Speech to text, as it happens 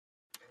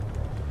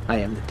I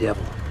am the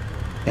devil,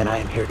 and I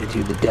am here to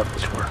do the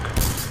devil's work.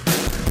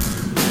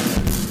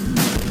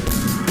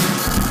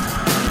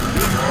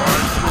 I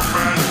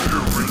command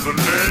you in the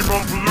name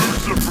of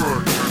Lucifer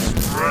to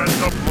spread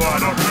the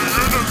blood of the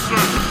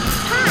innocent.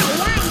 Hi,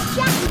 I'm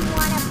Chucky.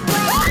 Wanna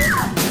play?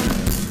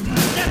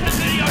 Let the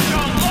video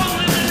show long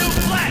live the new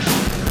flesh!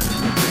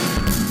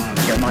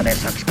 Your mother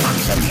sucks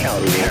cocks in hell,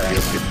 Derek.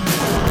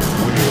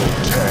 We'll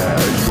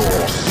tear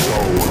your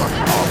soul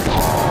apart.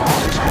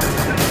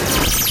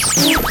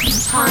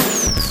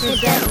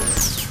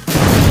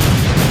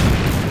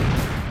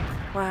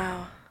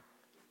 Wow.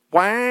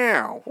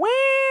 Wow.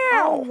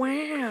 Oh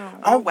wow.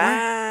 Oh,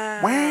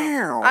 wow.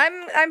 Wow.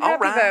 I'm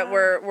happy right. that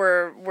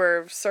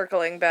we're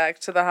circling back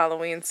to the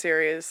Halloween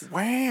series.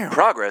 Wow.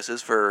 Progress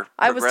is for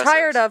I was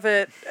tired of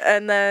it,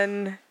 and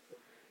then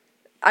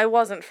I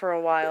wasn't for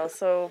a while,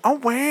 so Oh,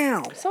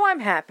 wow. I'm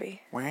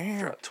happy.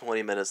 Wow.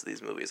 20 minutes of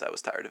these movies, I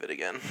was tired of it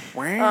again.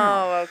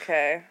 Wow. Oh,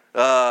 okay.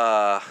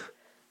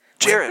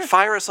 Jarrett,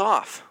 fire us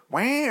off.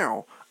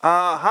 Wow.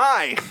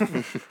 Hi.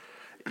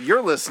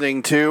 You're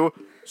listening to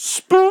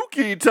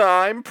Spooky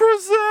Time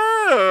Presents.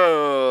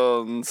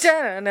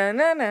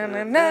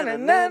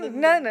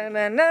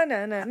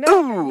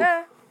 Ooh.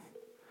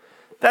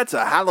 That's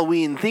a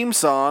Halloween theme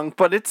song,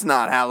 but it's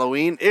not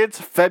Halloween. It's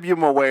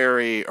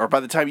February. Or by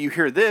the time you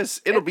hear this,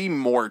 it'll be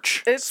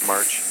March. It's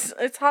Smarch.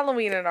 It's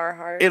Halloween in our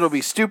hearts. It'll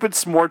be stupid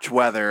smorch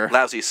weather.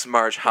 Lousy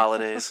Smarch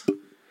holidays.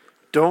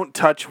 Don't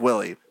touch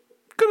Willie.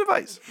 Good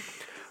advice.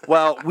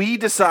 Well, we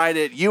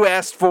decided you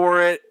asked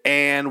for it,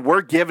 and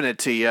we're giving it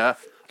to you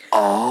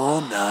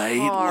all night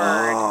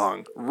Hard.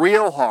 long.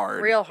 Real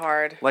hard. real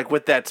hard. Like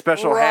with that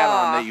special hat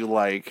on Raw. that you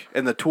like,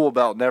 and the tool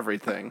belt and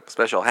everything.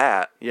 Special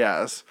hat.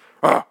 Yes.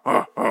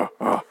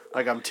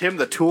 Like I'm Tim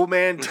the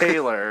Toolman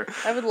Taylor.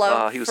 I would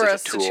love he was for such a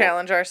us to tool.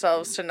 challenge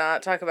ourselves to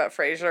not talk about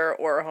Frasier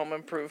or Home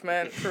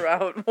Improvement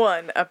throughout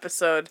one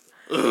episode.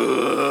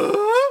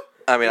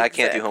 I mean, I can't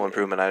do Exactly. Home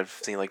Improvement. I've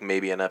seen like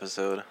maybe an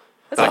episode.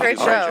 It's a great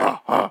show.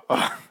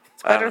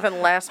 It's better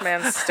than Last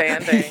Man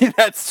Standing.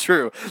 That's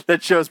true.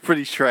 That show's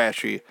pretty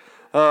trashy.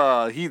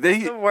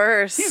 The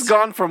worst. He's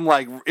gone from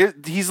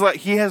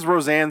he has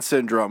Roseanne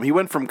syndrome. He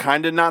went from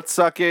kind of not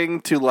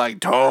sucking to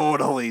like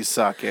totally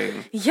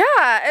sucking. Yeah,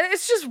 and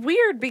it's just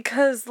weird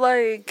because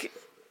like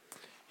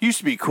Used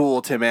to be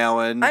cool, Tim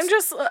Allen. I'm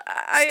just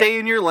Stay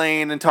in your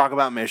lane and talk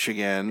about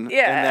Michigan.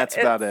 yeah, and that's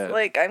about it's it.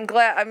 Like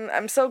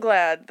I'm so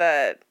glad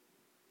that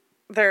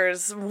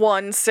there's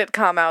one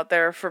sitcom out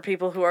there for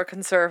people who are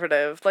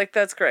conservative. Like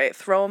that's great.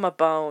 Throw them a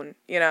bone,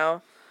 you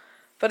know.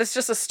 But it's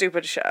just a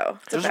stupid show.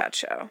 It's a bad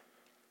show.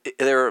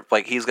 They're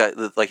like he's got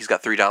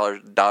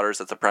 $3 daughters.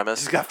 That's a premise.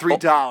 He's got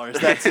 $3.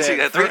 That's He's it.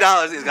 got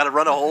 $3. He's got to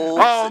run a whole.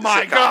 Oh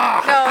my sitcom.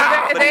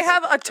 god! No, they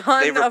have a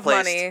ton They've of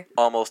replaced money.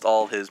 almost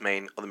all of the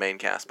main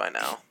cast by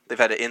now. They've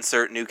had to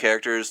insert new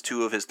characters.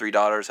 2 of his 3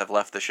 daughters have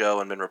left the show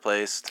and been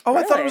replaced. Oh,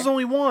 I thought it Really? was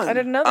only one. I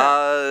didn't know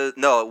that.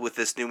 No, with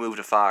this new move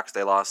to Fox,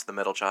 they lost the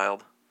middle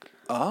child.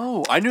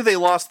 Oh, I knew they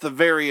lost the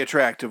very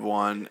attractive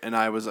one, and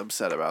I was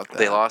upset about that.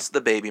 They lost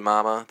the baby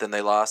mama, then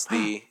they lost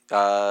the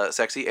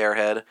sexy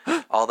airhead.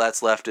 All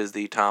that's left is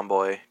the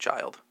tomboy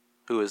child,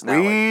 who is now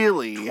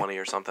Really? like 20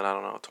 or something. I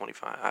don't know,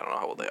 25. I don't know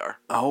how old they are.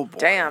 Oh boy.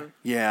 Damn.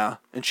 Yeah,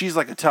 and she's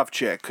like a tough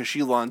chick because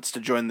she wants to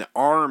join the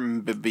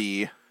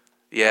army.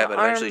 Yeah, but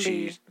eventually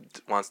R&B. she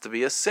wants to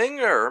be a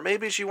singer, or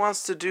maybe she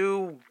wants to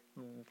do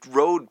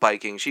road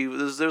biking.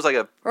 There's like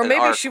a Or an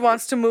maybe arc. she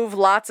wants to move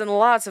lots and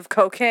lots of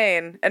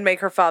cocaine and make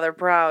her father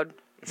proud.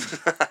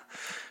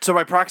 So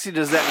by proxy,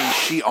 does that mean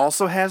she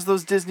also has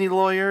those Disney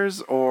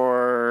lawyers,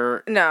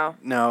 or No,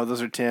 no?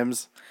 Those are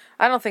Tim's.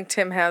 I don't think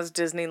Tim has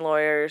Disney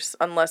lawyers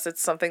unless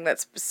it's something that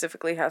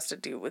specifically has to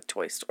do with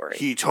Toy Story.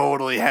 He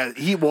totally has.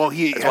 He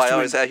That's why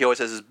he always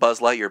has his Buzz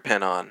Lightyear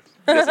pin on,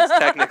 because it's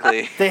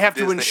technically They have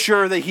to Disney.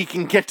 ensure that he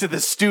can get to the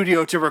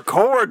studio to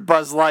record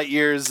Buzz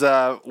Lightyear's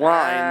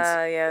lines.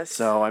 Yes.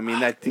 So I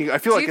mean, I feel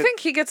do like you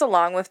think he gets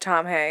along with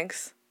Tom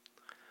Hanks?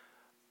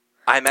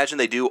 I imagine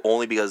they do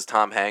only because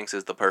Tom Hanks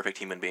is the perfect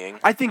human being.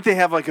 I think they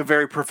have like a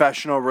very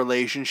professional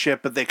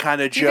relationship, but they kind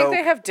of Do you joke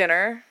think they have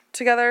dinner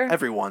together?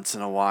 every once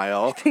in a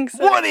while. think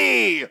so.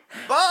 Woody,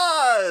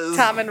 Buzz,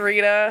 Tom and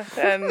Rita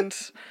and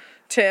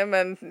Tim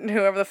and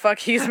whoever the fuck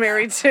he's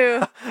married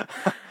to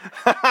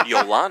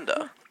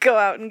Yolanda. go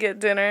out and get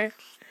dinner.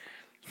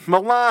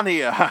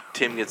 Melania.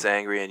 Tim gets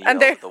angry and And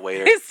yells at the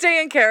waiter. they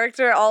stay in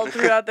character all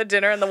throughout the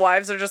dinner, and the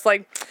wives are just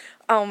like,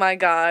 oh my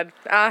god,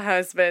 our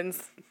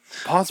husbands.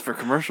 Pause for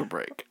commercial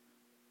break.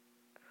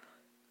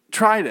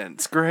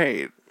 Trident's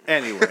great.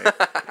 Anyway,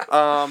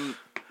 All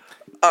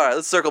right,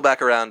 let's circle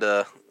back around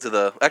to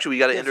the. Actually, we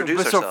got to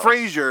introduce so ourselves.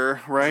 Frasier,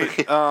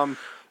 right? Oh,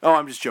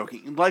 I'm just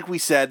joking. Like we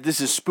said, this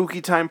is Spooky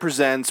Time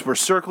Presents. We're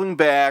circling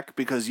back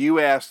because you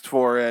asked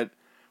for it.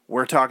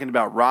 We're talking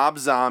about Rob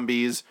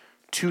Zombie's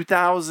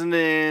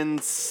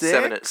 2006?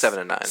 7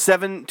 and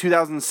 9.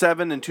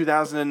 2007 and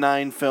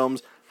 2009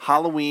 films,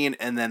 Halloween,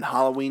 and then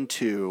Halloween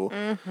 2.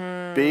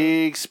 Mm-hmm.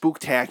 Big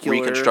spooktacular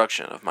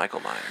reconstruction of Michael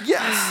Myers.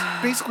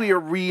 Yes, basically a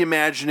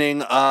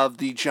reimagining of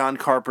the John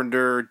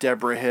Carpenter,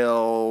 Deborah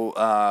Hill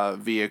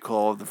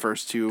vehicle, the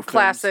first two films.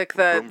 Classic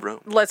that, Vroom, vroom.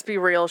 let's be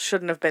real,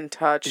 shouldn't have been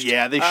touched.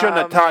 Yeah, they shouldn't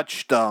have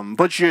touched them.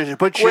 Put your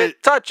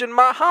Quit touching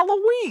my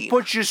Halloween.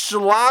 put your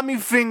salami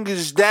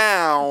fingers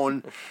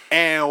down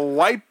and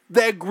wipe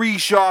that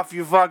grease off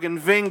your fucking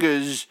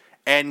fingers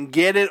and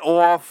get it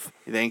off.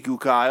 Thank you,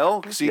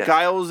 Kyle. See, Yeah.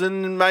 Kyle's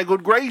in my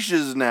good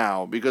graces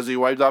now because he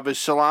wiped off his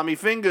salami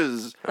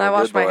fingers. I Oh,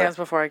 washed good my boy. hands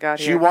before I got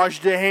She here.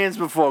 washed her hands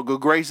before.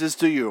 Good graces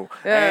to you.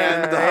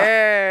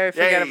 Hey,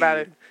 forget hey, about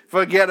it.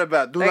 Forget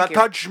about it. Do Thank not you.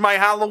 touch my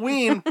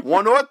Halloween.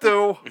 One or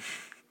two.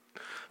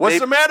 What's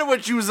the matter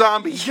with you,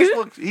 zombie?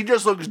 He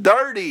just looks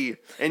dirty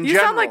in You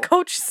general. sound like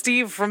Coach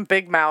Steve from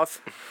Big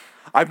Mouth.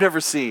 I've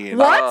never seen.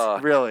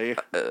 What? Really?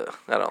 I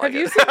don't like Have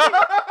you it. seen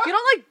You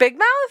don't like Big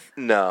Mouth?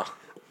 No.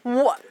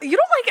 What? You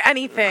don't like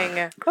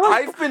anything.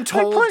 I've been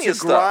told plenty to of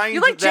stuff. grind You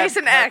like that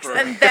Jason X, pepper.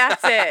 and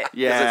that's it. Because it's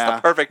Yeah.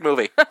 the perfect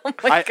movie. Oh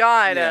my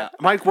God. Yeah.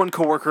 Mike, one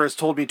coworker, has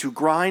told me to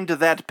grind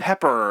that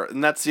pepper,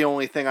 and that's the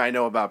only thing I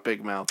know about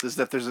Big Mouth is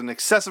that there's an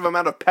excessive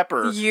amount of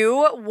pepper.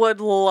 You would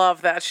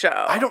love that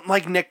show. I don't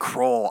like Nick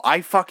Kroll.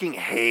 I fucking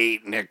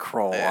hate Nick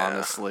Kroll, Yeah.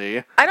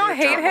 honestly. I don't John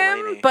hate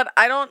him, Mulaney. but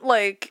I don't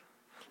like.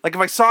 Like, if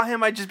I saw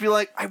him, I'd just be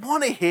like, I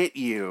want to hit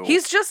you.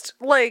 He's just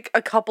like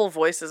a couple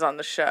voices on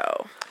the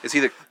show. Is he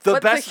the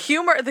But the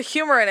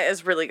humor in it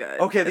is really good.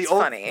 Okay, it's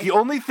funny. the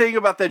only thing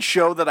about that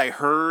show that I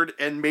heard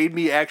and made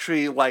me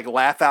actually like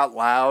laugh out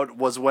loud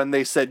was when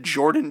they said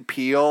Jordan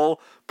Peele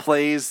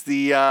plays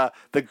the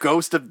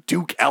ghost of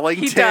Duke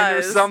Ellington He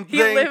does. or something.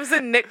 He lives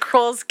in Nick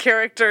Kroll's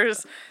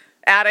character's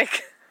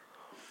attic,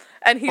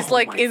 and he's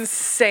like my-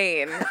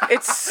 insane.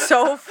 It's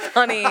so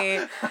funny.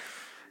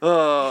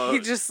 He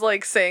just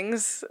like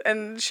sings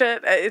and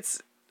shit.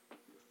 It's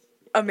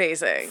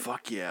amazing.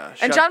 Fuck yeah.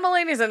 And John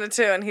Mulaney's in it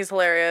too, and he's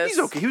hilarious. He's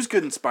okay. He was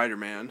good in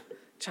Spider-Man.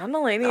 John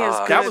Mulaney is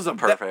good. That was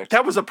perfect.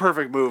 That was a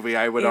perfect movie,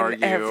 I would in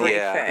argue. everything.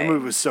 Yeah. The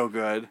movie was so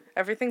good.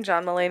 Everything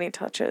John Mulaney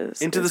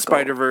touches. Into the is gold.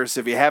 Spider-Verse.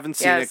 If you haven't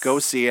seen Yes. it, go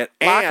see it.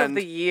 Lock And of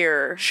the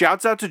year.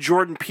 shouts out to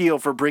Jordan Peele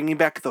for bringing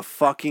back the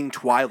fucking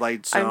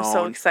Twilight Zone. I'm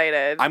so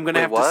excited. I'm gonna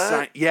Wait, have what? to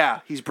sign.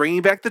 Yeah, he's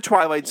bringing back the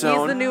Twilight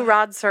Zone. He's the new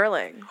Rod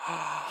Serling.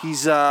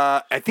 He's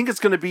I think it's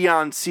gonna be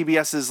on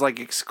CBS's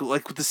like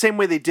the same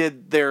way they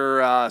did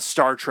their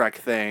Star Trek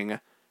thing.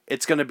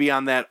 It's gonna be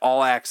on that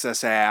All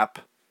Access app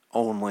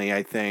only,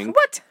 I think.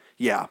 What?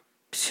 Yeah.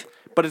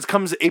 But it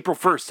comes April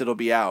 1st. It'll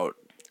be out.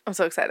 I'm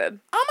so excited.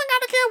 Oh my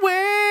god, I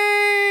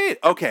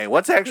can't wait! Okay,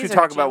 let's actually These are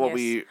talk about what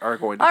genius. we are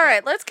going to. All do.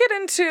 right, let's get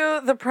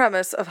into the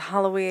premise of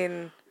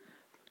Halloween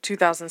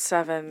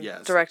 2007,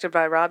 Yes. directed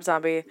by Rob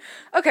Zombie.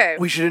 Okay,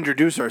 We should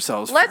introduce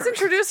ourselves. let's first.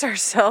 introduce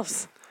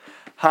ourselves.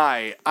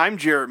 Hi, I'm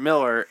Jarrett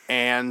Miller,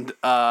 and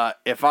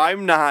if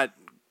I'm not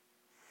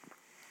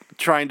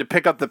trying to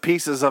pick up the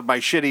pieces of my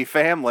shitty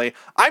family,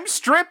 I'm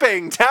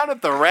stripping down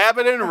at the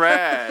Rabbit in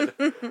Red.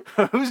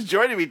 Who's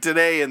joining me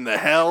today in the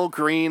Hell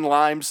Green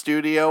Lime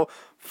Studio?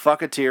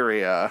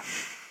 Fuckateria.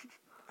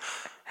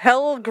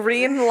 Hell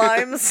Green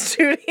Lime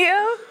Studio?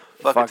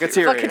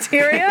 Fuckateria.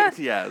 Fuckateria?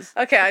 Yes.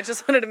 Okay, I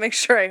just wanted to make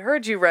sure I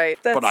heard you right.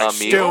 That's But I A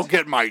still meal?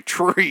 get my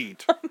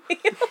treat.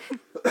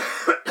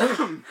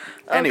 Oh,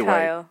 Anyway.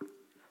 Kyle.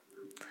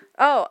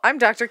 Oh, I'm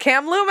Dr.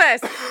 Cam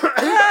Loomis.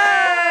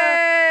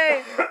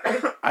 Yay!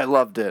 I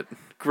loved it.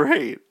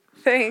 Great.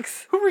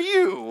 Thanks. Who are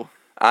you?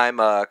 I'm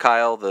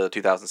Kyle, the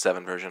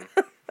 2007 version.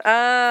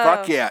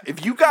 Fuck yeah.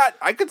 If you got,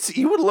 I could see,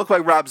 you would look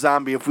like Rob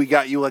Zombie if we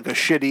got you like a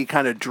shitty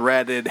kind of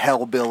dreaded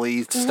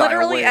hellbilly style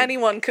Literally wig.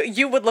 anyone could.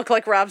 You would look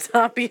like Rob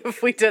Zombie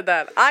if we did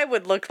that. I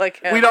would look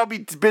like him. We'd all be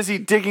busy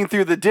digging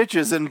through the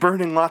ditches and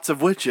burning lots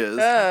of witches.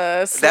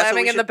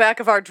 Slamming we in the should- back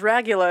of our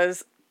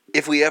Dragulas.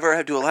 If we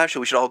ever do a live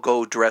show, we should all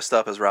go dressed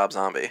up as Rob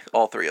Zombie.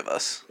 All three of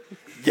us.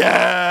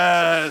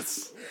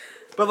 Yes!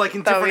 But like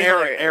in That would different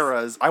be hilarious.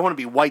 eras. I want to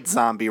be white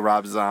zombie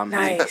Rob Zombie.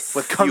 Nice.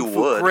 With Kung You Fu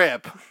would.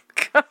 grip.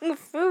 Kung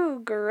Fu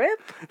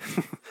grip.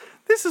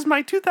 This is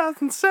my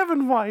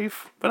 2007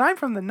 wife, but I'm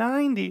from the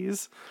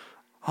 90s.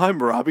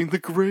 I'm robbing the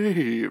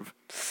grave.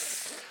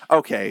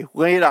 Okay,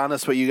 lay it on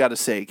us what you got to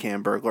say,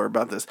 Cam Burglar,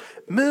 about this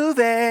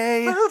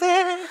movie.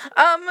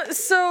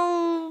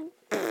 So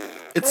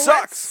It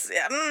sucks.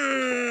 yeah.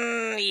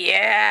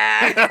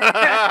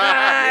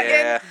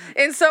 Yeah.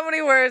 In so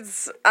many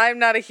words, I'm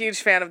not a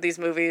huge fan of these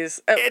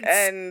movies. It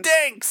And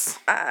stinks.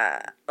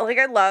 like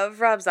I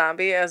love Rob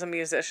Zombie as a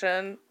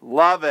musician.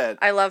 Love it.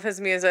 I love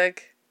his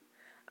music.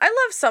 I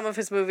love some of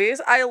his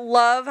movies. I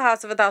love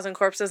House of a Thousand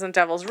Corpses and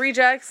Devil's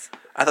Rejects.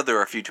 I thought there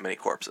were a few too many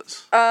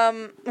corpses.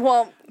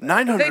 Well,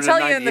 they tell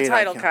you in the 998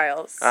 title, I count.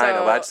 Kyle. So I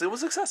know, but it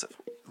was excessive.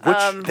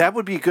 Which that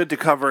would be good to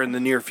cover in the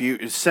near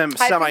future, I semi-near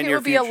think it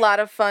would be future. a lot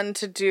of fun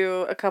to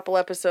do a couple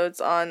episodes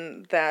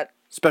on that.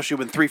 Especially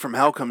when 3 from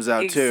Hell comes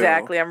out too.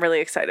 Exactly. I'm really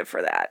excited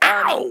for that.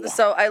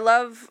 So I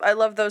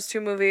love those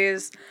two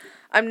movies.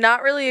 I'm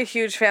not really a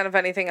huge fan of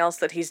anything else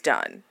that he's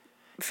done,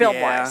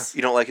 film wise.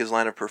 You don't like his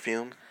line of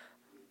perfume?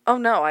 Oh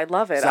no, I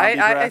love it. Zombie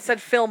I breath?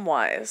 said film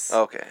wise.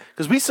 Okay.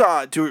 Because we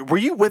saw. Were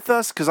you with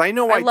us? Because I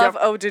know I love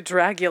Ode to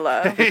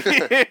Dragula.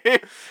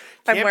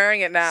 I'm Can't-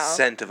 wearing it now.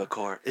 Scent of a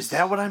corpse. Is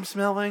that what I'm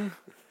smelling?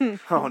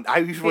 Oh,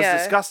 I was Yeah.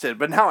 disgusted,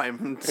 but now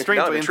I'm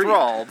strangely intrigued.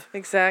 enthralled.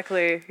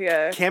 Exactly.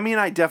 Yeah. Cammy and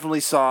I definitely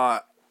saw.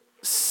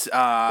 We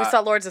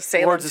saw Lords of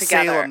Salem Lords of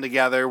together. Salem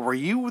together. Were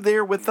you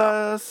there with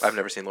us? I've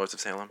never seen Lords of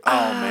Salem.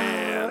 Oh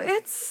man,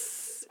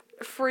 It's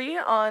free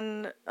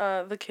on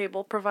the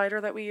cable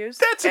provider that we use.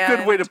 that's a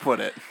good way to put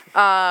it.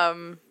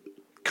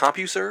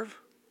 CompuServe?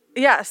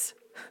 Yes,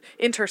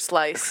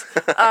 Interslice.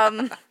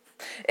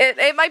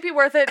 It might be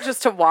worth it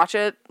just to watch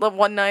it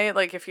one night,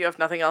 like if you have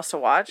nothing else to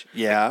watch. I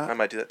Yeah,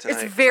 might do that tonight.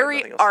 'cause I It's have very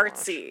nothing else to watch.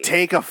 artsy.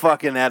 take a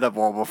fucking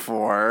edible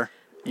before.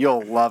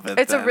 You'll love it.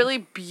 It's a then. really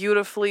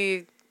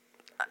beautifully.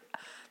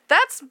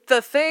 That's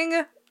the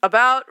thing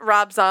about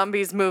Rob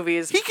Zombie's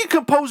movies. He can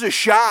compose a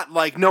shot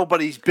like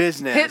nobody's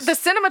business. The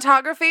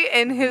cinematography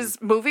in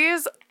his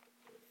movies,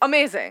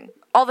 amazing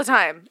all the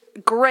time.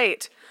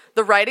 Great.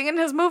 The writing in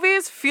his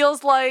movies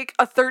feels like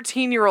a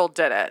 13-year-old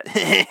did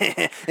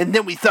it. And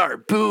then we saw her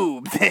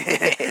boobs,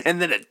 and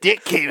then a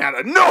dick came out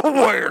of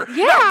nowhere.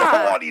 Yeah. Now the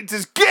whole audience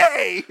is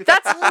gay.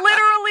 That's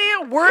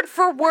literally word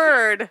for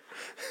word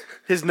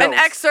His notes. an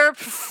excerpt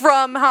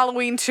from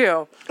Halloween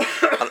 2.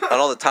 On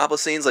all the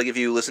topless scenes, like if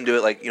you listen to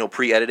it, like,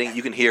 pre-editing,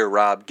 you can hear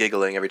Rob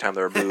giggling every time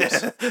there are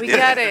boobs. We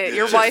get it.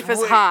 Your wife is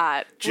wait.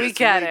 hot. Just We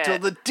get wait till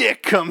it. the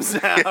dick comes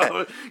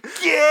out.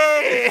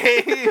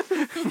 Gay.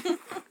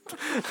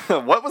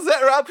 What was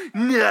that, Rob?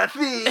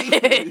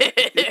 Nothing.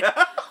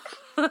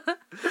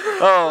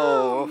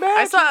 Oh.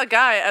 I saw a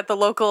guy at the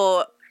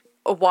local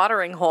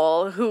watering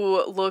hole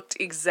who looked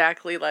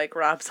exactly like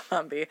Rob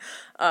Zombie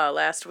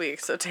last week.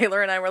 So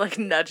Taylor and I were like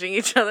nudging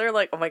each other,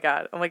 like, oh my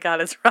god,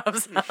 it's Rob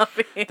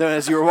Zombie. Then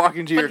as you were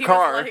walking to your But he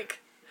car, was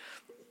like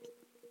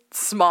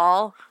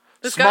small.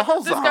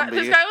 Small This guy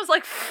zombie. was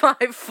like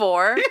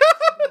 5'4",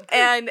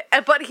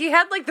 but he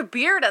had like the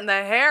beard and the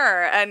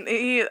hair, and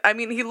he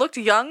looked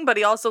young, but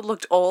he also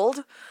looked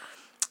old.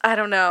 I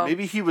don't know.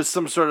 maybe he was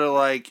some sort of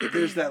like,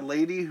 there's that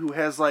lady who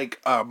has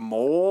like a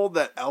mole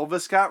that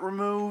Elvis got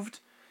removed.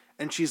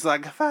 And she's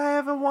like, if I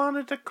ever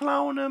wanted to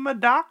clone him, a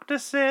doctor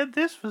said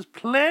this was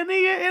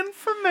plenty of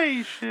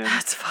information.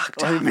 That's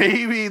fucked Like up.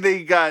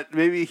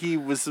 maybe he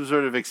was some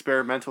sort of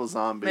experimental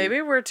zombie.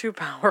 Maybe we're too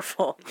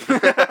powerful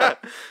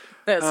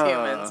as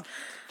humans.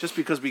 Just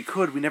because we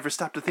could, we never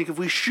stopped to think if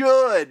we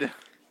should.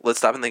 Let's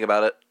stop and think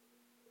about it.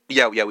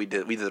 Yeah, we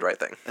did. We did the right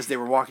thing. As they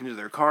were walking to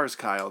their cars,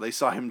 Kyle, they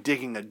saw him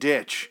digging a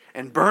ditch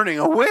and burning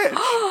a witch.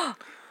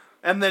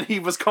 And then he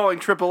was calling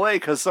AAA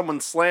because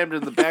someone slammed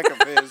in the back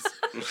of his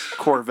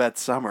Corvette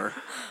Summer,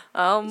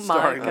 Oh my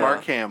starring god.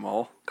 Mark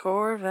Hamill.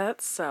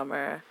 Corvette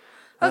Summer.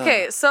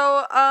 Okay,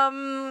 so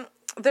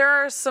there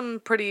are some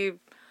pretty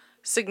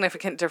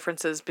significant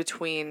differences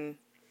between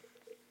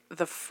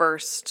the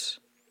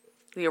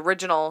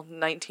original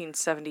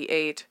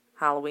 1978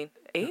 Halloween.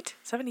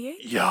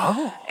 78?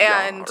 Yo.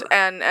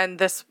 And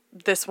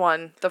this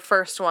one, the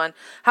first one.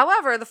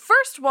 However, the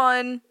first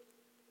one,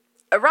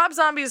 Rob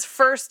Zombie's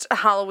first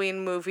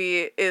Halloween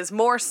movie is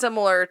more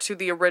similar to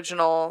the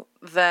original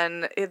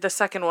than the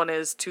second one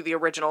is to the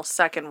original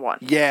second one.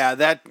 Yeah,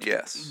 that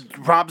Yes.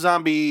 Rob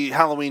Zombie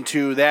Halloween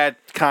 2, that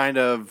kind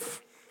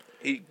of,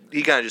 He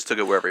kind of just took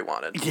it wherever he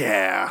wanted.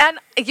 yeah. And,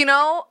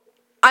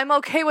 I'm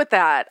okay with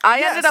that.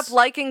 I ended Yes. up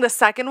liking the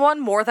second one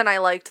more than I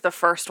liked the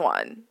first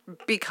one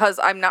because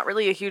I'm not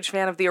really a huge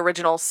fan of the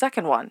original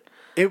second one.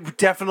 It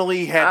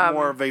definitely had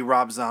more of a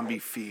Rob Zombie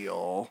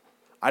feel.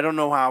 I don't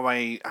know how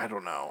I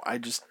don't know.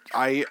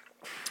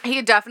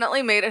 He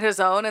definitely made it his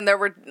own, and there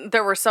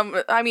were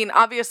some. I mean,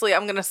 obviously,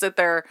 I'm gonna sit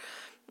there.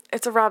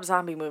 It's a Rob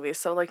Zombie movie,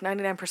 so like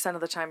 99%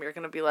 of the time, you're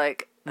gonna be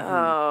like,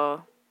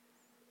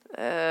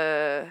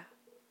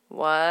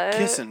 what?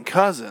 Kissing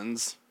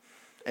cousins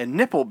and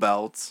nipple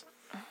belts.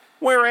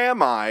 Where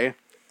am I?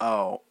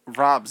 Oh,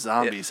 Rob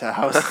Zombie's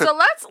house. So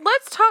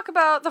let's talk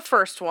about the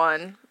first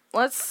one.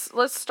 Let's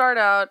start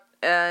out,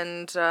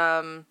 and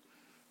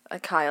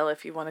Kyle,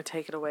 if you want to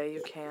take it away,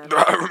 you can.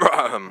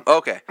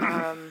 Okay.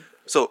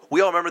 So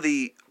we all remember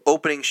the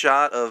opening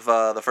shot of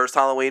the first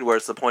Halloween, where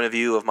it's the point of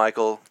view of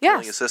Michael killing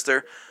Yes. his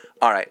sister.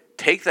 All right,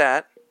 take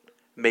that,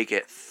 make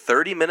it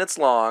 30 minutes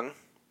long.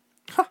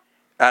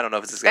 I don't know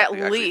if it's exactly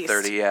At actually least.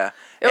 30. Yeah,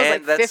 It was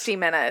and like 50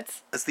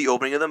 minutes. That's the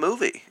opening of the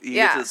movie. You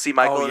Yeah. get to see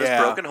Michael Oh, in his yeah.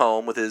 broken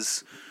home with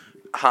his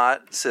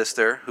hot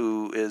sister,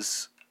 who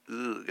is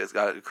has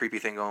got a creepy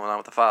thing going on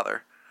with the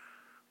father.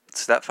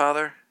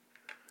 Stepfather?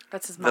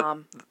 That's his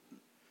mom,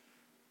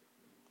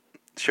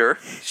 Sure.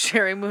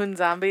 Sherry Moon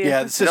Zombie.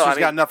 Yeah, the sister's I mean-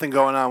 got nothing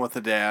going on with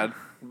the dad.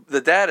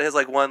 The dad has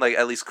like one like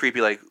at least creepy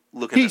like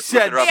looking. He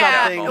said looking her up and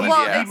down something. moment.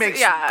 well, He it's- makes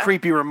yeah.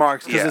 creepy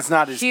remarks because Yeah. it's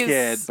not his he's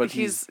kid, but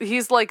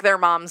he's like their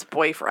mom's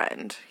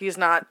boyfriend. He's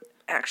not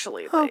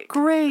actually oh like.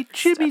 great,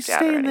 Jimmy's stepdad or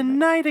staying the anything.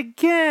 night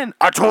again.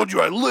 I told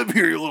you I live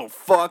here, you little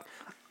fuck.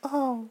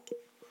 Oh,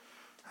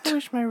 I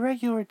wish my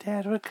regular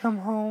dad would come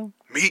home.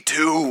 Me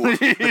too.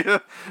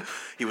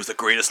 He was the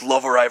greatest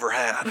lover I ever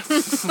had.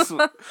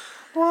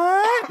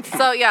 What?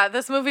 So yeah,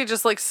 this movie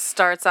just like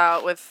starts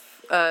out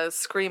with a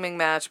screaming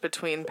match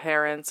between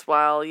parents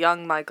while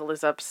young Michael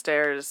is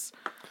upstairs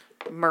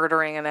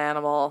murdering an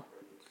animal.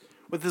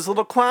 With his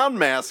little clown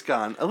mask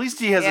on. At least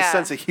he has a Yeah.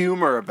 sense of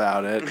humor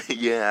about it.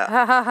 Yeah.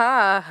 Ha ha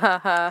ha ha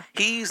ha.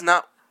 He's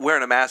not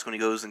wearing a mask when he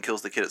goes and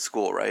kills the kid at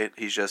school, right?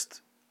 He's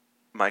just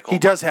Michael. He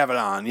does have it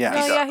on, yes.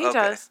 No, yeah, he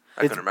does.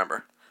 I couldn't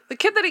remember. The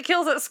kid that he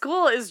kills at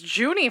school is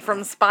Junie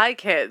from Spy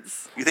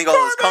Kids, You think all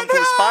this kung fu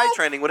spy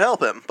training would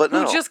help him, but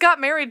no. who just got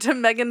married to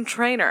Meghan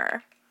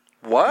Trainor.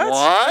 What?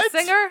 What?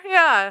 Singer?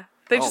 Yeah.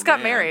 They just got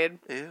man. married.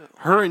 Ew.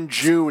 Her and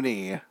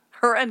Junie.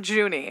 Her and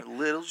Junie.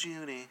 Little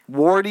Junie.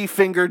 Warty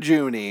Finger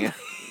Junie. Is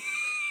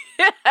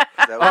that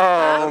what-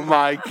 Oh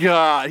my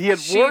god. He had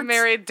She worked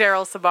married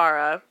Daryl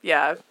Sabara.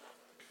 Yeah.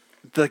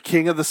 the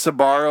king of the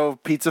Sbarro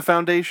Pizza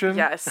Foundation?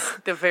 Yes.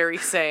 The very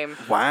same.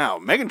 Wow.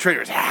 Megan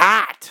Trainor's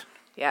hot.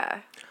 Yeah.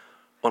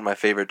 One of my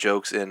favorite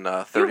jokes in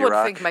You 30 would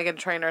Rock. think Meghan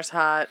Trainor's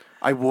hot.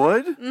 I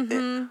would?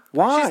 Mm-hmm.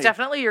 Why? She's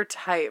definitely your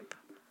type.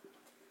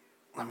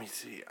 Let me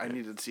see. I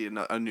need to see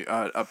a new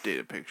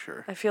updated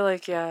picture. I feel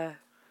like, yeah.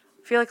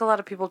 I feel like a lot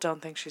of people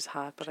don't think she's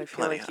hot, but I feel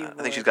Plenty like you hot. I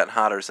would. think she's gotten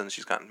hotter since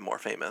she's gotten more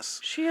famous.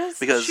 She is.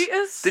 Because she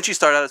is. didn't she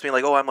start out as being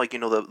like, oh, I'm like,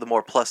 the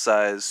more plus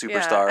size Yeah,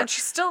 superstar? and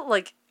she still,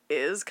 like,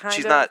 is kind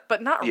She's of. not-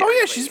 But not yeah. Oh, really.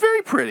 yeah, she's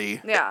very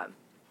pretty. Yeah.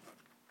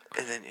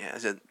 And then, yeah,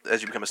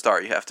 as you become a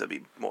star, you have to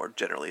be more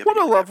generally What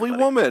a appealing to lovely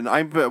everybody.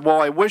 woman.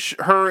 I wish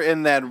her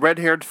and that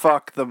red-haired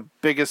fuck the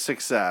biggest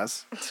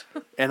success.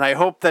 And I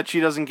hope that she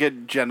doesn't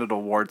get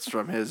genital warts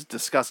from his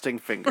disgusting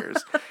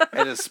fingers.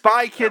 And if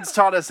Spy Kids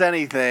taught us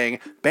anything,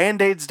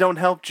 Band-Aids don't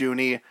help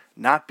Junie.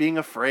 Not being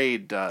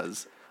afraid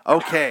does.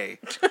 Okay,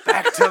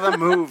 back to the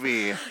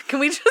movie. Can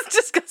we just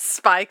discuss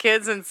Spy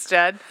Kids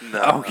instead?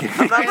 No, Okay.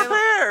 I'm not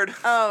prepared.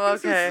 Oh,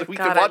 okay. We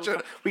God, can watch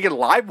it. We can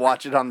live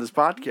watch it on this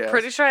podcast.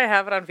 Pretty sure I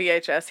have it on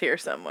VHS here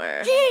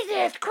somewhere.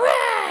 Jesus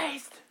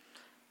Christ!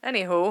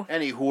 Anywho.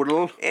 Any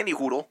hoodle. Andy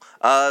Hoodle.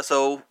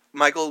 So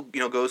Michael,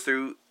 goes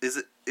through.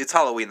 It's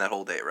Halloween that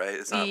whole day, right?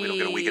 It's not. We don't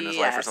get a week in his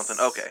life or Yes.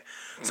 something. Okay.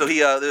 So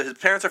his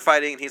parents are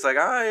fighting, and he's like,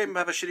 I have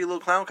a shitty little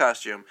clown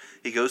costume.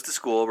 He goes to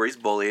school where he's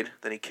bullied.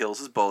 Then he kills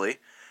his bully.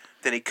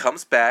 Then he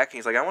comes back, and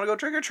he's like, I want to go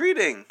trick or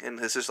treating. And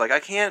it's just like, I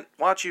can't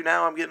watch you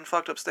now. I'm getting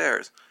fucked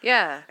upstairs.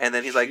 Yeah. And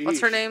then he's like, What's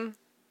her name?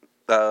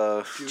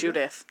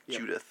 Judith.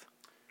 Judith.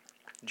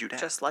 Judith.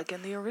 Just like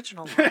in the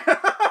original.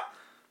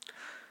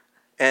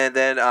 And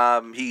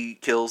then he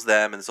kills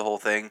them, and it's the whole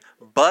thing.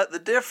 But the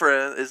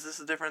difference is this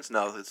the difference?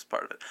 No, it's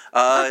part of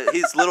it.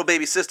 His little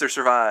baby sister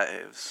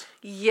survives.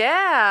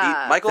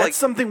 Yeah. Michael, That's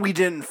something we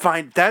didn't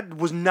find. That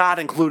was not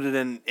included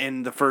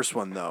in the first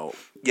one, though.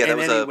 yeah, that in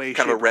was any a way,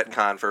 kind of a shape, or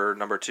form. retcon for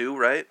number 2,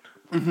 right?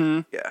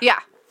 Mm-hmm. Yeah. Yeah.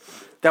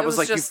 That It was,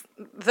 was like just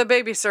the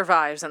baby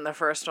survives in the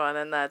first one,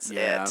 and that's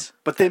it.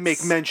 But they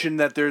make mention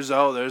that there's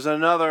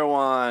another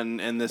one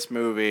in this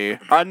movie.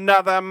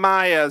 Another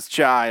Maya's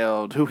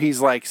child, who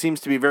he's like seems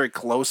to be very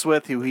close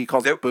with, who he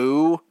calls Yep.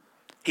 Boo.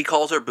 He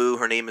calls her Boo.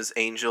 Her name is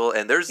Angel,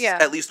 and there's Yeah.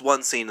 at least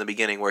one scene in the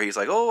beginning where he's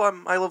like, "Oh,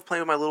 I love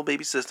playing with my little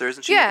baby sister.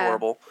 Isn't she Yeah.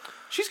 adorable?"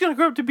 She's gonna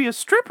grow up to be a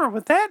stripper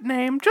with that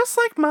name, just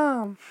like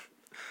Mom.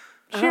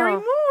 Sherry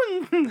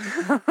Moon.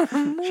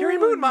 Sherry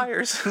Moon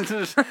Myers.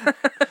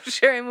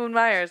 Sherry Moon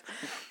Myers.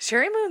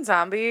 Sherry Moon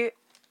Zombie.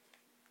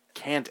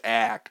 Can't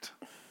act.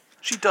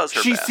 She does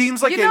her She best.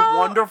 seems like You know, a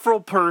wonderful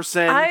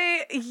person.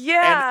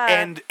 Yeah.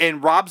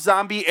 And Rob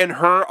Zombie and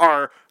her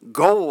are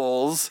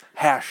goals.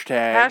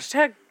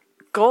 Hashtag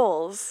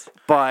goals.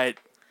 But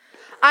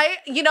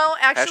Actually,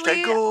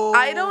 Hashtag goals.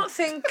 I don't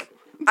think.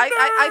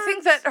 I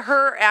think that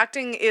her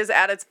acting is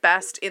at its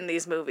best in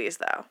these movies,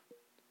 though.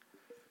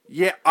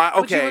 yeah, okay.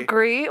 Would you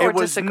agree or it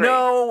was disagree?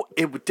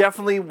 It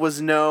definitely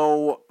was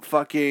no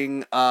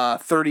fucking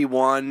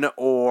 31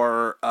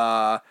 or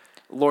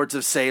Lords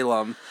of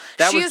Salem.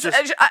 That was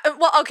just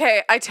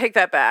okay, I take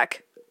that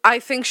back. I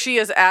think she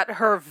is at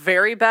her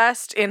very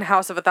best in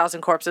House of a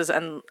Thousand Corpses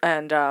and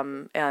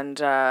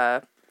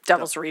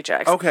Devil's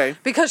Rejects. Okay.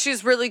 Because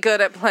she's really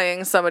good at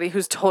playing somebody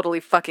who's totally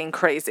fucking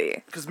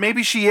crazy. because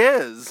maybe she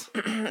is.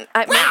 Maybe.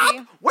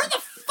 Where the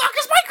fuck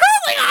is my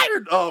curling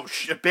iron? Oh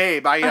shit,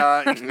 babe,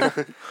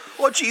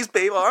 What, jeez,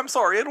 babe? I'm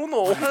sorry, I don't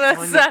know.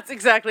 That's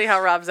exactly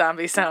how Rob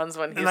Zombie sounds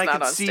when he's and I not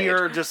could on see stage.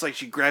 her just like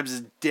she grabs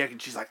his dick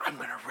and she's like, I'm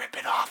gonna rip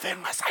it off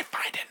unless I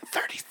find it in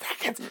 30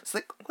 seconds. It's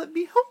like, let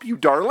me help you,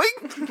 darling.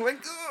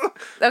 Like, ugh.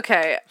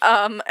 Okay.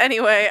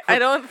 Anyway, I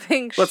don't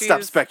think Let's she's.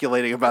 stop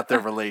speculating about their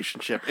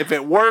relationship. If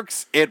it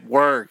works, it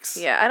works.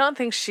 Yeah, I don't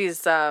think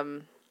she's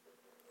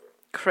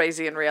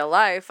crazy in real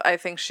life. I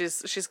think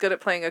she's good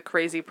at playing a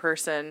crazy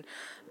person.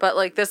 But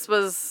like this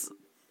was,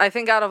 I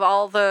think out of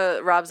all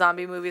the Rob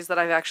Zombie movies that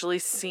I've actually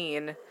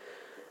seen,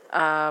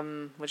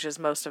 which is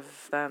most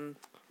of them,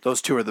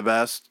 Those two are the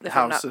best. if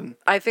I'm House not- and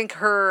I think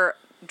her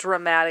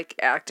dramatic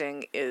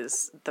acting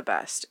is the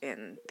best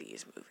in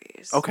these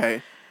movies.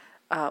 okay.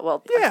 I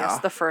Yeah. guess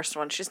the first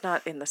one. She's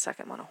not in the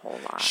second one a whole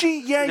lot.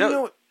 You No.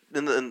 know,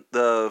 in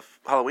the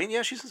Halloween.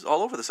 Yeah, she's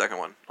all over the second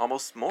one,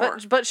 almost more.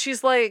 But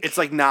she's like It's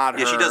like not her.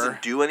 Yeah, she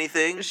doesn't do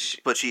anything,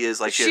 but she is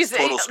like she has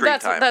total screen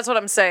time. That's what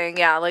I'm saying.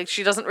 Yeah, like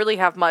she doesn't really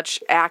have much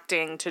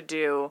acting to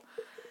do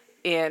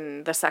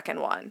in the second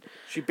one.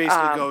 She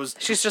basically goes.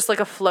 She's just like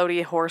a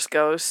floaty horse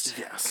ghost.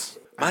 Yes.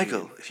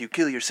 Michael, if you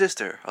kill your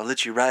sister, I'll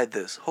let you ride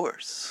this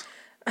horse.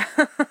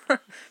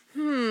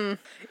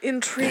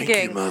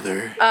 Intriguing.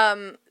 Mother.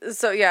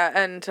 So yeah,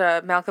 and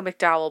Malcolm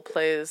McDowell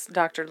plays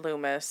Dr.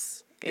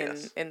 Loomis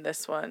Yes. in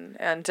this one,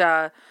 and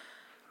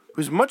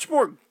Who's much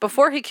more.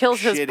 before he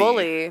kills his Shitty.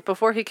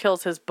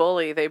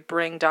 bully, they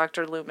bring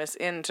Dr. Loomis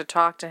in to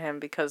talk to him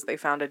because they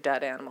found a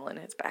dead animal in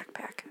his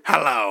backpack.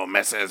 Hello,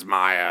 Mrs.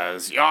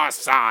 Myers. Your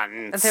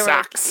son And they were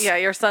like, "Yeah,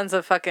 your son's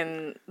a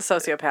fucking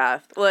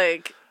sociopath."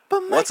 Like,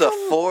 What's a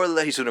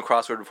he's doing a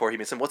crossword before he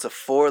meets him. What's a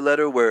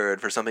 4-letter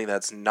word for something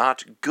that's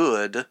not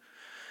good?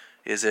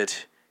 Is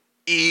it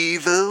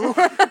evil?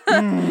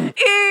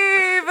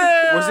 evil.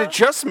 Was it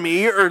just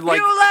me or like?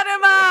 You let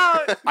him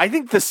out. I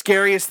think the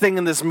scariest thing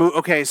in this movie.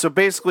 Okay, so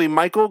basically,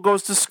 Michael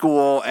goes to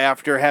school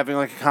after having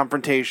like a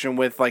confrontation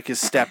with like his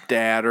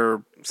stepdad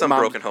or Some mom's-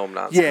 broken home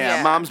nonsense.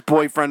 Yeah. mom's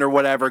boyfriend or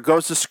whatever.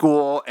 Goes to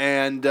school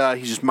and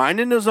he's just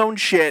minding his own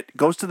shit.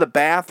 Goes to the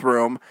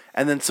bathroom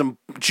and then some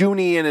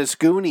Junie and his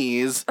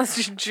Goonies.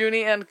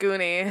 Junie and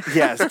Goonie.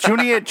 Yes,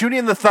 Junie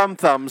and the Thumb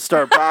Thumbs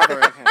start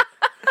bothering him,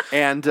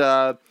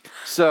 and.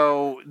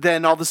 So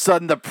then all of a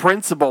sudden the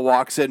principal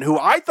walks in, who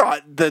I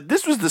thought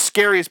this was the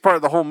scariest part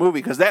of the whole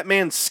movie because that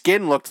man's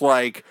skin looked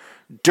like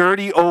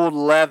dirty old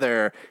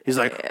leather. He's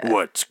like,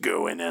 "What's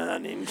going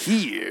on in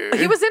here?"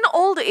 He was in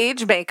old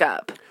age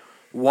makeup.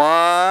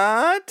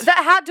 What?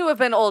 That had to have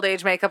been old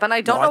age makeup, and I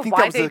don't I know think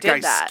why that was they the did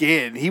guy's that.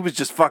 skin. He was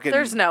just fucking.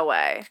 There's no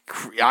way.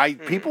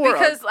 People were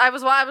Because I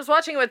was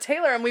watching it with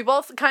Taylor, and we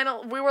both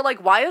we were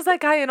like, why is that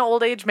guy in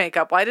old age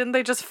makeup? Why didn't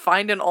they just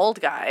find an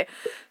old guy?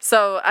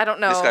 So I don't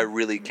know. This guy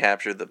really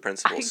captured the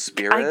principal's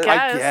spirit.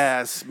 guess. I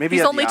guess maybe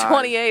He's at only the eye.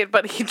 28,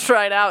 but he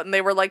tried out, and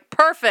they were like,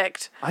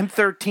 perfect. I'm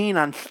 13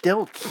 on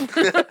stilts.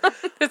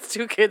 It's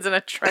two kids in a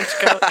trench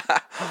coat.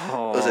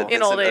 Was it In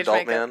Vincent old age Adult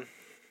makeup. Man?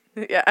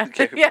 Yeah.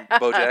 From yeah.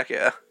 BoJack,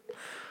 yeah.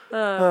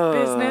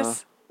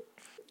 Business.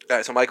 All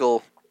right, so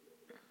Michael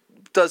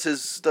does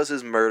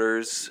his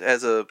murders,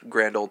 has a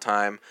grand old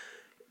time.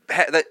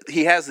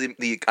 He has the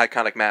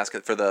iconic mask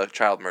for the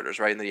child murders,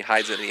 right? And then he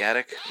hides it in the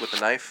attic with the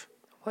knife.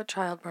 What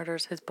child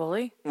murders his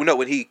bully? Well, no,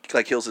 when he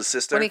kills his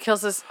sister. When he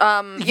kills his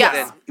Then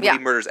yeah. he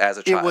murders as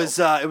a child.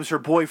 It was her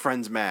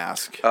boyfriend's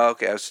mask. Oh,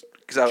 okay,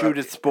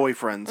 Judith's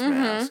boyfriend's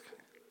mask.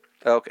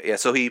 Okay, yeah.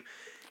 So he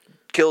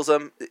kills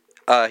him.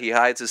 He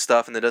hides his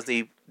stuff, and then doesn't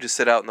he just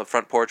sit out in the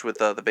front porch with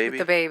the baby?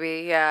 The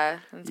baby, yeah.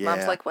 And his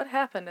mom's Yeah. like, what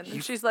happened? And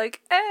then she's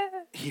like, eh.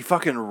 He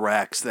fucking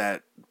wrecks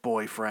that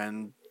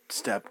boyfriend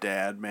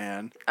stepdad,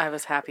 man. I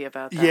was happy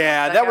about that.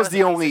 Yeah, That that guy was a the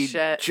piece only of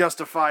shit.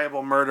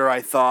 justifiable murder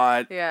I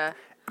thought. Yeah.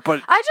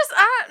 But I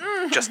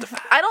just,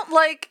 Justified. I don't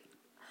like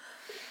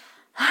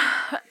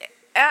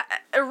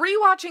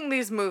rewatching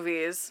these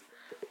movies.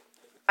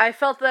 I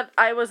felt that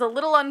I was a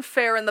little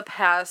unfair in the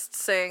past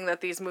saying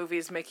that these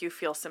movies make you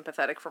feel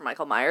sympathetic for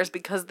Michael Myers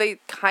because they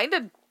kind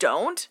of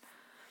don't.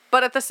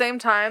 But at the same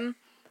time,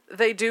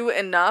 they do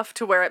enough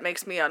to where it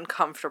makes me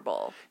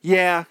uncomfortable.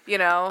 yeah, You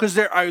know? because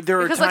there are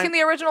Because like in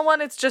the original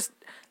one, it's just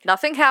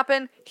nothing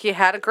happened. He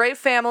had a great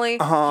family.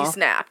 He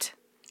snapped.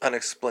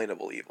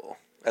 Unexplainable evil,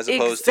 as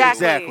opposed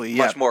Exactly, to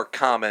yeah. much more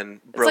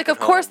common. It's like, of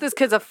course, this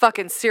kid's a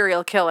fucking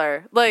serial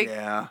killer. Like,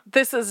 Yeah.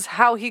 this is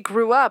how he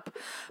grew up.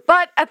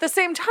 But at the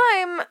same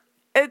time,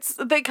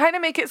 they kind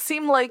of make it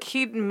seem like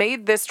he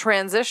made this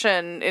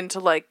transition into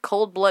like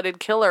cold-blooded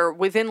killer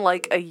within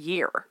like a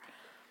year.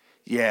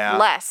 Yeah.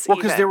 Less, Well,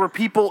 because even. there were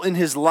people in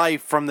his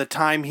life from the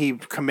time he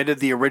committed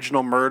the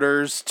original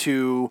murders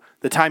to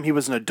the time he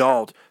was an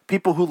adult.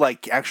 People who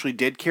like actually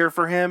did care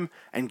for him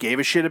and gave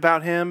a shit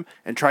about him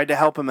and tried to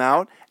help him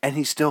out, and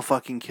he still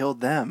fucking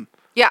killed them.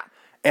 Yeah.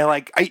 And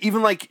like,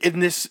 even like in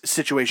this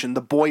situation,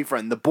 the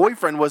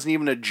boyfriend wasn't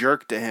even a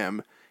jerk to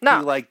him. No.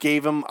 He like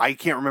gave him, I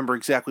can't remember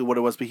exactly what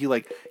it was, but he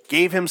like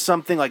gave him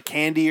something like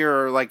candy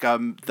or like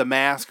the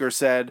mask, or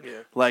said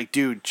like,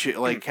 dude,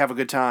 like have a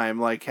good time,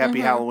 like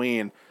happy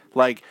Halloween.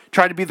 Like,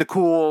 try to be the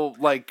cool,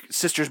 like,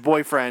 sister's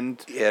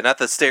boyfriend. Yeah, not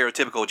the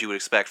stereotypical what you would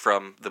expect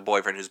from the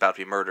boyfriend who's about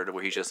to be murdered,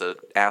 where he's just an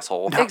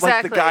asshole. Not like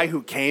Exactly. the guy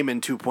who came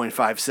in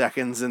 2.5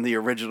 seconds in the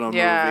original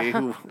Yeah. movie,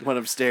 who went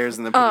upstairs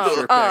and then put his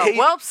shirt Oh, back.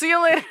 well, see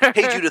you later.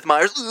 Hey, Judith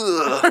Myers.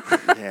 Ugh.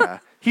 Yeah.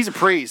 He's a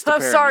priest, I'm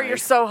apparently. sorry you're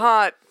so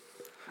hot.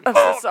 I'm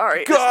so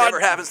sorry. This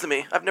never happens to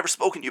me. I've never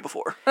spoken to you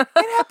before. It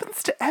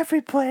happens to every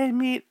boy I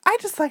meet. I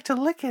just like to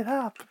lick it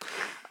up.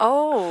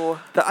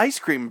 Oh. The ice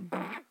cream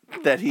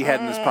that he had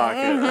in his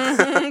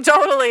pocket.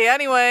 Totally.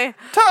 Anyway.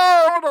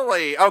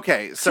 Totally.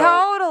 Okay, so...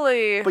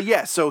 Totally. But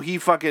yeah, so he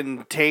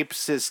fucking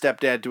tapes his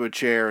stepdad to a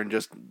chair and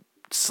just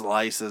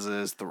slices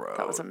his throat.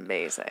 That was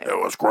amazing. It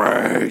was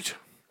great.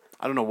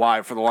 I don't know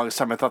why. For the longest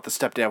time, I thought the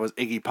stepdad was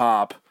Iggy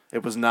Pop.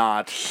 It was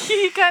not.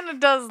 He kind of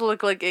does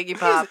look like Iggy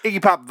Pop.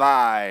 Iggy Pop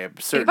vibe, Iggy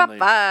Pop certainly.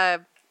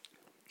 vibe.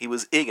 He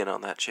was Egan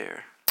on that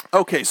chair.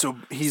 Okay, so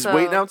he's So-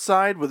 waiting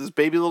outside with his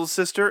baby little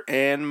sister,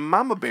 and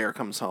Mama Bear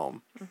comes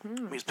home. Let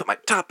me just put my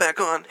top back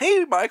on.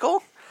 Hey,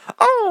 Michael.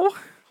 Oh,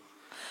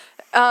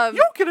 Um,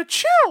 you'll get a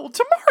chill.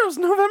 Tomorrow's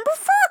November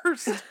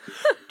 1st.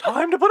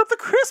 Time to put up the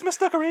Christmas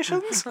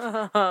decorations.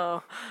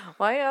 why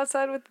are you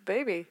outside with the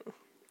baby?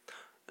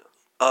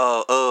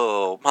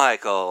 Oh,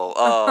 Michael.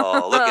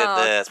 Oh, look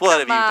at this. What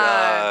have you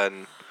on.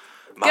 done?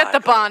 Get the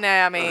Michael.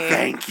 Bonami.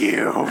 Thank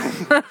you.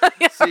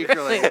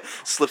 Secretly.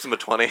 Slips him a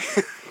 20.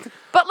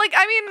 But, like,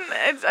 I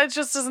mean, it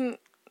just doesn't...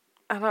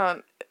 I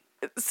don't...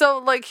 So,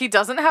 like, he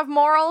doesn't have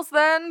morals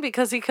then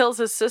because he kills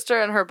his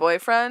sister and her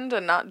boyfriend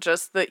and not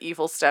just the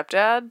evil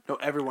stepdad? No,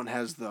 everyone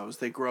has those.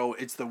 They grow.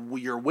 It's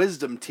your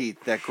wisdom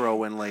teeth that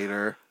grow in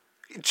later.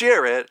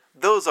 Jarrett,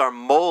 those are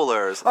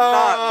molars,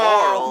 not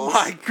morals. Oh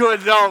my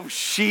goodness! Oh,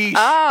 sheesh.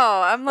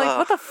 Oh, I'm like,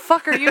 what the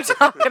fuck are you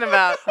talking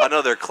about?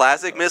 Another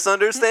classic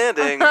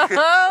misunderstanding.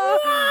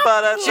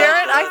 Oh,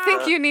 Jarrett, I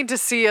think you need to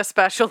see a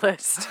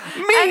specialist.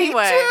 Me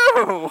anyway.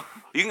 too.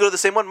 You can go to the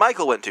same one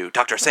Michael went to,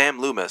 Dr. Sam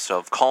Loomis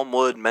of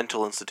Calmwood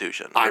Mental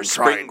Institution. I'm or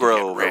trying Spring to Grove,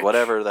 get or rich.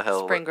 whatever the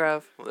hell. Spring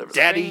Grove. Whatever.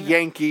 Daddy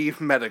Yankee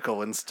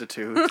Medical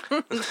Institute.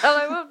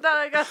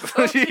 I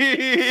got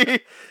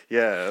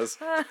Yes,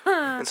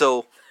 And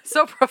so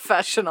so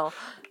professional.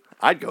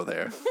 I'd go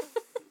there.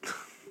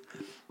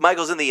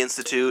 Michael's in the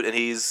institute, and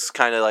he's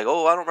kind of like,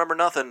 oh, I don't remember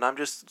nothing. I'm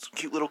just a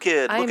cute little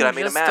kid. Look at I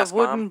made a mask, a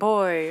wooden Mom.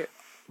 boy.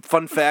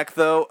 Fun fact,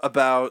 though,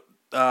 about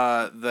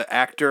the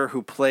actor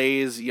who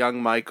plays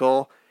young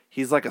Michael.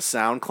 He's like a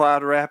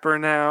SoundCloud rapper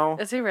now.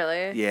 Is he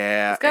really?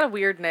 Yeah. He's got a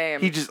weird name.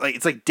 He just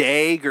it's like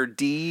Dag or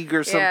Deeg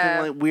or something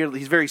Yeah. like weird.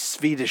 He's very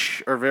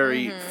Swedish or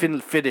very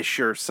Finnish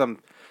or some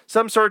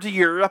sort of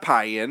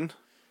European.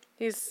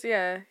 He's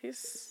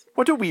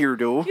What a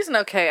weirdo. an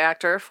okay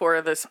actor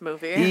for this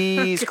movie.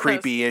 He's Because-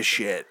 creepy as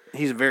shit.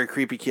 He's a very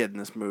creepy kid in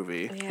this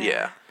movie.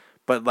 Yeah.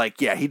 But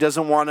like, yeah, he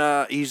doesn't want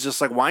to. He's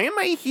just like, why am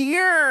I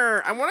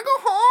here? I want to go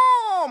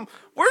home.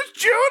 Where's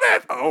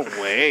Judith? Oh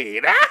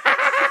wait.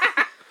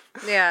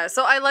 Yeah,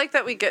 so I like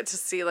that we get to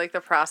see like the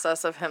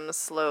process of him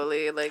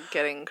slowly like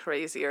getting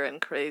crazier and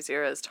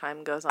crazier as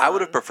time goes on. I would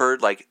have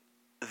preferred, like,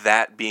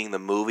 that being the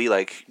movie,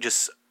 like,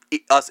 just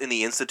us in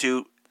the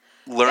institute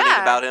learning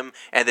Yeah. about him,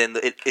 and then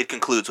it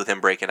concludes with him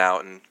breaking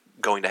out and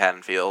going to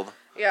Haddonfield.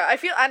 Yeah,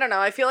 I don't know.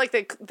 I feel like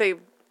they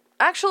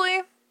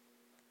actually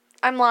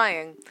I'm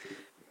lying.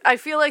 I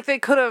feel like they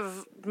could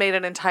have made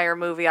an entire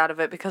movie out of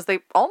it because they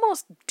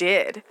almost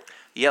did.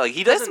 Yeah, like,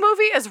 he This doesn't...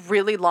 movie is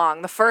really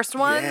long. The first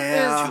one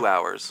Yeah. is 2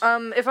 hours.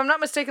 if I'm not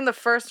mistaken, the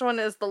first one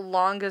is the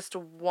longest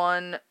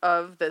one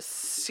of the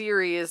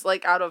series,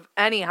 like out of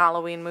any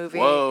Halloween movie.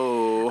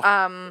 Whoa.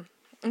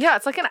 Yeah,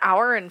 it's like an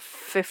hour and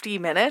 50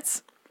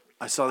 minutes.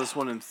 I saw this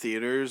one in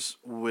theaters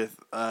with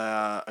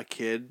a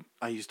kid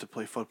I used to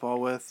play football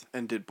with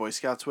and did Boy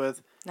Scouts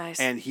with. Nice.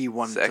 And he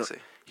wanted Sexy.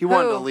 to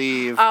Who?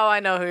 leave. Oh, I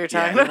know who you're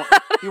Yeah, talking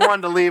about. he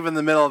wanted to leave in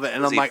the middle of it,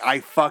 and Was I'm he- like, I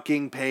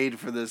fucking paid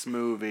for this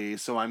movie,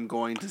 so I'm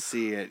going to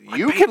see it.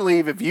 You can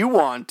leave if you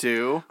want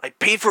to. I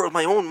paid for it with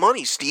my own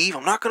money, Steve.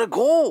 I'm not gonna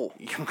go.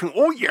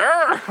 Oh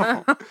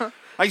yeah,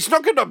 I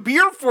snuck in a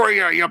beer for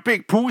you, you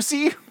big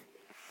pussy.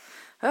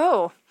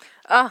 Oh.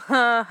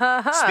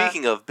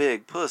 Speaking of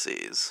big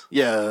pussies,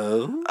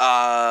 Yeah.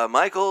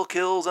 Michael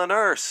kills a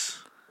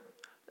nurse.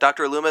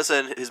 Dr. Loomis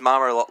and his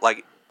mom are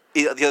like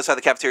at the other side of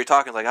the cafeteria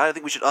talking, like, I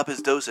think we should up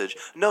his dosage.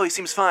 No, he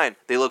seems fine.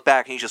 They look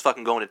back and he's just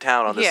fucking going to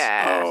town on this.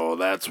 Yeah. Oh,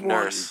 that's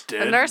Nurse.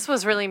 The nurse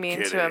was really mean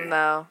to him, kitty.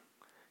 though.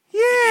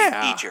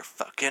 Yeah. Eat your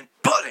fucking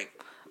pudding.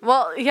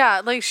 Well,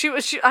 yeah, like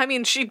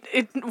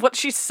what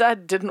she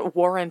said didn't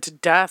warrant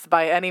death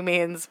by any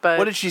means, but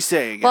What did she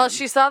say again? well,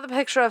 she saw the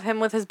picture of him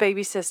with his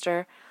baby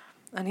sister,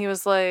 and he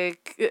was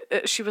like,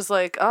 she was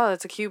like, "Oh,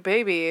 that's a cute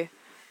baby.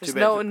 There's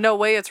bad. no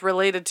way it's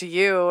related to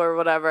you or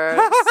whatever."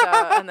 So,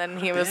 and then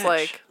he was Bitch.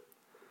 like,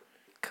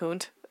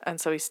 "Coont,"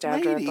 and so he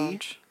stabbed her a Lady.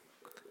 bunch.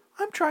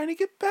 I'm trying to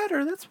get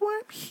better. That's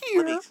why I'm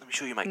here. Let me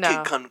show you my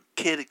No.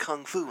 kid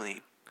kung fu, and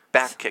he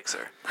back kicks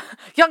her.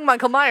 Young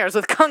Michael Myers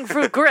with kung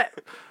fu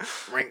grit.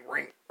 Ring,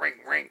 ring, ring,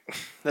 ring.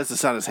 That's the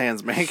sound his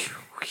hands make.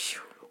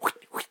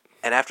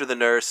 And after the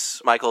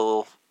nurse,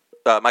 Michael's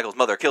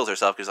mother kills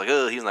herself because like,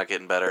 oh, he's not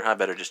getting better. I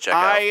better just check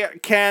out. I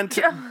can't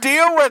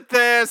deal with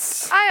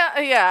this.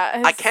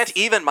 Yeah. I can't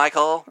even,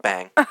 Michael.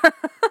 Bang.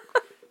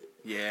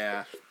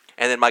 Yeah.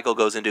 And then Michael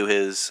goes into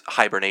his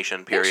hibernation I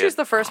think period. she's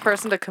the first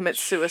person to commit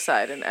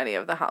suicide in any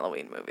of the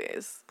Halloween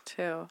movies,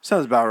 too.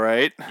 Sounds about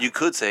right. You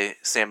could say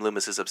Sam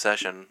Loomis's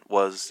obsession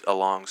was a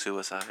long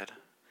suicide.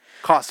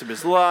 Cost him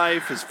his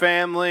life, his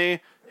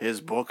family,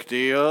 his book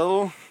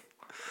deal.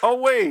 Oh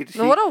wait,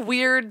 What a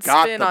weird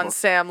got spin the on book.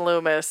 Sam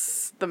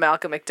Loomis, the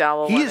Malcolm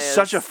McDowell he one is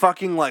such a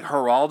fucking like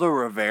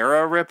Geraldo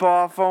Rivera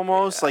ripoff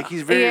almost. Like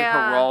he's very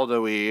Yeah.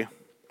 Geraldo-y.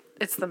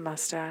 It's the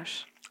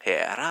mustache.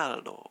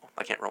 Geraldo.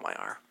 I can't roll my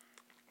R.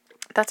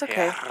 That's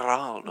okay.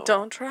 Geraldo.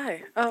 Don't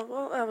try. Oh,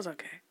 well, that was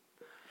okay.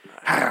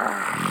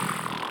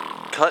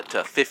 Cut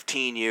to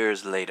 15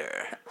 years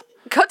later.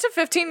 Cut to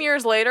 15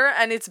 years later,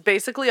 and it's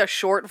basically a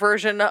short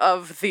version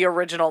of the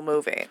original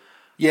movie,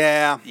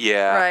 Yeah.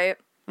 Yeah. right?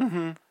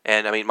 Mm-hmm.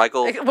 And I mean,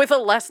 Michael. With a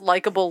less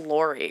likable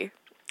Laurie.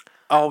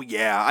 Oh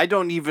yeah, I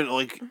don't even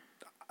like.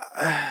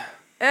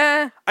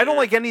 Eh. I don't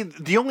like any.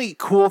 The only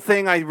cool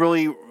thing I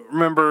really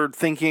remember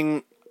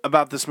thinking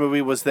about this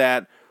movie was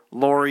that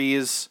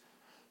Laurie's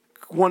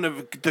one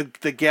of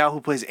the gal who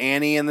plays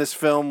Annie in this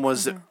film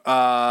was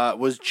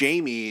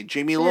Jamie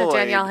Lloyd.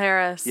 Danielle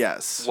Harris.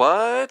 Yes.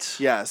 What?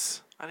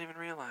 Yes. I didn't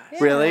even realize.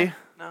 Really?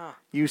 No.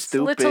 You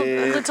stupid.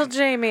 Little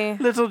Jamie.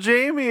 Little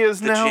Jamie is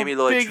The now Jamie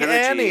Lloyd Big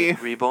trilogy Annie.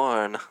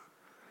 reborn.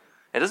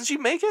 And doesn't she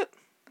make it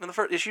in the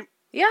first? Is she?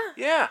 Yeah.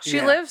 Yeah. She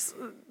Yeah. lives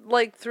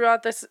like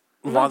throughout this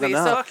Long movie.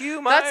 enough. So Fuck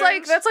you,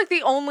 Myers. that's like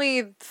the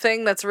only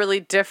thing that's really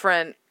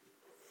different.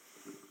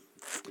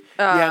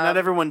 Yeah, not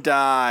everyone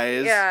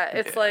dies. Yeah,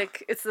 it's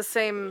like it's the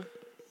same.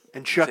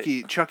 And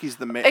Chucky's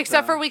the man.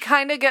 Except for we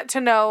kind of get to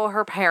know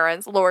her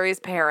parents, Laurie's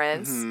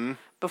parents,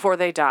 before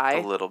they A die.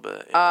 little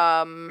bit.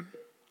 Yeah.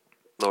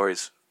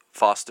 Laurie's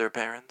foster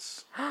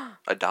parents,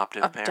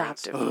 adoptive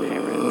parents. Adoptive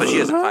parents. But she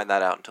doesn't find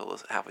that out until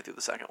halfway through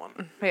the second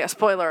one. Yeah,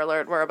 spoiler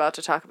alert. We're about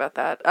to talk about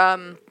that.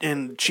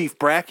 And Chief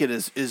Brackett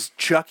is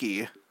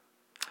Chucky.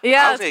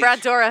 Yeah, Okay. it's Brad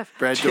Dourif.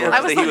 Brad I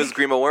Dourif. was he like- was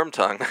Grima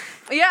Wormtongue.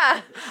 Yeah,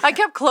 I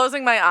kept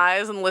closing my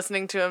eyes and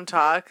listening to him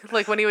talk.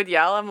 Like when he would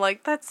yell, I'm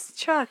like, "That's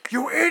Chuck."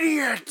 You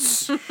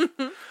idiots!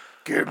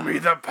 Give me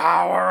the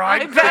power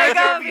I beg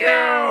of you.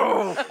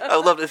 I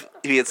would love if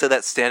he had said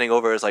that standing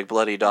over his like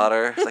bloody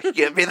daughter. It's like,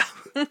 give me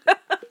the.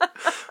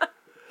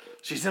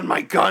 She's in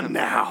my gun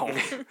now.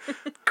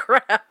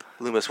 Crap.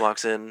 Loomis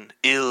walks in.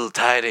 Ill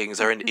tidings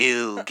are an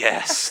ill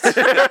guest.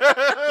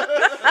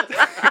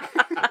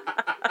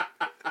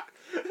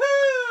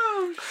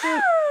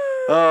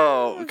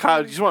 Oh,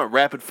 Kyle, do you just want to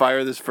rapid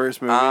fire this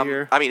first movie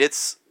here? I mean,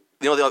 it's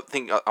the only other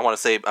thing I want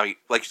to say. I mean,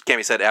 like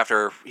Cammy said,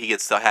 after he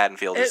gets to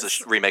Haddonfield, it's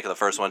It's- a remake of the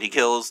first one. He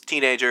kills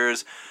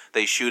teenagers.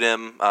 They shoot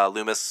him.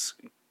 Loomis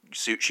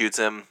shoots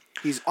him.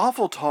 He's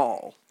awful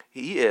tall.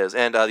 He is,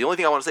 and the only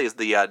thing I want to say is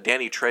the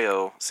Danny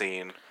Trejo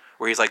scene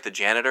where he's like the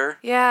janitor.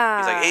 Yeah.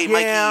 He's like, "Hey, Yeah.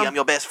 Mikey, I'm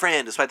your best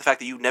friend, despite the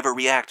fact that you never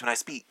react when I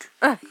speak."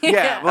 Yeah,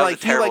 That was a he,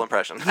 terrible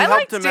impression. he I helped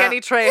liked him Danny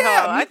out. Trejo.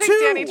 Yeah, me I think too.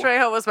 Danny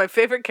Trejo was my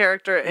favorite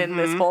character in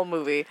this whole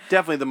movie.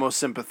 Definitely the most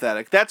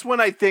sympathetic. That's when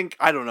I think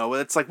I don't know.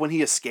 It's like when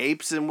he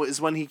escapes and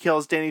is when he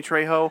kills Danny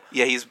Trejo.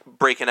 Yeah, he's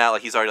breaking out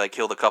like he's already like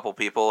killed a couple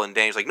people, and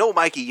Danny's like, "No,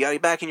 Mikey, you gotta be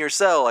back in your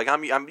cell. Like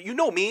I'm you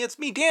know me, it's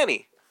me,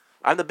 Danny.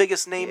 I'm the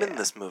biggest name in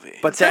this movie."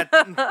 But that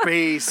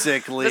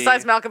basically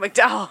Besides Malcolm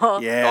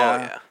McDowell.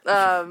 Yeah.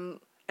 Oh yeah.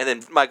 And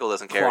then Michael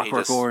doesn't care. He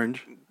Clockwork just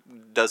Orange.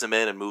 does him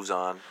in and moves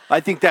on. I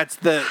think that's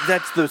the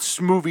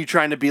movie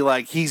trying to be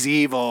like he's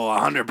evil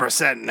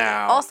 100%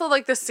 now. Also,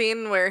 like the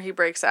scene where he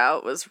breaks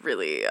out was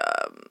really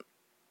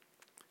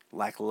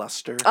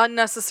Lackluster.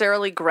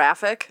 unnecessarily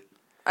graphic,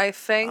 I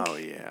think. Oh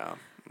yeah.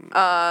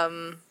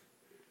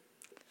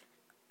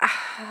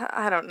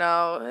 I don't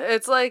know.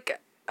 It's like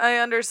I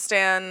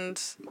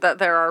understand that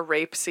there are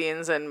rape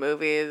scenes in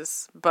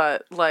movies,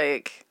 but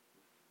like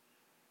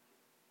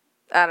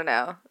I don't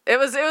know. It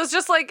was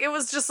just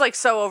like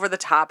so over the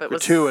top. It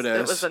was Gratuitous.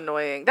 It was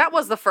annoying. That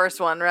was the first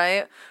one,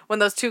 right? When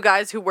those two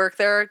guys who work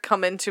there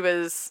come into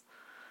his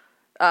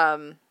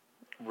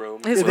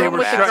Room. his room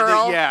with the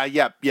girl, Yeah,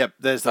 yep.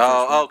 There's the first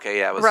one. Oh, okay,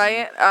 yeah. It was,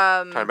 right?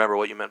 trying to remember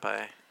what you meant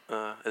by.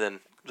 And then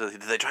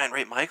did they try and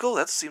rape Michael?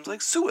 That seems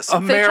like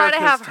suicide. They try to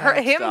America's have tax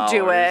him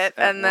do dollars it,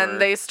 at and then work.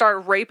 they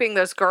start raping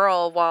this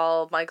girl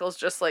while Michael's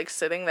just like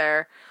sitting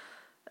there.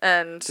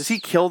 And Does he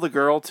kill the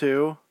girl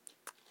too?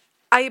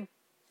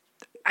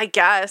 I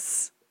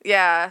guess,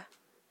 yeah.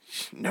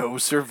 No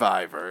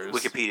survivors.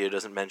 Wikipedia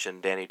doesn't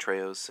mention Danny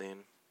Trejo's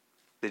scene.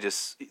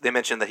 They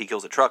mention that he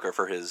kills a trucker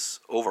for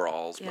his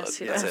overalls, Yes,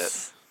 but he that's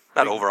does. it.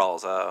 Not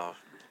overalls,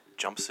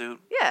 jumpsuit.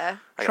 Yeah,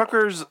 I got-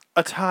 Trucker's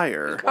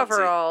attire.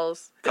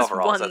 coveralls. His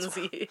Coveralls, that's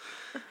onesie.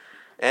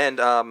 And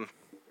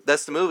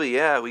that's the movie.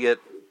 Yeah, we get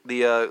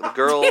the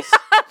girls.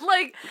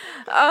 Like,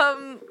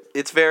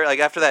 It's very like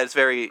after that. It's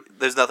very.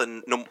 There's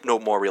nothing. No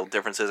more real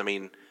differences. I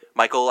mean,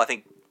 Michael. I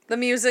think the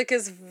music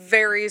is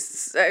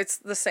it's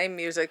the same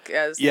music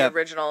as Yeah. the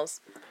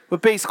originals.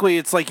 But basically,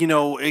 it's like,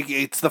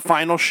 it's the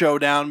final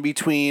showdown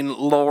between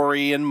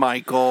Laurie and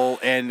Michael,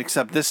 and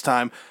except this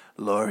time,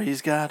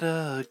 Laurie's got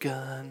a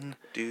gun.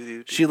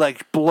 She,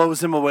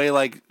 blows him away,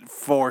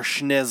 for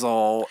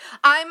schnizzle.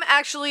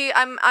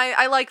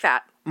 I like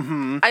that.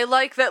 Mm-hmm. I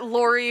like that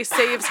Laurie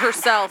saves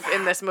herself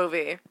in this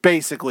movie.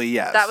 Basically,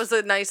 yes. That was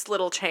a nice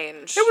little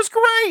change. It was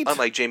great!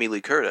 unlike Jamie Lee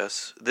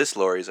Curtis, this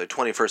Laurie's a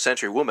 21st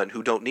century woman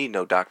who don't need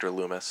no Dr.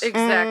 Loomis.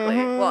 Exactly.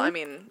 Well, I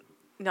mean,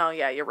 no,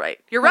 yeah, you're right.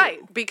 You're right,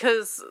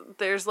 because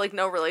there's,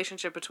 no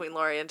relationship between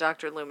Laurie and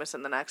Dr. Loomis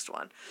in the next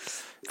one.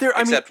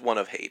 Except one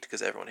of hate,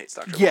 because everyone hates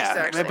Dr. Loomis. Yeah,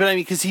 Exactly. but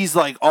because he's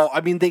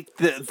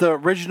the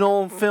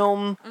original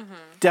film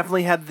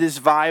definitely had this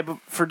vibe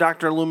for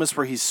Dr. Loomis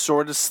where he's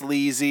sort of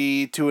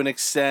sleazy to an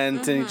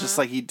extent, and he just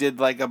he did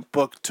a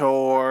book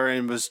tour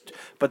and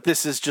but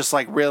this is just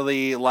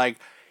really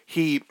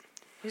he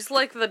He's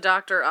like the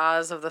Dr.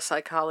 Oz of the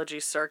psychology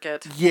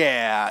circuit.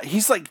 Yeah,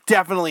 he's like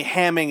definitely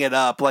hamming it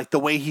up, like the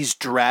way he's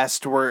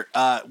dressed, where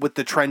with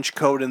the trench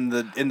coat and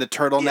the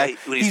turtleneck.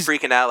 When he's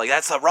freaking out, like,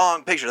 that's the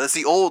wrong picture. That's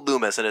the old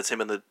Loomis, and it's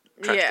him in the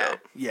trench coat.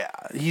 Yeah,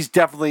 he's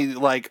definitely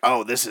like,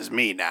 oh, this is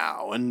me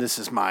now, and this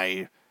is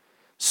my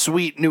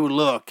sweet new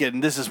look,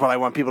 and this is what I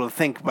want people to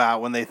think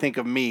about when they think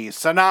of me.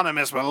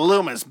 Synonymous with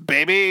Loomis,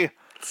 baby.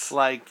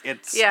 Like,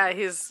 it's... Yeah,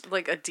 he's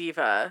like a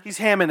diva. He's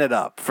hamming it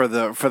up for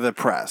the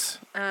press.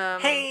 Ham.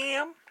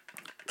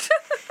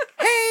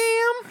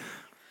 Ham!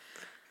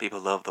 People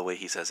love the way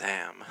he says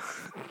ham.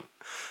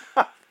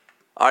 All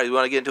right, you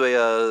want to get into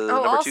a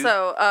number two?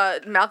 Also,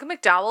 Malcolm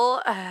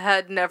McDowell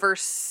had never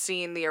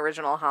seen the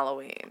original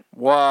Halloween.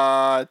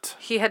 What?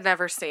 He had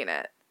never seen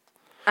it.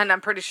 And I'm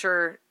pretty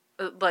sure,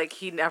 like,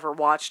 he never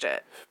watched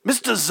it.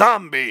 Mr.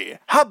 Zombie,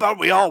 how about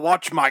we all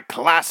watch my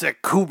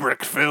classic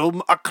Kubrick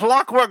film, A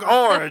Clockwork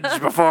Orange,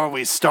 before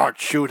we start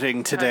shooting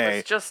I today?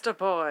 was just a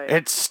boy.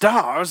 It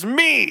stars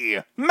me,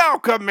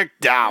 Malcolm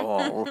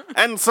McDowell,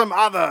 and some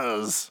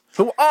others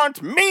who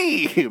aren't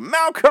me,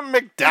 Malcolm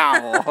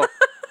McDowell.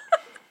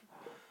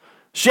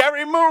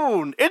 Sherry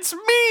Moon, it's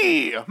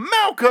me,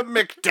 Malcolm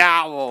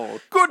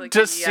McDowell. Good Like,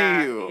 to see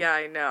you. Yeah,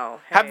 I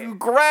know. Have Hey. you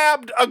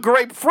grabbed a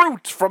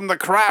grapefruit from the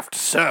craft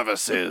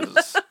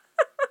services?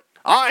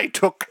 I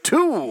took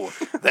 2.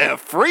 They're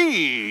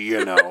free,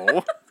 you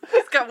know.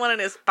 He's got one in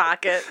his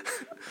pocket.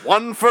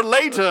 One for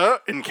later,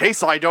 in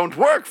case I don't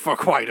work for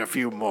quite a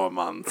few more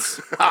months.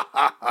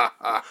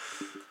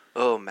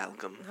 Oh,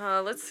 Malcolm.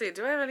 Let's see.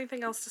 Do I have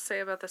anything else to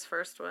say about this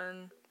first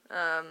one?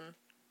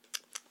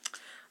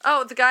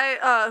 Oh, the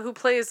guy who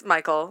plays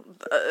Michael,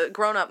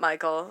 grown-up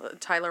Michael,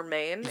 Tyler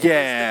Mane,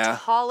 Yeah. is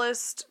the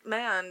tallest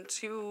man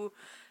to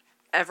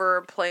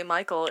ever play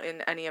Michael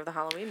in any of the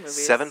Halloween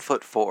movies.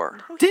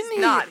 7'4". Didn't he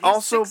Not. He's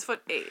also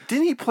 6'8".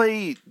 Didn't he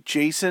play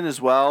Jason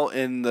as well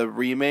in the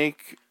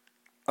remake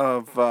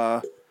of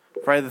Friday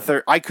the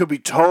 13th? I could be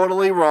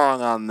totally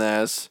wrong on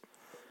this.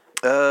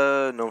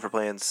 Known for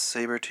playing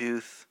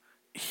Sabretooth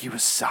He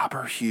was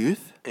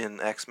Sabretooth? in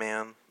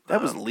X-Man.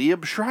 That was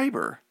Liam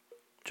Schreiber.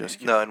 Just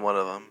kidding. No, in one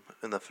of them,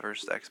 in the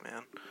first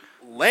X-Man.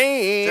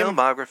 Lame.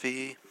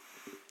 Filmography.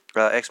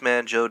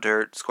 X-Men, Joe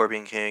Dirt,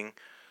 Scorpion King,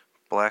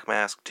 Black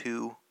Mask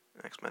 2,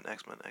 X-Men.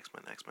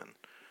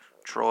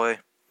 Troy.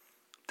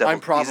 He's in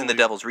probably- the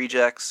Devil's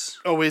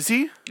Rejects. Oh, is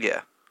he?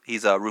 Yeah.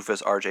 He's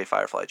Rufus R.J.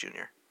 Firefly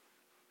Jr.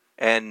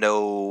 And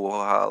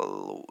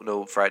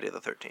no Friday the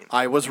 13th.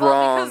 I was Well,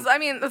 wrong. because, I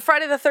mean, the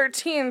Friday the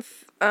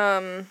 13th,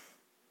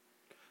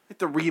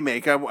 The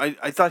remake.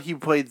 I thought he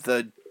played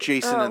the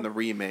Jason Oh. in the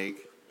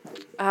remake.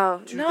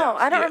 oh, no,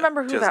 I don't Yeah,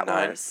 remember who that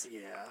 2009. was.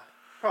 Yeah,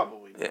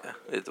 probably. Yeah,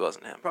 it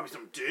wasn't him. Probably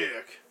some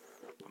dick.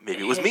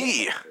 Maybe it was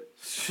me.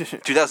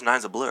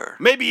 2009's a blur.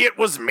 Maybe it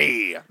was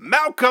me,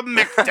 Malcolm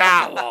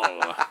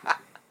McDowell.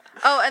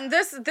 Oh, and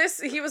this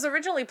he was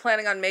originally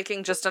planning on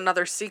making just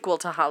another sequel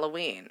to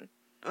Halloween,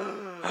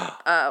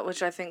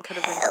 which I think could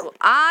have been cool.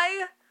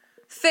 I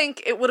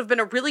think it would have been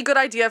a really good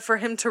idea for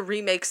him to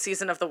remake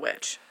Season of the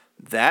Witch.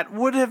 That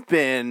would have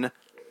been,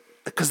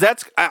 because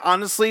that's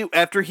honestly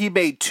after he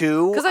made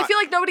 2. Because I feel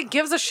like nobody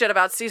gives a shit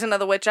about Season of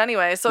the Witch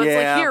anyway, so it's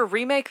Yeah. like, here,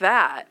 remake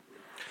that.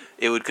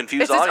 It would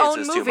confuse It's its own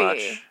audiences too movie.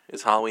 much.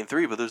 It's Halloween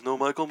 3, but there's no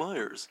Michael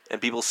Myers.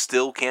 And people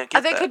still can't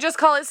get They that. could just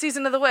call it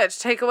Season of the Witch,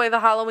 take away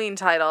the Halloween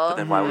title, But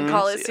then why would and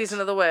call people it see it? Season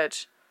of the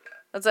Witch.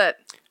 That's it.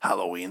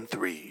 Halloween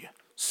 3,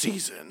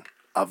 season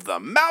of the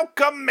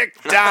Malcolm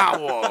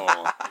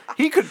McDowell.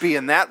 He could be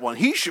in that one.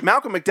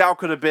 Malcolm McDowell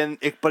could have been,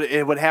 but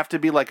it would have to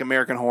be like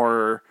American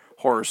Horror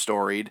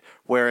Storied,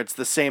 where it's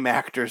the same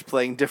actors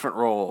playing different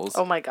roles.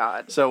 Oh my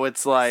god. So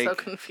it's like So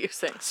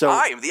confusing.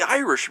 I am the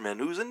Irishman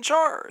who's in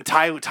charge.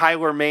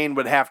 Tyler Mane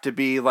would have to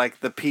be like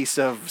the piece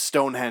of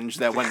Stonehenge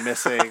that went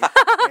missing,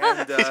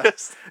 and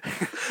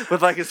with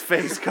like his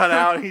face cut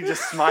out, he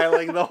just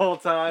smiling the whole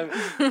time.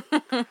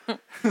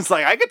 It's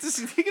like I get to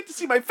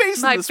see my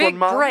face My in this big one,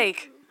 Mom.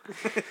 break.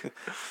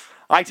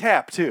 I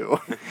tap too.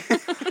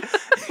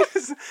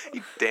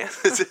 He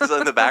dances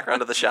in the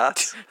background of the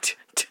shots.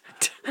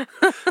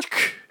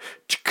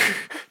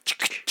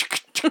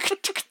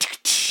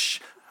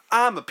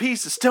 I'm a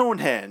piece of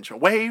Stonehenge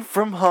away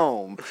from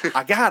home.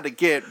 I gotta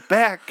get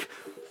back.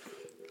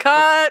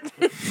 Cut.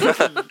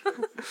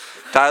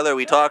 Tyler,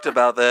 we talked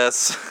about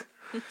this.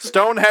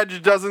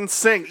 Stonehenge doesn't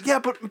sing. Yeah,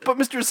 but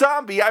Mr.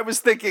 Zombie, I was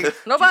thinking,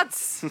 No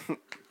buts.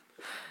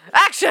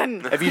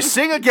 Action. if you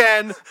sing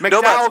again, buts.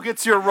 McDowell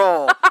gets your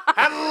role.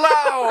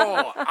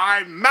 Hello,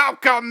 I'm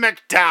Malcolm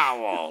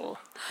McDowell.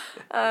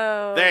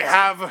 Oh. They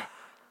have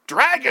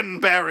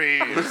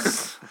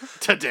dragonberries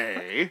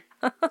today.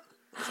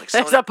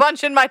 There's a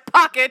bunch in my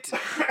pocket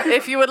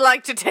if you would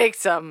like to take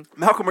some.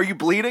 Malcolm, are you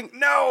bleeding?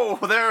 No,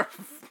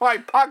 my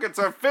pockets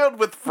are filled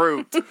with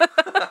fruit.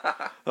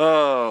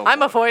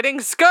 I'm avoiding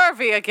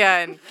scurvy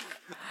again.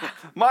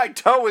 My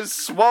toe is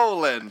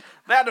swollen.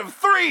 That of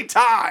 3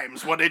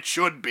 times what it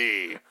should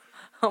be.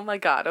 Oh my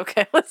god,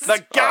 okay, let's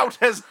The gout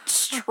has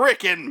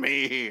stricken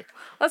me.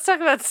 Let's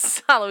talk about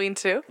Halloween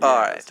 2. All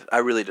right. I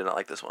really did not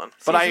like this one.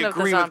 But I Season of the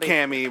agree with Zombie.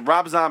 Cammy.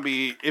 Rob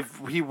Zombie, if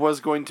he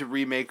was going to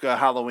remake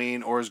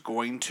Halloween or is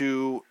going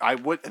to,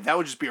 that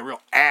would just be a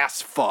real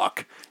ass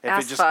fuck if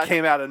Ass it just fuck.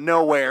 came out of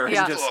nowhere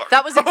Yeah, and just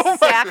that was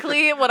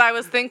exactly what I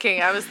was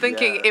thinking. I was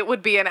thinking Yeah. it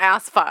would be an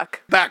ass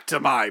fuck. back to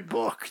my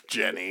book,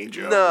 Jenny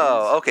Jones.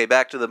 No. Okay,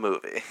 back to the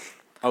movie.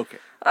 Okay.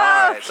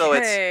 All right, so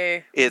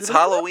Okay. it's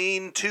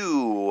Halloween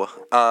 2.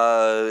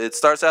 It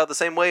starts out the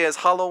same way as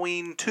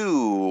Halloween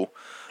 2.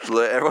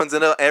 Everyone's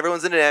in an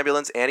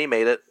ambulance. Annie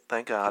made it,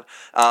 thank God.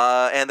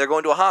 And they're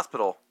going to a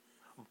hospital.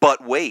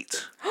 But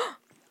wait.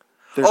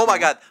 Oh my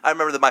God! I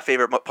remember my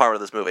favorite part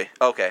of this movie.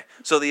 Okay,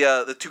 so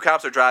the two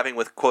cops are driving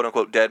with quote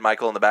unquote dead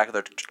Michael in the back of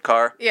their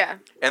car, Yeah.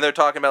 and they're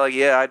talking about like,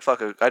 yeah, I'd fuck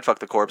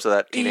the corpse of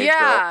that teenage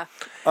Yeah.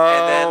 girl.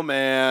 Oh, then-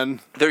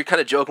 man. They're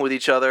kind of joking with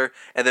each other,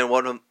 and then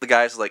one of the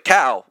guys is like,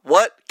 "Cow,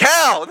 what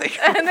cow?" And they,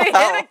 And they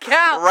hit a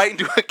cow. right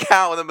into a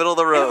cow in the middle of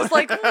the road. It's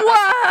like,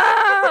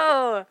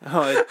 whoa!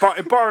 Oh,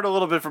 it borrowed a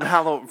little bit from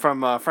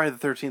Friday the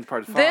 13th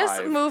Part 5.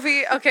 This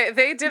movie, okay,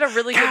 they did a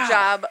really good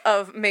job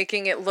of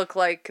making it look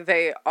like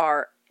they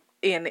are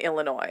in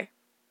Illinois.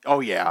 Oh,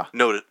 yeah.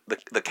 No,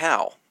 the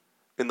cow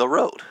in the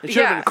road. It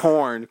should have Yeah. been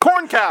corn.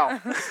 Corn cow!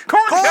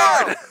 Corn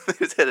cow! Corn. They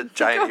just had a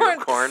giant ear of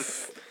corn.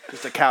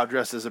 Just a cow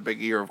dressed as a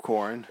big ear of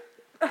corn.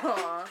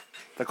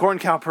 The Corn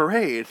Cow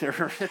Parade.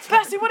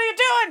 Bessie, what are you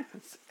doing?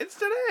 It's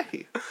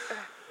today.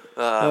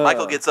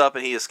 Michael gets up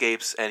and he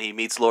escapes, and he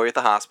meets Lori at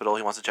the hospital.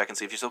 He wants to check and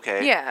see if she's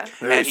okay. Yeah.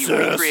 And he sis.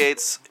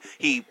 recreates.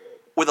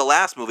 With the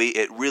last movie,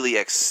 it really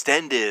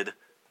extended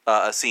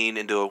a scene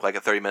into like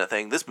a 30-minute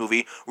thing. This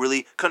movie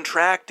really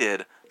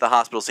contracted the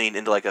hospital scene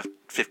into like a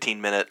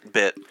 15-minute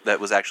bit that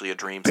was actually a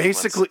dream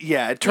Basically, sequence.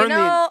 yeah, it You turned the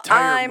know,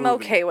 entire I'm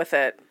movie. okay with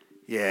it.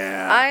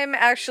 Yeah. I'm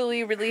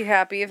actually really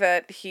happy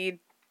that he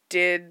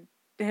did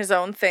his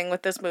own thing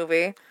with this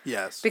movie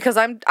Yes. because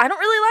I don't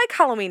really like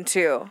Halloween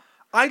 2.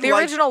 The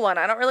original one,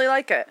 I don't really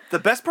like it. The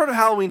best part of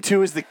Halloween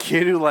 2 is the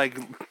kid who, like,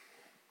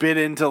 bit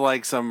into,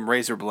 like, some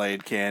razor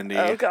blade candy.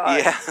 Oh god.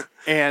 Yeah.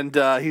 And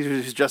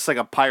he's just like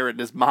a pirate, and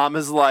his mom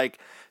is, like,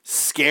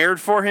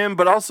 scared for him,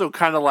 but also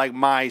kind of like,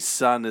 my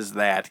son is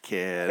that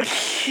kid.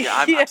 Yeah,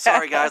 I'm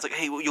sorry, guys. Like,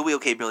 hey, you'll be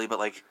okay, Billy, but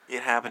like,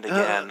 it happened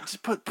again.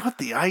 Just put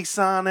the ice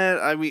on it.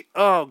 I mean,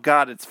 oh,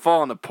 God, it's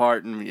falling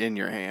apart in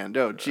your hand.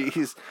 Oh,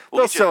 jeez.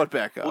 They'll get you- sew it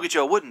back up. We'll get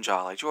you a wooden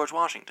jaw like George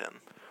Washington.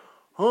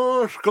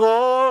 It's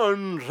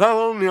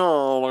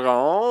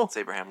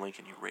Abraham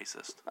Lincoln, you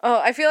racist. Oh,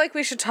 I feel like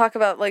we should talk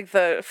about like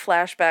the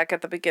flashback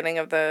at the beginning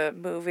of the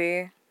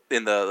movie.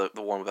 In the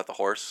one about the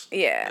horse?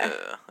 Yeah.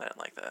 I didn't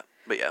like that.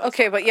 But yeah. that's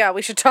Okay, fine. but yeah,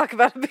 we should talk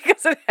about it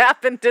because it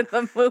happened in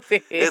the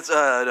movie. It's,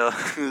 no,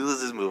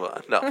 let's just move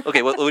on. No.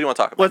 Okay, what do you want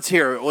to talk about? Let's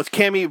hear it. Let's,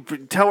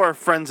 Cammy, tell our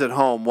friends at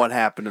home what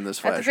happened in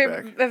this At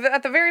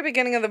flashback. the very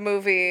beginning of the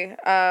movie,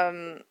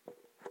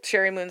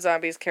 Sherry Moon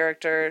Zombie's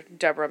character,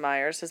 Deborah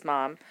Myers, his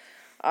mom,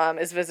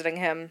 is visiting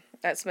him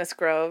at Smith's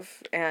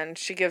Grove, and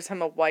she gives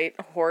him a white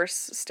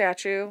horse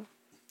statue,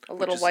 a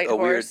little Which is white a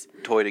horse.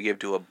 weird toy to give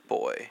to a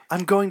boy.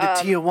 I'm going to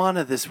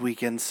Tijuana this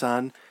weekend,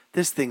 son.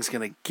 This thing's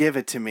going to give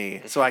it to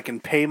me so I can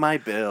pay my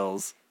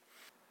bills.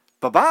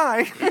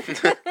 Bye-bye.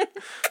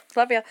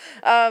 Love ya.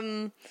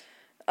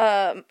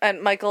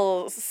 And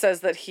Michael says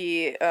that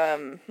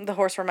the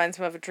horse reminds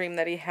him of a dream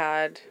that he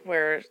had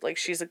where, like,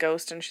 she's a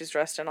ghost and she's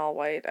dressed in all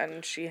white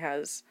and she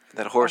has...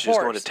 That horse is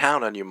going horse. to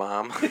town on you,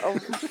 Mom.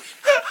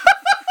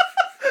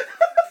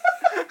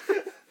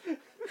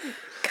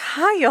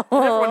 Kyle!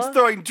 Everyone's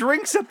throwing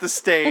drinks at the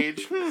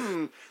stage.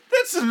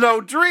 This is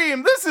no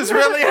dream. This is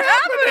really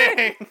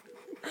happening.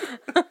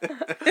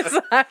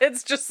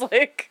 It's just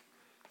like...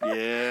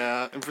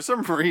 Yeah, and for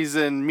some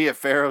reason, Mia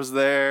Farrow's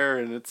there,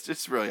 and it's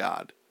just really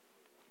odd.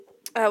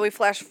 We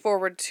flash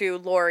forward to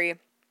Lori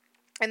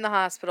in the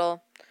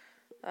hospital.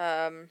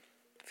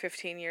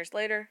 15 years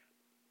later.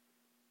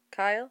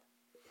 Kyle,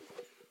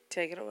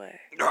 take it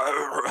away.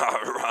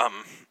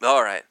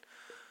 All right.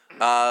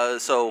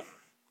 So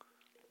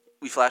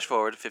we flash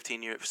forward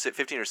 15 or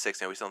 16.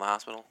 Are we still in the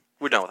hospital?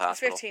 We're done with the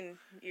hospital. 15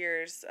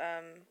 years.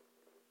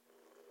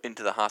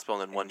 Into the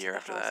hospital, and then 1 year the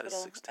after that is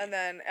hospital. 16. And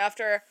then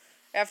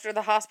after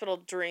the hospital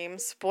dream,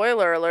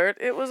 spoiler alert,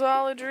 it was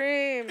all a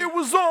dream. It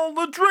was all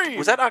a dream.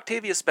 Was that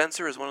Octavia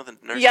Spencer as one of the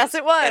nurses? Yes,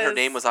 it was. And her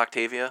name was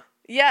Octavia?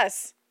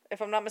 Yes,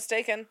 if I'm not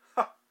mistaken.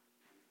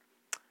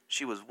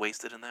 She was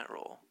wasted in that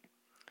role.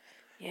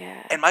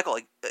 Yeah. And Michael,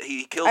 like,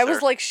 he kills I her.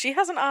 was like, she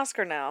has an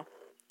Oscar now.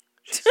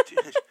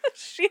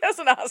 She has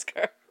an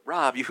Oscar.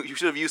 Rob, you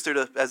should have used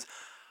her as...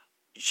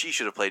 She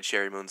should have played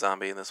Sherry Moon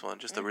Zombie in this one,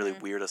 just to really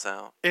weird us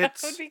out.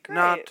 It's would be great.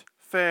 not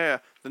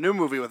fair. The new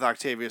movie with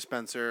Octavia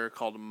Spencer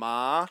called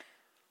Ma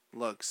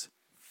looks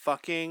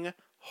fucking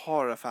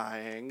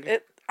horrifying.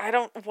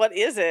 What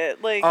is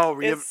it? Like, Oh,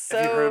 have you it's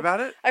heard about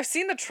it? I've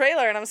seen the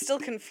trailer and I'm still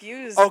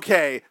confused.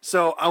 Okay,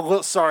 so a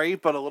little sorry,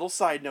 but a little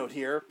side note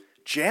here.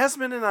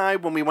 Jasmine and I,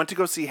 when we went to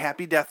go see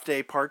Happy Death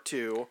Day Part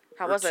 2.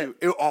 How was it?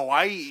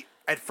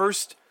 At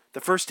first,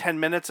 the first 10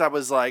 minutes, I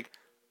was like,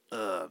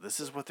 this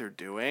is what they're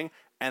doing.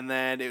 And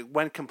then it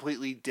went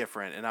completely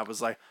different. And I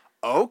was like,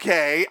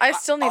 okay. I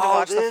still need to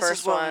watch the this is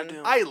first what we're one.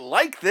 doing. I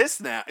like this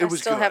now. It I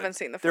was still good. haven't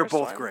seen the They're first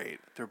both one. great.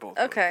 They're both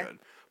Okay. really good.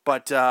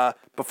 But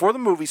before the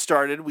movie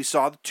started, we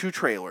saw the 2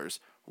 trailers.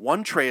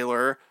 One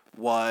trailer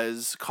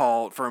was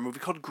for a movie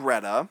called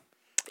Greta.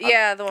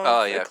 Yeah, the one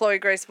Oh, with yeah. Chloe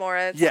Grace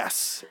Moretz.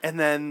 Yes. And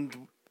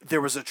then there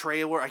was a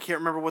trailer. I can't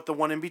remember what the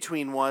one in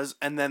between was.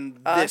 And then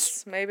this.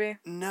 Us, maybe.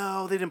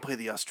 No, they didn't play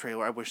the Us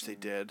trailer. I wish they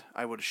did.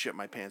 I would have shit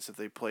my pants if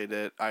they played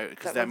it.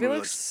 Because That movie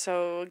looks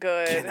so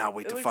good. Cannot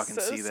wait It to looks fucking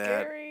so see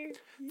that. scary.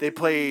 They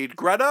played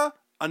Greta,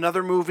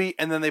 another movie,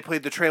 and then they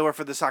played the trailer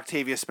for this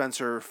Octavia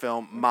Spencer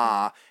film,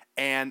 Ma.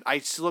 And I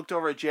just looked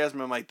over at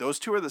Jasmine. I'm like, those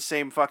 2 are the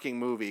same fucking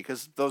movie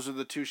because those are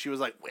the 2 she was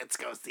like, let's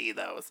go see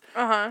those.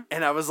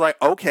 And I was like,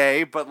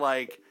 okay, but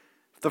like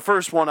the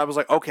first one, I was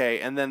like, okay.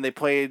 And then they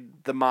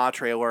played the Ma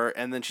trailer,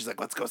 and then she's like,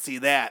 let's go see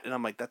that. And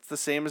I'm like, that's the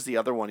same as the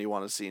other one you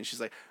want to see. And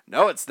she's like,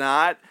 no, it's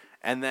not.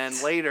 And then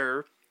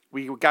later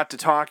we got to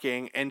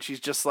talking, and she's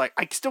just like,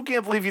 I still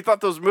can't believe you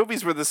thought those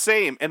movies were the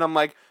same. And I'm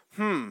like,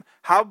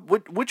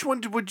 which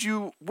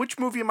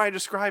movie am I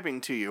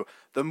describing to you?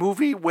 The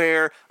movie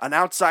where an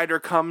outsider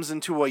comes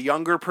into a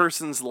younger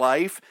person's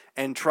life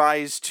and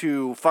tries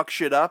to fuck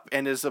shit up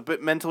and is a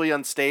bit mentally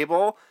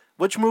unstable?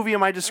 Which movie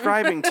am I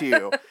describing to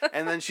you?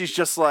 And then she's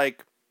just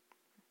like,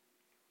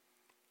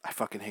 I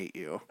fucking hate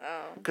you.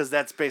 Because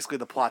that's basically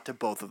the plot to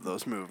both of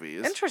those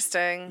movies.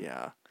 Interesting.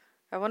 Yeah.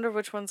 I wonder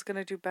which one's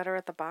gonna do better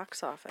at the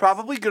box office.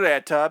 Probably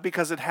Greta,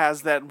 because it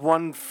has that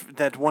one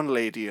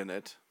lady in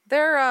it.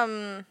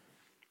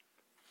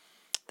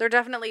 They're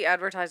definitely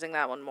advertising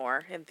that one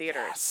more in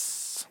theaters.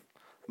 Yes.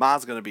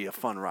 Ma's gonna be a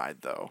fun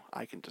ride, though.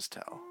 I can just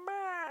tell.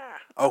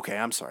 Okay,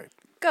 I'm sorry.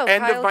 Go,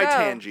 End Kyle, of my go.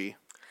 tangy.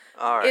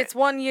 All right. It's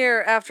 1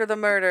 year after the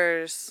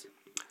murders.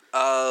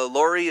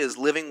 Lori is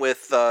living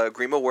with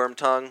Grima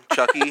Wormtongue,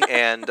 Chucky,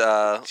 and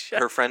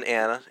her friend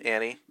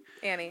Annie.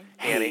 Annie.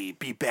 Hey,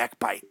 be back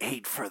by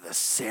 8 for the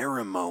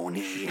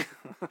ceremony.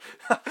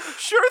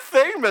 Sure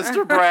thing,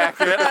 Mr.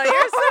 Brackett.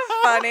 You're so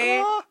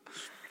funny.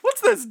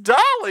 What's this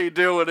dolly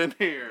doing in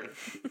here?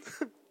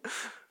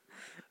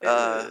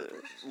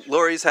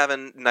 Lori's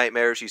having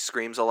nightmares. She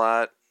screams a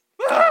lot.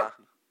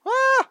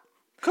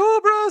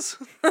 Cobras!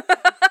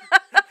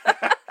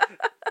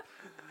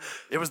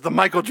 It was the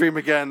Michael dream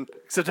again,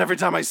 except every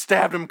time I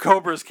stabbed him,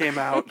 cobras came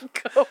out.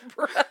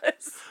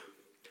 Cobras.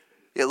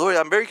 Yeah, Lori,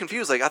 I'm very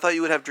confused. Like, I thought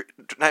you would have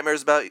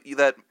nightmares about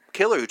that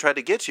killer who tried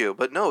to get you,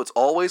 but no, it's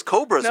always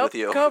cobras Nope, with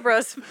you.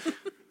 Cobras.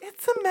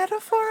 It's a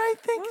metaphor, I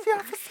think,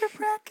 Officer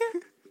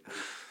Brackett.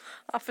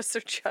 Officer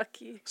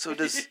Chucky. So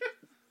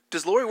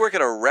does Lori work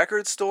at a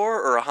record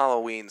store or a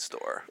Halloween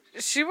store?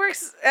 She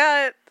works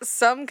at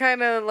some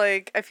kind of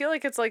I feel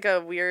like it's like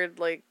a weird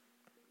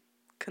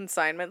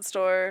consignment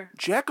store.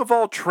 Jack of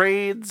all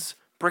trades,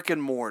 brick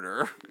and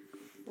mortar.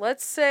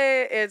 Let's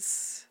say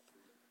it's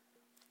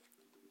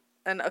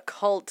an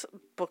occult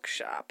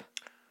bookshop.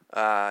 She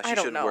don't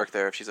shouldn't know. work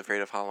there if she's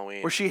afraid of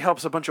Halloween. Where she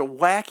helps a bunch of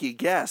wacky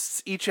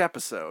guests each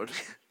episode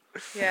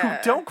Yeah.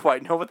 who don't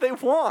quite know what they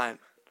want.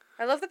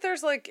 I love that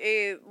there's a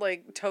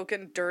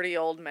token dirty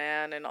old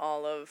man in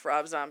all of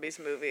Rob Zombie's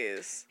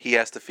movies. He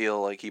has to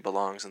feel like he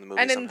belongs in the movie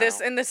And in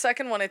somehow. the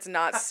second one it's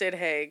not Sid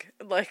Haig,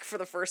 for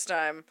the first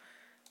time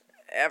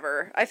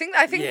ever. I think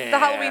the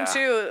Halloween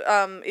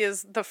 2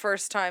 is the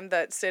first time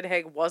that Sid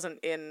Haig wasn't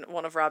in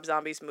one of Rob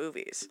Zombie's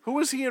movies. Who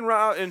was he in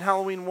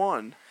Halloween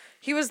 1?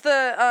 He was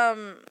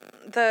the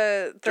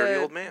Dirty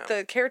old man.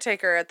 the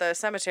caretaker at the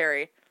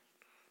cemetery.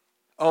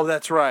 Oh,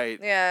 that's right.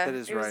 Yeah. That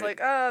is he right. was like,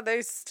 "Oh,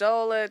 they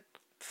stole it.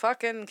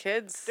 Fucking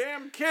kids."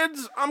 Damn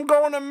kids, I'm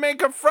going to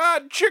make a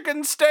fried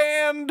chicken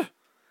stand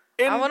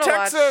in I'm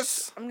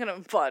Texas. I'm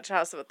gonna watch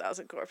House of a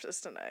Thousand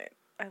Corpses tonight.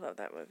 I love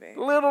that movie.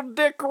 Little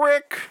Dick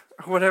Rick,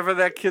 whatever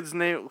that kid's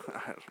name.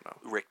 I don't know.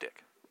 Rick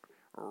Dick.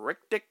 Rick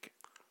Dick.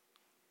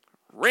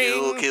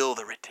 Ring. Kill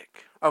the Rick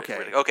Dick. Okay.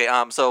 Rick Dick.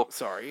 Okay. So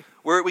Sorry.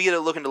 we get a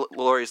look into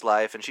Lori's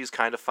life, and she's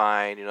kind of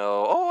fine.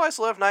 Oh, I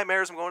still have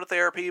nightmares. I'm going to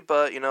therapy,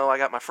 but I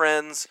got my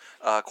friends,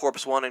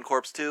 Corpse 1 and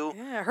Corpse 2.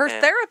 Yeah, her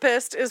and-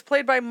 therapist is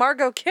played by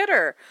Margot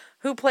Kidder,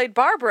 who played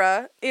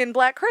Barbara in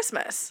Black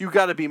Christmas. You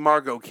gotta be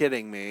Margot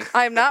kidding me.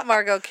 I'm not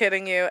Margot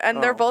kidding you,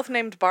 and they're both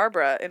named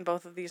Barbara in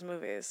both of these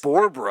movies.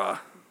 Barbara.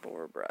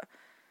 Barbara.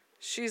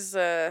 She's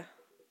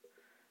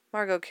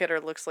Margot Kidder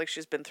looks like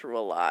she's been through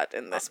a lot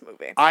in this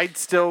movie. I'd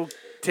still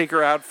take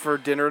her out for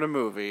dinner and a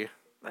movie.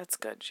 That's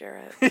good,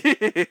 Jarrett.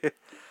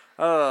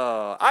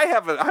 Oh,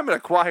 I'm an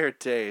acquired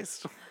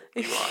taste.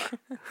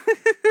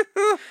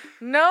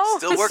 No.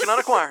 Still working on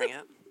acquiring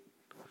it.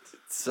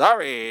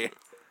 Sorry.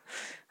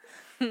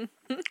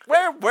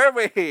 Where were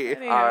we?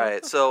 Anyhow, All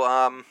right.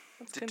 So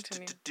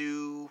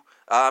continue.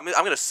 I'm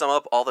gonna sum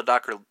up all the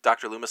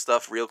Dr. Loomis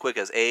stuff real quick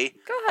as Go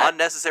ahead.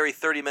 unnecessary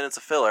 30 minutes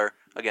of filler.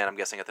 Again, I'm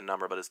guessing at the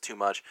number, but it's too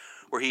much.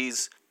 Where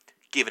he's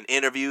giving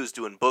interviews,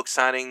 doing book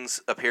signings,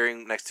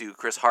 appearing next to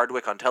Chris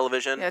Hardwick on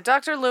television. Yeah,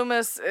 Dr.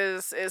 Loomis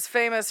is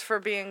famous for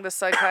being the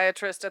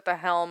psychiatrist at the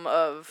helm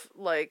of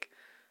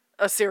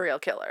a serial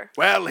killer.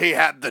 Well, he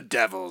had the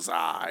devil's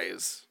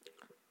eyes.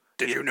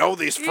 Did you know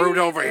this fruit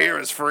over here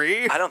is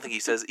free? I don't think he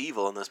says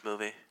evil in this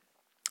movie.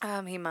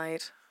 He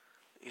might.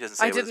 He doesn't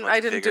say I it with as didn't. much I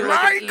didn't vigor. do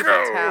like an evil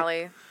Michael!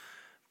 tally.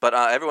 But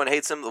everyone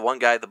hates him. The one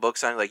guy at the book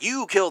signing, like,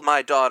 you killed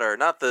my daughter,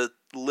 not the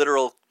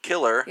literal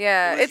killer.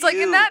 Yeah, It was it's like in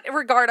you." that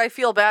regard, I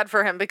feel bad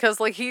for him because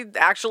like he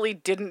actually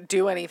didn't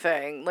do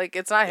anything. Like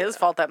it's not his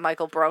fault that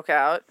Michael broke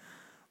out.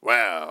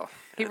 Well,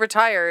 He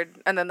retired,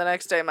 and then the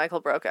next day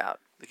Michael broke out.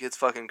 The kid's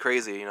fucking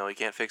crazy. You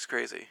can't fix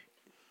crazy.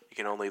 You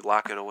can only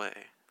lock it away.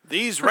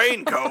 These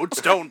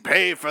raincoats don't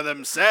pay for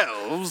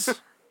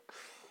themselves.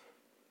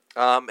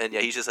 And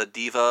yeah, he's just a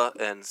diva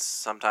and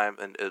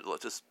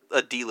just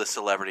a D-list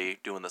celebrity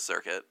doing the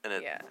circuit, and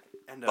it Yeah,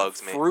 And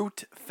Bugs a me.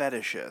 fruit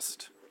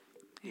fetishist.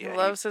 he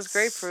loves his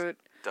grapefruit,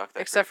 stuck that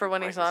except for grapefruit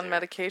when right he's in his on ear.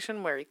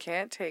 medication where he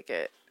can't take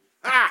it.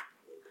 Ah!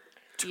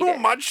 Eat Too it.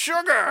 much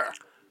sugar!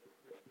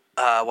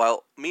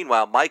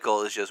 Meanwhile,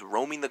 Michael is just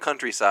roaming the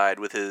countryside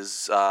with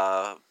his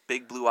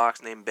big blue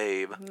ox named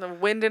Babe. The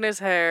wind in his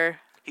hair.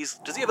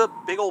 Does he have a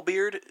big old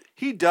beard?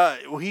 He does.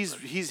 Well,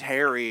 he's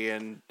hairy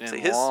and See,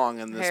 his long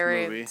in this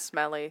Hairy movie. and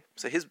smelly.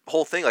 So his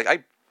whole thing,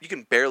 like you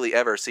can barely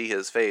ever see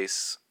his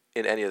face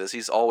in any of this.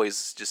 He's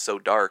always just so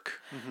dark.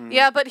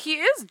 Yeah, but he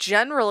is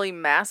generally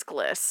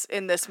maskless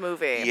in this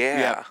movie.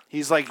 Yeah.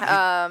 He's like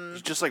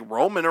he's just like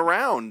roaming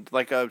around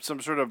like some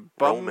sort of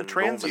bum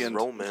transient.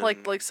 Roman.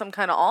 Like some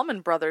kind of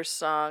Allman Brothers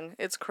song.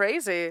 It's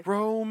crazy.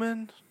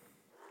 Roman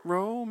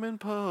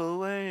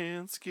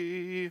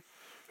Polanski.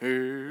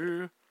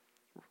 Hey.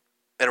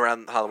 And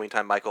around Halloween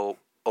time, Michael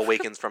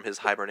awakens from his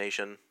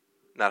hibernation.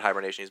 Not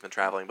hibernation, he's been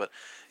traveling, but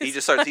he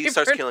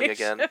starts killing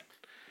again.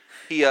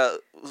 He a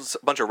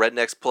bunch of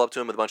rednecks pull up to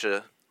him with a bunch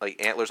of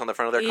like antlers on the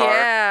front of their car.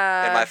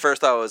 Yeah. And my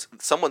first thought was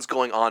someone's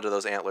going onto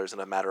those antlers in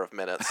a matter of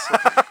minutes.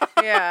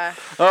 Yeah.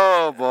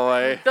 Oh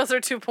boy. Those are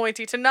too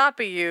pointy to not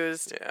be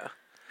used. Yeah.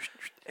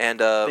 And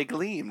They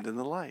gleamed in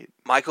the light.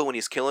 Michael, when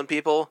he's killing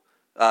people,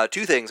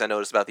 two things I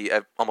noticed about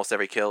almost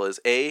every kill is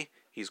A,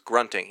 he's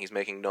grunting, he's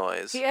making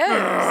noise. He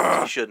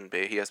is. He shouldn't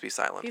be. He has to be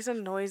silent. He's a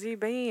noisy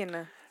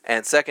bean.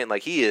 And second,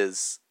 like he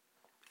is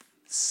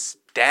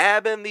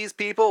stabbing these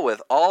people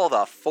with all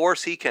the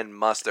force he can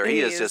muster. He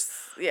is just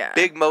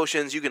big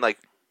motions. You can like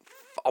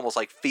almost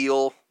like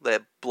feel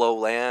that blow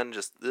land.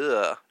 Just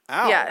ugh,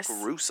 Ow. Yes.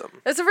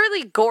 gruesome. It's a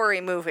really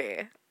gory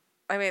movie.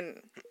 I mean,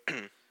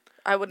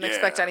 I wouldn't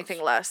expect Yes.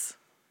 anything less,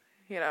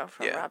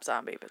 from Yeah. Rob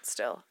Zombie, but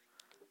still,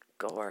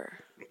 gore.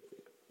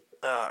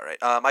 All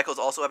right. Michael's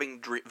also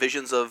having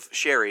visions of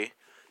Sherry,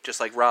 just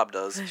like Rob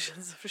does,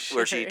 Visions of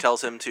where she Sherry.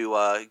 tells him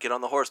to get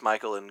on the horse,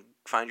 Michael, and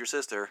find your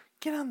sister.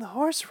 Get on the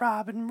horse,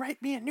 Rob, and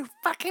write me a new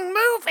fucking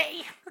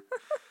movie.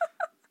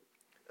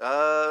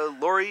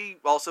 Lori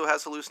also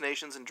has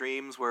hallucinations and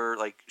dreams where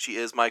like she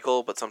is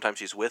Michael, but sometimes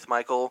she's with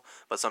Michael,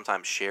 but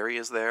sometimes Sherry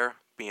is there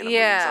being a movie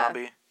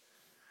zombie.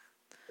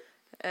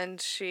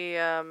 And she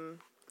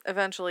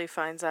eventually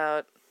finds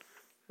out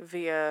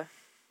via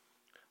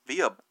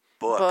Via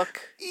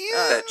book.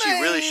 that She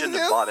really shouldn't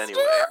have bought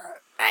anyway.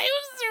 I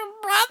was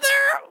your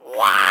brother?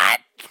 What?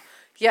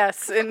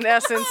 Yes, in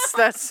essence,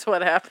 that's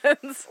what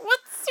happens.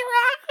 What's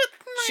wrong with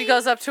my She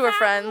goes up to her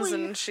friends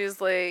family? and she's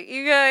like,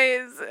 "You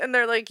guys," and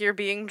they're like, "You're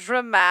being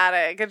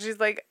dramatic," and she's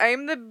like,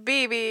 "I'm the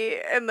baby,"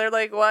 and they're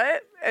like,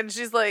 "What?" And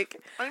she's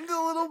like, I'm the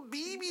little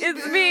baby.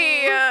 "It's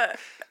me."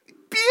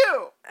 Pew!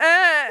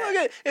 Look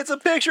at it's a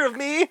picture of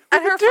me.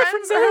 And with a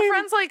different her name.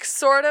 friends like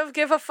sort of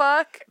give a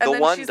fuck, and The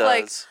then one she's does.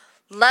 like,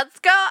 "Let's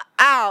go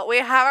out. We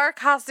have our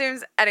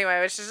costumes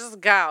anyway. We should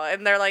just go."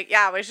 And they're like,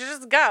 "Yeah, we should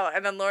just go."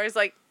 And then Lori's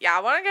like, "Yeah,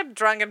 I want to get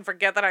drunk and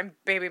forget that I'm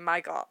baby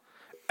Michael."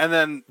 And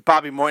then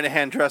Bobby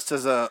Moynihan dressed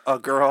as a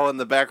girl in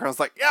the background's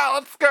like, yeah,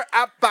 let's go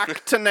out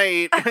back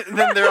tonight. And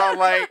then they're all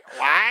like,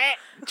 what?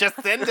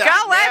 Jacinda, Go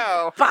no.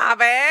 away,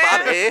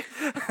 Bobby.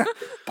 Bobby,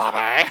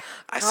 Bobby.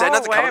 I said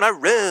not to come in away. my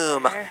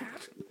room.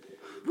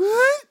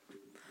 What?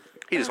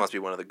 He just wants to be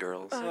one of the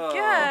girls.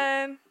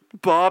 Again.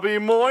 Bobby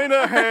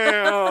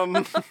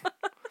Moynihan.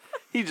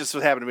 He just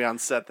happened to be on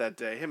set that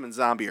day. Him and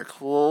Zombie are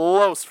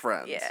close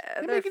friends. Yeah,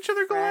 They they're make each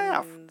other go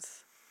laugh. friends.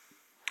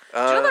 Do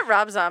you know Uh, that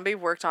Rob Zombie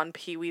worked on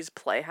Pee-wee's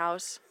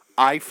Playhouse?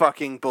 I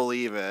fucking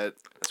believe it.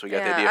 That's where we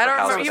got the Yeah, idea I for don't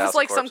House remember. with He House was of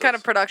like some kind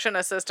of Corpses. production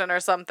assistant or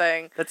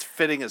something, That's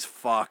fitting as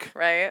fuck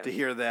right? to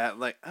hear that.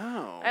 Like,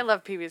 oh. I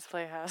love Pee-wee's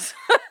Playhouse.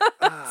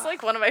 It's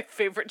like one of my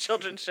favorite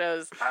children's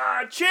shows.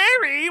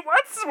 Cherry,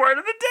 what's the word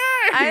of the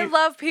day? I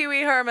love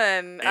Pee-wee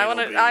Herman.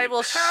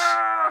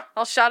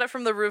 I'll shout it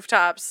from the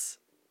rooftops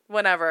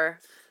whenever,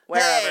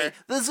 wherever.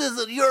 this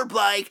isn't your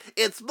bike,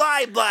 it's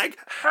my bike.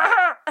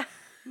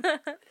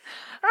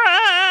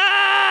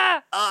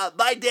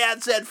 My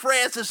dad said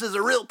Francis is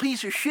a real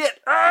piece of shit.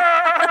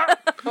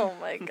 Oh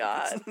my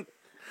god.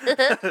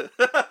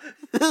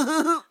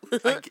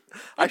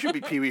 I should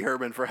be Pee Wee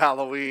Herman for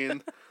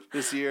Halloween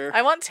this year.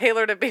 I want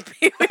Taylor to be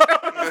Pee-wee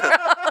Herman.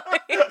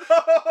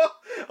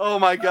 Oh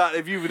my god,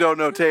 if you don't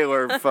know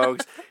Taylor,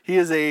 folks, he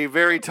is a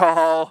very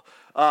tall,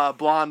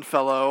 blonde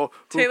fellow.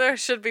 Taylor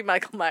should be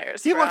Michael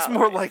Myers. He for looks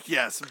more Halloween. like,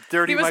 yes,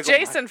 dirty He was Michael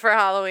Jason for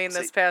Halloween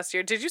this past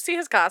year. Did you see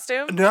his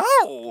costume?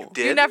 No!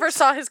 Did? You never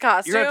saw his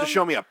costume? You're going to have to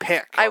show me a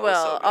pic. I Oh, will.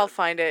 so good. I'll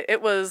find it.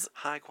 It was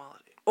High quality.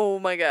 Oh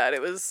my god,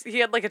 it was. He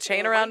had like a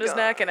chain Oh my around his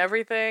neck God. and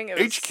everything. It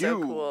was HQ.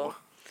 so cool.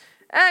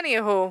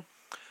 Anywho,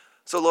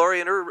 So Lori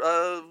and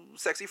her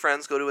sexy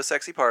friends go to a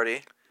sexy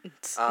party.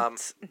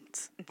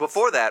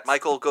 Before that,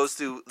 Michael goes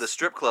to the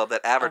strip club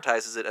that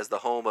advertises it as the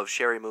home of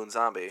Sherry Moon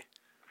Zombie,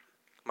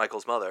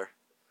 Michael's mother.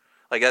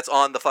 Like that's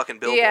on the fucking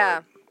billboard.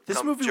 Yeah. This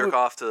Come movie jerk would-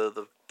 off to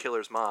the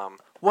killer's mom.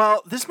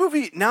 Well, this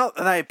movie, now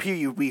that I appear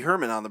you Wee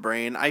Herman on the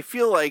brain, I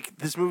feel like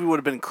this movie would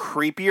have been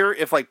creepier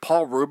if, like,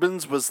 Paul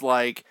Rubens was,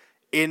 like,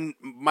 in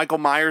Michael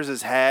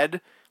Myers' head,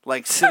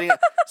 like,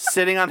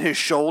 sitting on his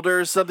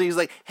shoulder or something. He's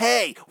like,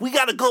 Hey, we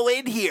gotta go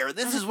in here.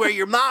 This is where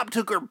your mom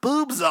took her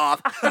boobs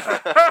off.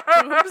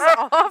 moves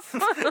off.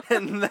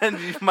 and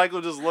then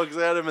Michael just looks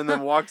at him and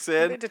then walks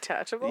Are they in.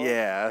 detachable?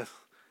 Yeah.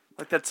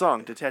 Like that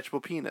song,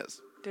 Detachable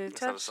Penis. not a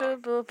song.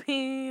 Detachable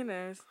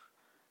penis.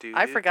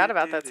 I forgot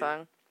about that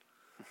song.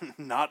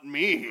 Not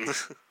me.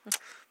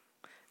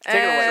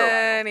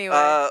 Anyway.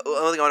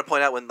 Only thing I want to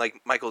point out when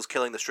like Michael's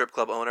killing the strip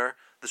club owner,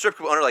 the strip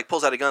club owner like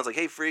pulls out a gun, is like,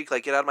 "Hey freak,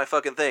 like get out of my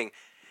fucking thing,"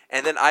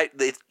 and then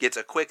it gets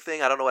a quick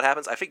thing. I don't know what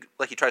happens. I think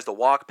like he tries to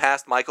walk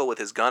past Michael with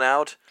his gun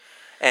out,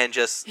 and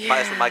just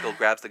that's when Michael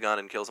grabs the gun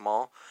and kills them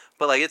all.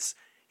 But like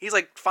he's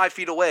like 5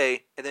 feet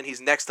away, and then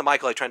he's next to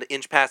Michael, like trying to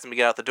inch past him to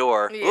get out the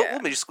door. Yeah. Oh,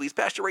 let me just squeeze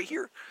past you right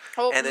here.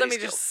 Oh, and then let me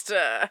he's just.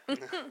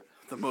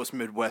 The most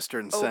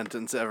Midwestern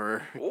sentence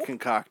ever Oh.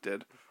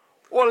 concocted.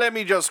 Well, let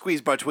me just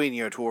squeeze between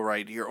you two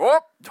right here.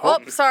 Oh, Oh,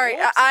 sorry.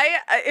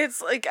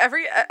 It's like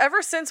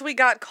ever since we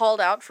got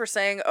called out for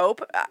saying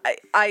 "ope,"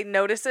 I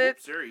notice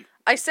it. sorry.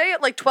 I say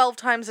it like 12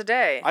 times a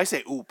day. I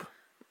say oop.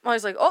 I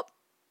was like, "Oh,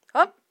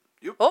 up,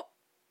 Yep. oh,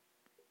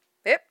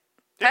 yep,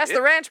 pass yep.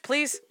 the ranch,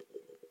 please."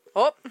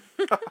 Oh,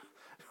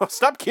 Oh,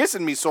 stop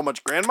kissing me so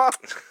much, Grandma.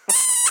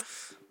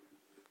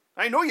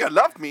 I know you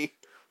love me.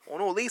 Oh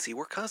no, Lacey,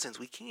 we're cousins.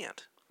 We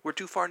can't. We're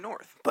too far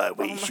north. But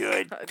we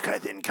should,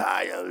 Cousin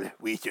Kyle.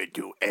 We should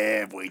do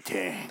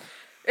everything.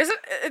 is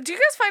it? Do you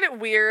guys find it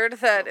weird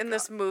that in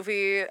this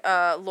movie,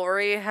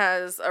 Lori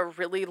has a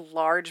really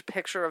large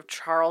picture of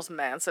Charles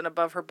Manson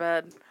above her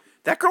bed?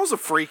 That girl's a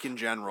freak in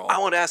general. I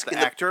want to ask the in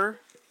the- actor.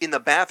 In the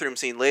bathroom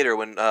scene later,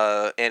 when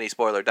Annie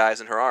Spoiler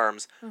dies in her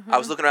arms, Mm-hmm. I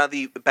was looking around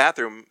the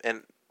bathroom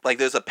and like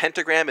there's a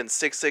pentagram in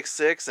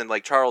 666 and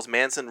like Charles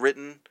Manson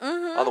written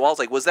Mm-hmm. on the walls.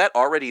 Like, was that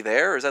already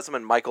there, or is that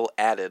something Michael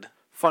added?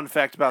 Fun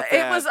fact about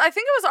that. It was. I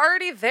think it was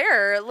already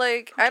there.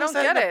 Like I does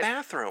don't that get in it. the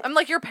bathroom? I'm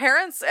like, your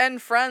parents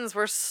and friends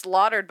were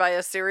slaughtered by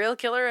a serial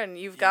killer, and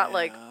you've got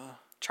like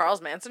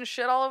Charles Manson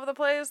shit all over the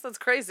place. That's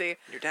crazy.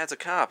 Your dad's a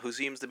cop who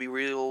seems to be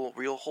real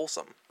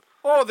wholesome.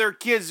 Oh, they're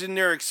kids and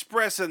they're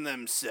expressing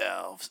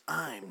themselves.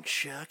 I'm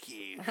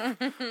Chucky.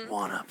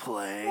 Wanna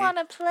play?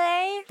 Wanna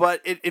play?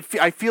 But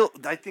I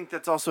think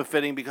that's also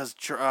fitting because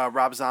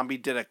Rob Zombie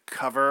did a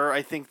cover.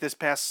 I think this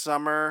past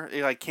summer,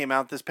 it like came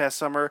out this past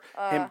summer.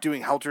 Him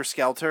doing Helter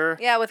Skelter.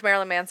 Yeah, with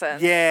Marilyn Manson.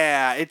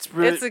 Yeah, it's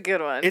really. It's a good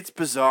one. It's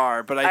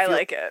bizarre, but I feel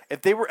like it.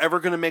 If they were ever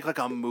gonna make like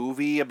a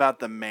movie about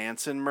the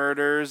Manson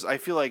murders, I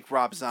feel like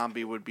Rob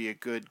Zombie would be a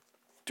good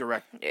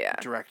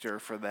director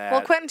for that. Well,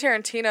 Quentin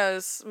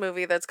Tarantino's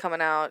movie that's coming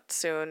out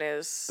soon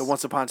is The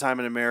Once Upon a Time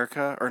in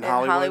America or in in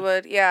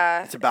Hollywood.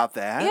 Yeah. It's about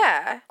that.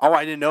 Yeah. Oh,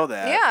 I didn't know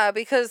that. Yeah,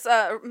 because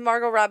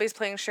Margot Robbie's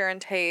playing Sharon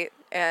Tate,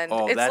 and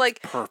Oh, it's that's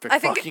like perfect I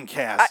think fucking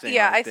casting.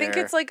 yeah, right I think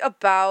there. it's like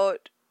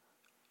about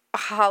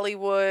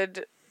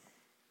Hollywood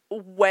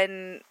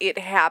when it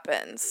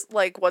happens,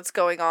 like what's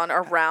going on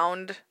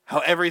around. how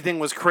everything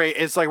was crazy.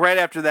 It's like right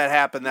after that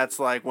happened. That's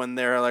like when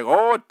they're like,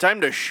 "Oh, time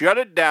to shut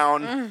it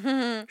down.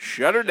 Mm-hmm.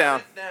 Shut her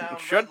down.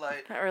 Shut."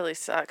 That really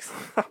sucks.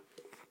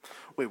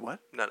 Wait, what?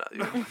 No.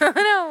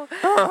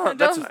 No,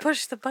 don't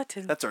push the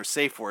button. That's our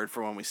safe word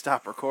for when we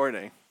stop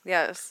recording.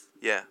 Yes,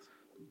 Yeah.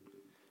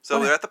 So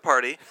they're at the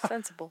party.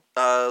 sensible.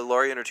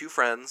 Laurie and her two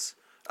friends.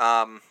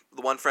 The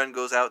one friend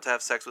goes out to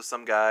have sex with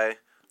some guy.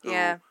 Who,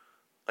 Yeah.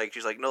 Like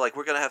she's like, no, like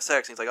we're gonna have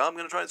sex. And he's like, oh, I'm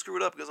gonna try and screw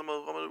it up because I'm a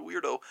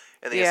weirdo.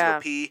 And then he has to Yeah.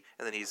 go pee,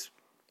 and then he's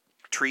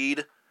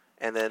treed,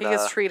 and then He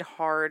gets treated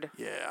hard.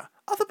 Yeah.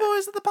 All the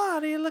boys at the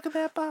party, look at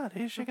that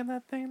body, shaking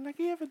that thing like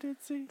you ever did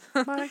see.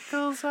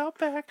 Michael's out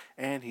back,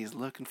 and he's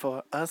looking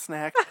for a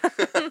snack.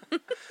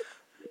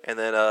 and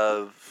then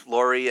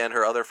Laurie and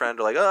her other friend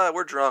are like,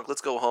 we're drunk,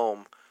 let's go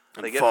home.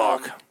 And they get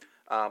Fuck.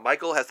 home.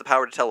 Michael has the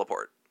power to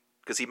teleport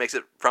because he makes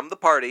it from the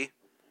party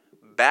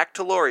back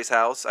to Laurie's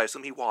house. I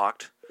assume he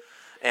walked.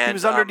 And, He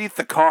was underneath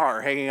the car,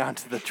 hanging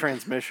onto the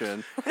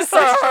transmission.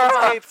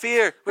 Cape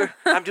Fear.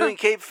 I'm doing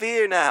Cape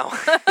Fear now.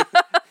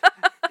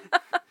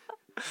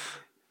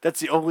 That's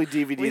the only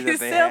DVD We that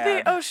they sail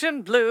had. the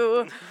ocean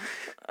blue.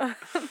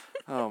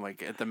 Oh my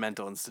god, the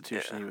mental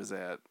institution he was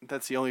at.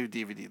 That's the only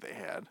DVD they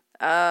had.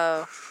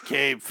 Oh,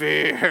 Cape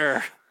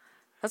Fear.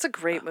 that's a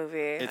great movie.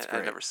 It's I've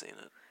great. never seen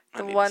it. I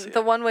the need to one, see the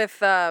it. one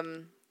with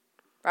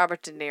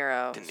Robert De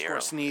Niro De Or Niro.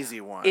 sneezy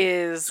one.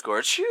 is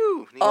Scorch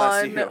you.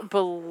 Bless you.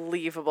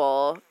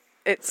 unbelievable.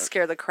 It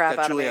scared the crap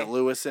Got out of Juliette me.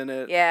 Lewis in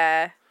it.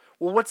 Yeah.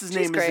 Well, what's his She's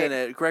name is in great.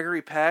 it?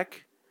 Gregory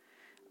Peck?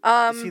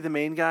 Is he the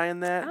main guy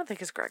in I that? don't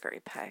think it's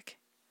Gregory Peck.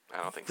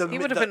 I don't think The- so. He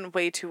would have been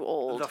way too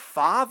old. The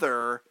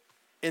father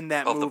in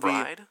that Of the movie.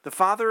 Bride? The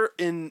father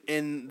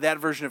in that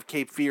version of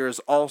Cape Fear is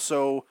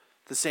also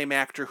the same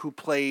actor who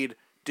played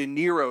De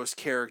Niro's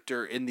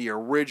character in the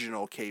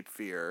original Cape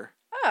Fear.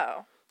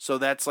 Oh, So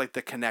that's like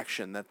the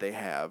connection that they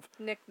have.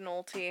 Nick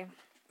Nolte.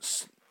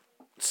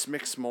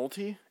 Smix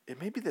Multi?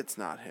 Maybe that's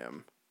not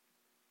him.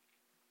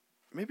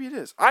 Maybe it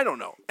is. I don't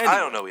know. I Anyway.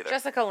 don't know either.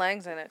 Jessica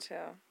Lange's in it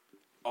too.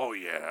 Oh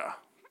yeah,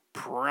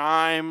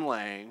 Prime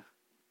Lang.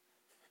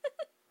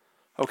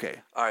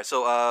 Okay. All right,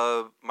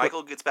 so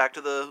Michael gets back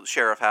to the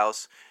sheriff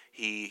house.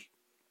 He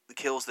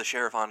kills the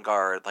sheriff on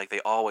guard like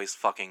they always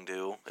fucking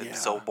do.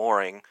 It's so Yeah.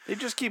 boring. They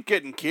just keep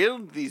getting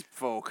killed, these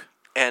folk.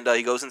 And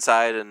he goes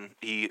inside and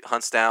he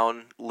hunts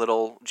down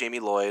little Jamie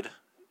Lloyd,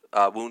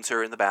 wounds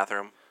her in the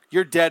bathroom.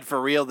 You're dead for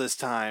real this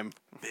time.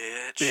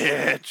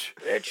 Bitch.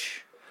 Bitch.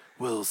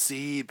 We'll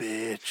see,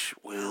 bitch.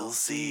 We'll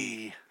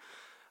see.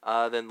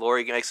 Then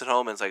Lori makes it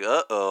home and it's like,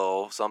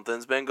 uh-oh,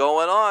 something's been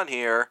going on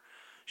here.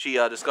 She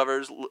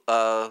discovers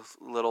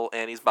little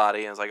Annie's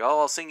body and is like, oh,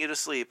 I'll sing you to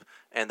sleep.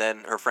 And then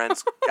her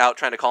friend's out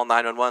trying to call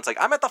 911. It's like,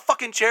 I'm at the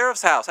fucking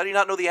sheriff's house. How do you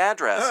not know the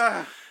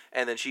address?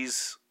 And then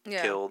she's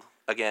killed.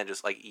 Again,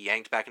 just like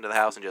yanked back into the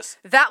house and just...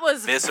 That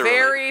was Viscerally.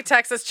 very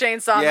Texas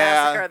Chainsaw Yeah,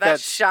 Massacre. That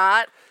that's-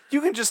 shot. You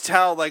can just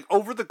tell, like,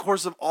 over the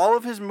course of all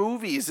of his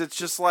movies, it's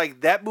just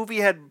like that movie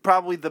had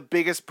probably the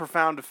biggest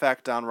profound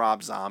effect on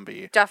Rob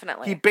Zombie.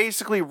 Definitely. He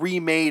basically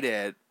remade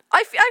it.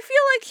 I feel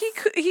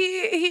like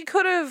he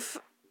could have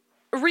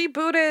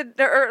rebooted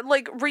or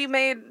like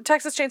remade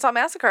Texas Chainsaw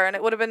Massacre and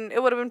it would have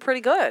been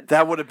pretty good.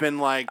 That would have been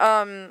like,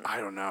 I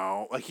don't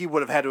know, like he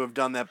would have had to have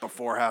done that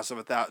before House of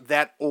a Thousand.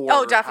 That or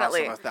Oh,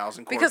 definitely. House of a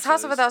Thousand Corpses. Because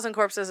House of a Thousand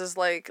Corpses is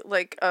like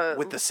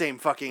with the same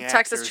fucking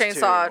Texas actors,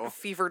 Chainsaw too.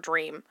 fever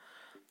dream.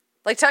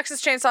 Like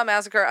Texas Chainsaw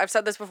Massacre, I've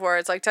said this before.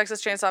 It's like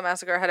Texas Chainsaw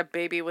Massacre had a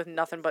baby with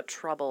nothing but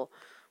trouble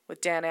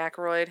with Dan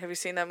Aykroyd. Have you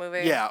seen that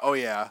movie? Yeah, oh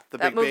yeah, the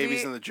That big babies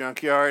movie- in the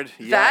junkyard.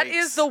 That Yikes.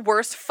 is the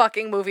worst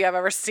fucking movie I've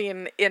ever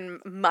seen in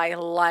my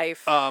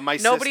life.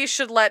 Nobody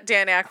should let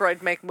Dan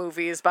Aykroyd make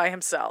movies by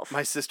himself.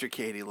 My sister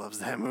Katie loves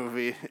that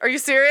movie. Are you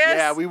serious?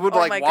 Yeah, we would Oh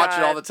like my watch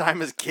it all God. the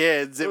time as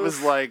kids. It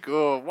was like,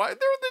 oh, why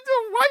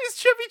is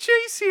Chevy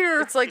Chase here?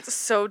 It's like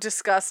so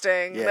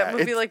disgusting. Yeah, That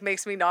movie it's- like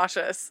makes me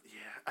nauseous.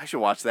 I should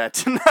watch that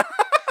tonight.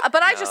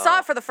 But I just saw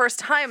it for the first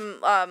time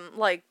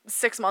like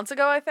 6 months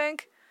ago, I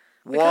think.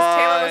 Because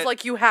Taylor was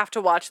like, you have to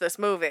watch this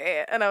movie.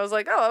 And I was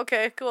like, oh,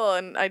 okay, cool.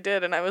 And I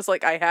did. And I was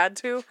like, I had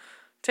to.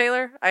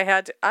 Taylor, I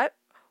had to.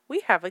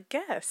 We have a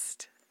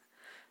guest.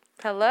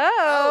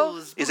 Hello.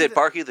 Is it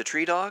Barky the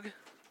tree dog?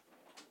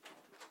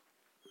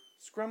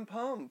 Scrum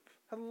Pump.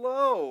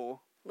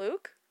 Hello.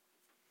 Luke?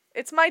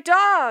 It's my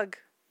dog.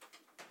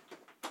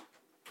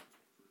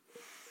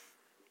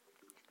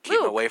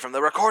 Keep Luke. away from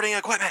the recording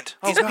equipment.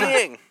 He's God.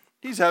 peeing.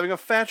 He's having a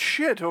fat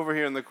shit over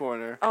here in the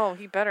corner. Oh,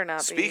 he better not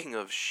be. Speaking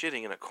of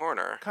shitting in a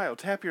corner, Kyle,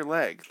 tap your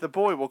leg. The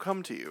boy will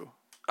come to you.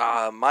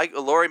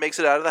 Lori makes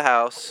it out of the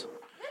house.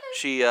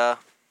 She, oh,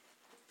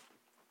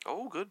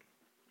 good.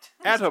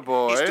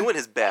 Attaboy. He's doing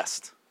his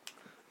best.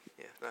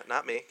 Yeah,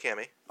 not me,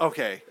 Cammy.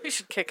 Okay. We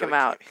should kick him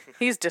out.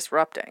 He's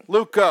disrupting.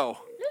 Luke, go.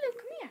 Lulu,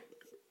 come here.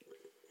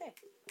 Hey.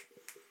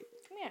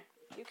 Come here.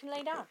 You can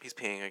lay down. He's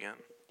peeing again.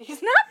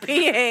 He's not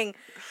peeing.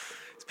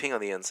 He's peeing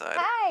on the inside.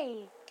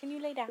 Hi. Can you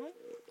lay down?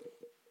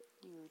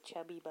 You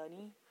chubby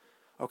bunny.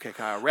 Okay,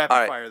 Kyle, rapid All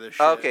right. fire this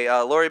shit. Okay,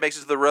 Lori makes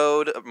it to the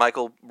road.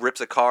 Michael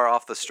rips a car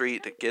off the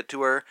street to get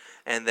to her,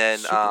 and then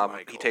Super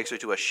Michael. he takes her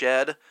to a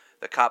shed.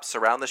 The cops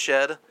surround the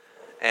shed,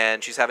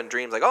 and she's having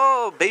dreams like,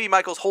 "Oh, baby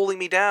Michael's holding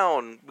me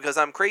down because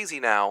I'm crazy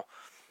now."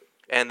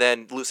 And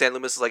then San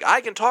Loomis is like,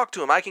 "I can talk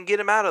to him. I can get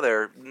him out of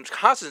there."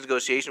 Hostage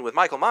negotiation with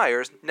Michael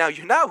Myers. Now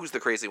you know who's the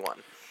crazy one.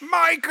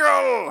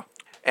 Michael!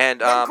 And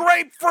The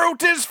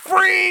grapefruit is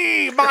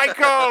free,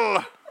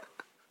 Michael!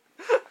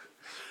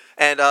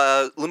 And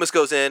Loomis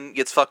goes in,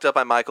 gets fucked up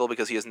by Michael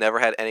because he has never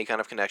had any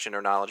kind of connection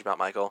or knowledge about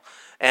Michael.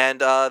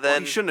 And Well,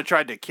 then he shouldn't have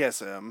tried to kiss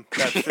him.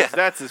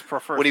 That's his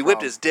preferred. when he whipped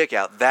problem. his dick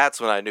out,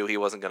 that's when I knew he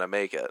wasn't going to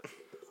make it.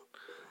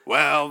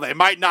 Well, they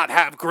might not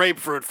have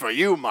grapefruit for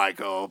you,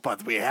 Michael,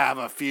 but we have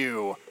a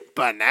few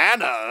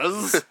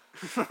bananas.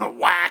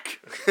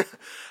 Whack.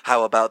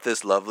 How about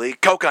this lovely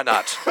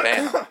coconut?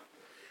 Bam.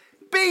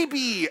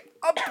 Baby,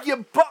 up your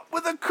butt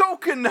with a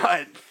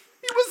coconut.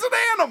 He was an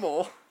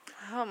animal.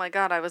 Oh my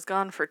god, I was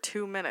gone for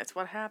 2 minutes.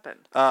 What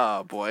happened?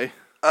 Oh, boy.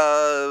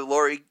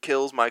 Lori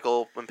kills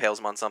Michael, impales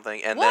him on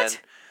something, and What? then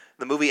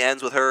the movie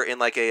ends with her in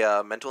like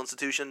a mental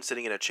institution,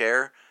 sitting in a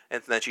chair,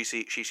 and then she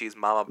sees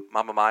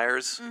Mama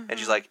Myers, and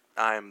she's like,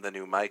 "I'm the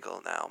new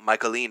Michael now.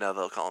 Michaelina,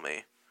 they'll call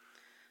me.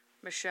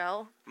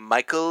 Michelle?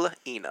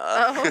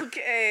 Michaelina."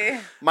 Okay.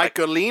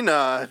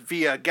 Michaelina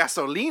via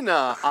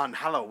gasolina on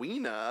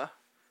Halloween. Ay,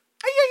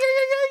 ay,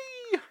 ay,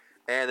 ay, ay.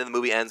 And then the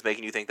movie ends,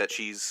 making you think that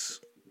she's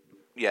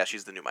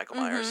the new Michael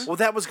Myers. Well,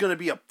 that was going to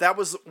be that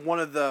was one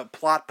of the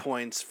plot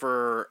points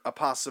for a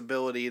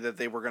possibility that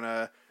they were going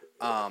to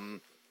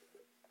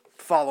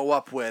follow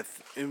up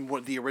with in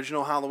the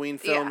original Halloween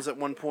films at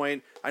one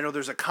point. I know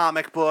there's a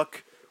comic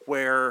book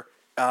where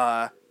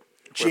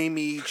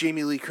Jamie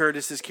Lee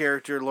Curtis's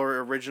character,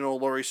 original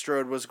Laurie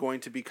Strode, was going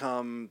to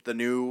become the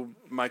new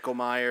Michael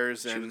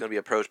Myers. She was And going to be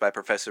approached by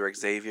Professor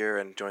Xavier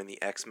and join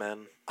the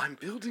X-Men. I'm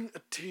building a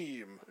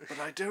team, but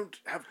I don't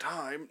have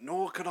time,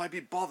 nor could I be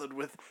bothered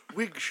with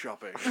wig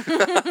shopping.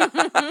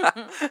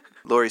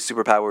 Laurie's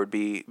superpower would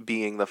be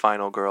being the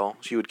final girl.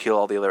 She would kill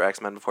all the other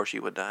X-Men before she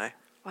would die.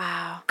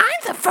 Wow. I'm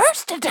the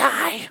first to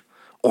die.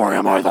 Or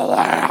am I the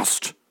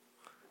last?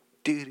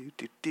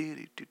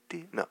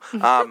 No.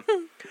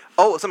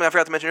 Oh, something I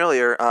forgot to mention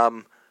earlier.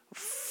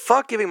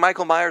 Fuck giving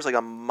Michael Myers like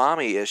a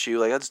mommy issue.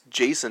 Like that's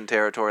Jason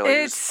territory. Like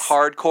It's- just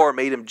hardcore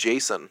made him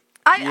Jason.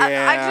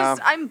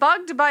 I'm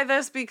bugged by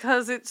this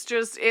because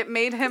it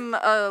made him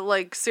a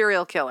like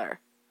serial killer.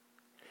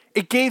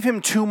 It gave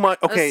him too much.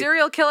 A Okay,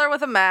 serial killer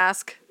with a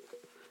mask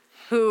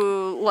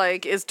who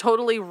like is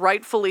totally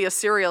rightfully a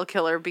serial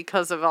killer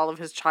because of all of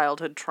his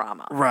childhood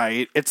trauma.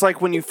 right. It's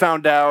like when you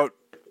found out.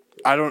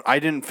 I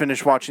didn't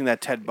finish watching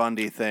that Ted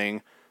Bundy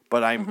thing,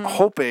 but I'm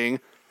hoping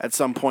at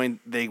some point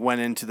they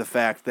went into the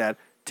fact that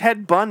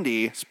Ted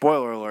Bundy,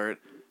 spoiler alert,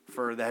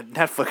 for that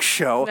Netflix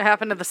show, It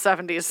happened in the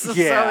 70s,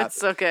 Yeah. so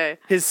it's okay.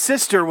 his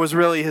sister was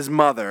really his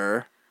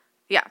mother.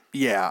 Yeah.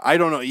 Yeah, I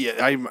don't know. Yeah,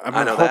 I'm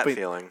I know that hoping.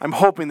 feeling. I'm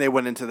hoping they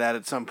went into that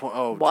at some point.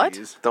 Oh, What?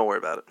 geez. Don't worry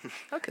about it.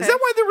 Okay. Is that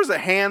why there was a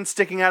hand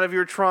sticking out of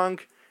your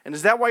trunk? And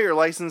is that why your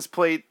license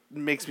plate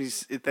makes me?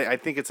 I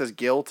think it says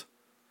guilt.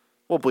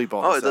 We'll bleep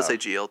all Oh, this it does out. say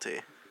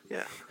GLT.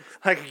 Yeah.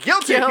 Like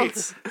guilty.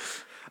 Guilt.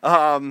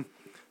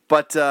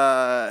 But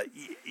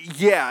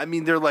yeah, I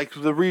mean, they're like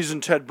the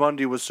reason Ted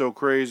Bundy was so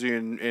crazy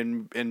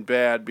and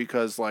bad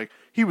because like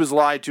he was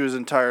lied to his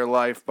entire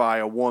life by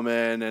a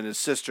woman, and his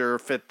sister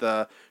fit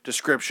the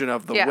description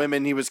of the Yeah.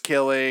 women he was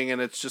killing,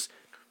 and it's just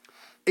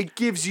it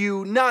gives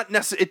you not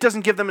necessarily, it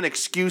doesn't give them an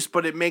excuse,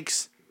 but it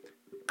makes,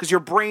 because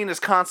your brain is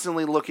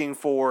constantly looking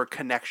for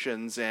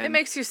connections and It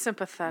makes you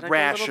sympathetic a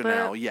rationale.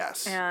 little bit.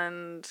 Yes.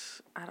 And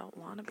I don't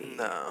want to be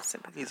No.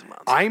 sympathetic. He's a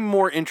monster. I'm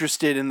more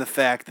interested in the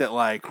fact that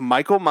like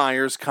Michael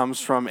Myers comes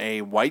from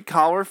a white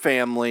collar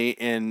family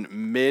in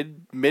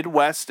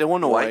Midwest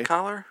Illinois. White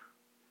collar?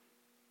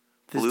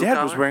 His blue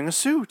dad was collar? wearing a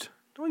suit.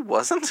 No, he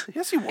wasn't.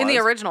 Yes, he was. In the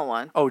original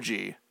one.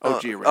 OG.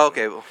 original.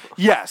 Okay. Well,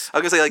 Yes. I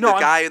was gonna say like No, the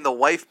I'm- guy in the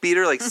wife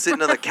beater, like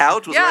sitting on the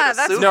couch, was Yeah, wearing a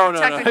that's suit. No.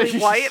 technically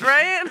white,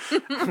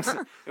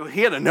 right?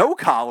 He had a no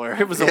collar.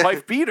 It was a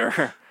wife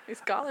beater.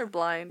 He's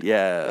colorblind.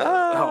 Yeah.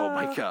 Oh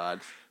my god.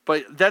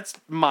 But that's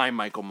my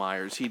Michael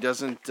Myers. He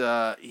doesn't.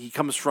 He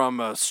comes from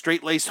a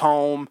straight-laced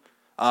home.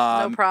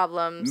 No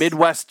problems.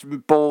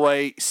 Midwest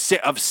boy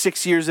of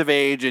 6 years of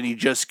age, and he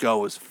just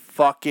goes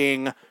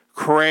fucking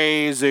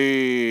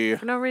crazy.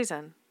 For no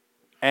reason.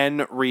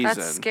 And reason.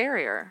 That's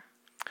scarier.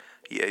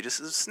 Yeah, he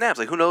just snaps.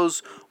 Like who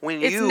knows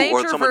when It's you or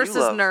nature someone versus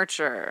you love.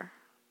 nurture.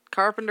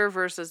 Carpenter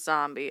versus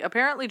zombie.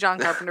 Apparently, John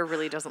Carpenter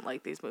really doesn't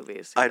like these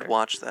movies. I'd either.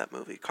 watch that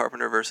movie,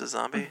 Carpenter versus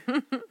Zombie.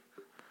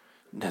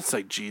 That's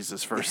like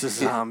Jesus versus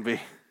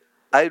zombie.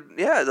 Like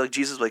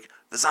Jesus, like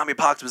the zombie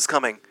apocalypse is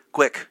coming.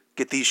 Quick,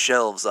 get these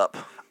shelves up.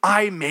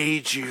 I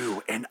made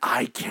you, and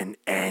I can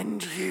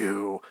end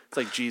you. It's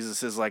like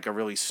Jesus is like a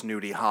really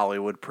snooty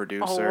Hollywood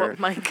producer. Oh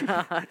my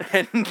god.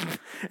 and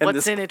What's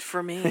this in it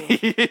for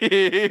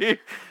me?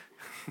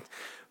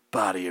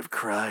 body of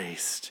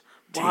Christ.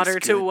 Water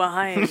Tastes to good.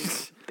 wine,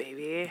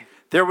 baby.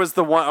 There was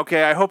the one.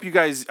 Okay, I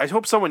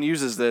hope someone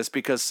uses this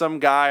because some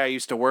guy I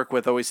used to work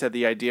with always had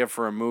the idea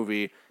for a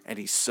movie, and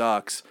he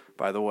sucks,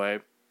 by the way.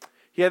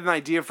 He had an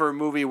idea for a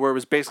movie where it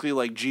was basically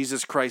like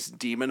Jesus Christ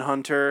Demon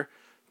Hunter,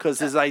 because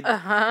his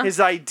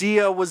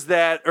idea was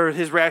that, or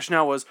his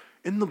rationale was,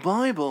 in the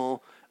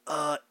Bible,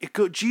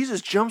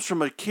 Jesus jumps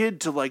from a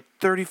kid to like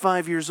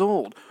 35 years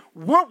old.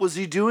 What was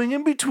he doing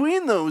in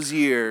between those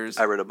years?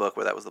 I read a book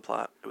where that was the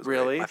plot. It was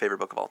Really? my favorite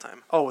book of all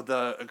time. Oh,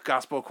 the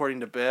Gospel According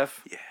to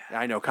Biff? Yeah.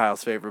 I know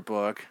Kyle's favorite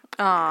book.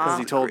 Because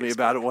he told me Greatest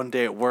about it one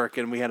day at work,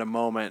 and we had a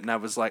moment, and I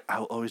was like,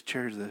 I'll always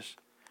cherish this.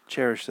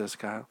 Cherish this,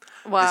 Kyle.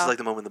 Wow. This is like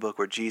the moment in the book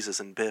where Jesus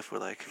and Biff were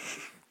like.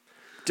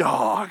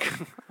 Dog.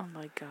 Oh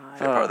my god.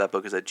 Favorite part of that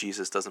book is that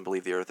Jesus doesn't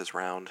believe the earth is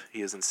round.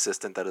 He is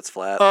insistent that it's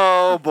flat.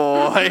 Oh,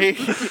 boy.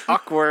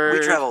 Awkward. We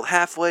traveled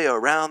halfway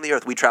around the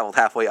earth. We traveled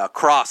halfway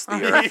across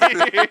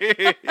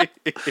the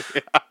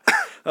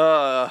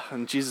earth.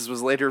 And Jesus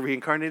was later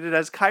reincarnated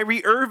as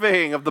Kyrie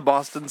Irving of the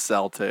Boston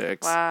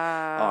Celtics.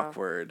 Wow.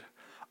 Awkward.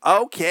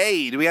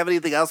 Okay, do we have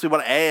anything else we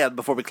want to add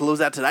before we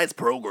close out tonight's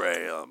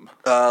program?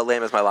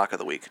 Lamb is my lock of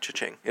the week.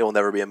 Cha-ching. It will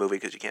never be a movie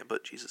because you can't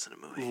put Jesus in a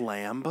movie.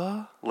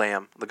 Lamba?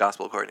 Lamb, the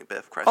Gospel According to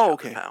Biff. Christ Oh,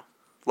 Chapter okay. Pow.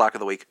 Lock of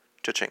the week.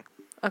 Cha-ching.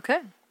 Okay.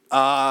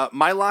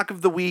 My lock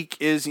of the week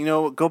is,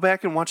 go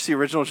back and watch the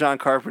original John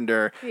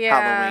Carpenter Yeah.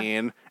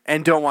 Halloween,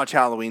 and don't watch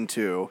Halloween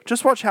 2.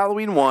 Just watch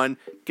Halloween 1,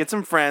 get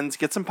some friends,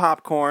 get some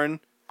popcorn,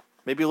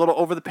 maybe a little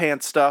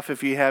over-the-pants stuff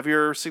if you have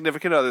your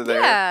significant other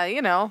there. Yeah,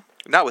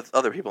 Not with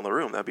other people in the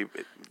room. That'd be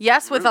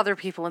Yes, with other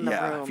people in the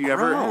Yeah.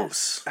 room.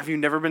 Have you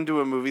never been to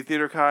a movie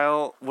theater,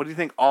 Kyle? What do you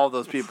think all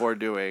those people are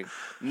doing?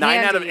 9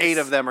 out of 8 Handies.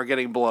 of them are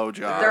getting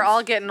blowjobs. They're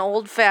all getting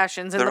old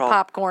fashions in They're the all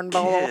popcorn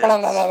bowl.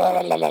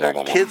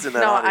 kids in that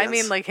No, audience. I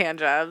mean like hand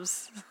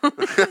jobs.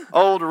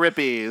 old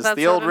rippies. That's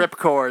The old what rip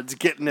cords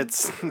getting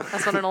its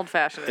That's what an old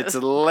fashioned is.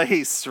 its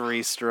lace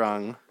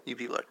restrung. You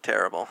people are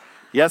terrible.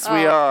 Yes,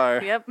 we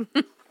are. Yep.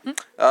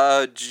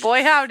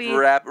 Boy, howdy.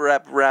 Wrap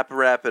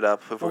it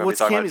up. If we're gonna be what's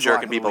talking about Cammy's jerking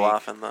lock of the people week?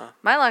 off in the.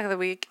 My lock of the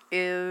week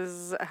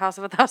is House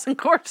of a Thousand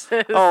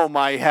Corpses. Oh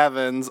my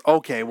heavens.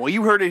 Okay, well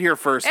you heard it here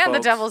first, and the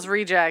folks. Devil's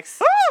Rejects.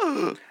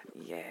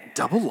 Yeah.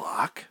 Double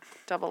lock.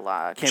 Double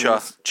lock.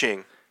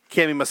 Ching.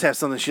 Cammy must have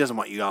something she doesn't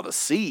want you all to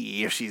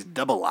see if she's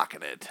double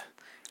locking it.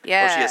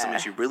 Yeah. Well, she has something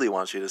she really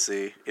wants you to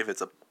see if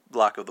it's a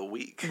lock of the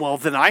week. Well,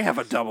 then I have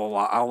a double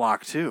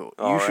lock too.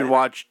 All you should right.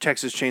 watch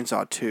Texas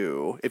Chainsaw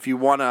 2 if you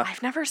want to.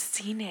 I've never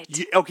seen it.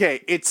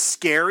 Okay, it's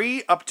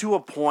scary up to a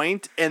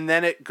point, and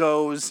then it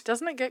goes.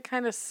 Doesn't it get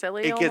kind of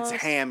silly? It gets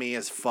almost? hammy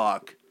as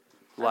fuck.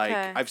 Like,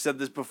 Okay. I've said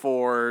this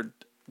before,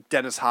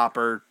 Dennis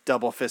Hopper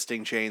double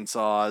fisting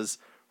chainsaws,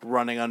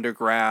 running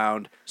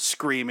underground,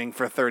 screaming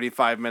for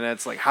 35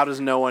 minutes. Like, how does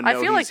no one know I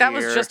feel like he's that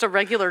here? was just a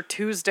regular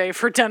Tuesday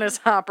for Dennis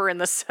Hopper in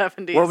the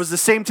 70s. Well, it was the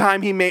same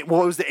time he made.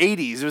 Well, it was the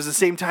 80s. It was the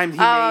same time he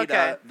Oh, made.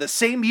 okay. The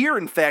same year,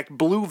 in fact,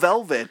 Blue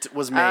Velvet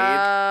was made.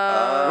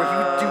 Where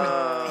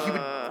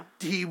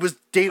he was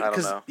dating. I don't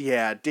Because know.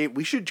 yeah,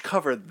 we should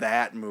cover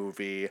that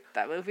movie.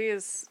 That movie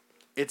is...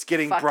 It's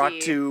getting Fucky. brought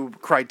to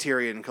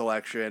Criterion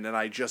Collection, and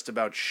I just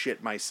about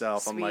shit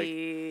myself. I'm like,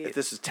 Sweet. if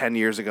this was 10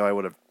 years ago, I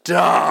would have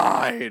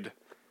died.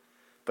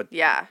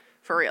 Yeah,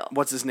 for real.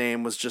 What's his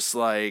name was just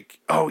like,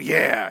 oh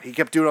yeah, he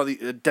kept doing all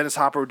the Dennis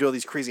Hopper would do all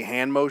these crazy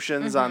hand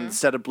motions on the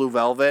set of Blue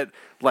Velvet,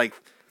 like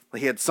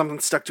he had something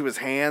stuck to his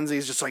hands.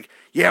 He's just like,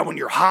 yeah, when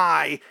you're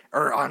high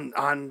or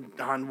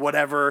on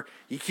whatever,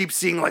 you keep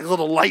seeing like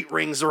little light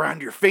rings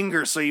around your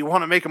fingers, so you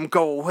want to make them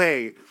go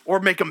away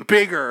or make them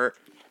bigger.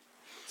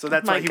 So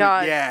that's my why he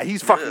God. would, yeah,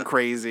 he's fucking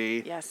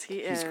crazy. Yes, he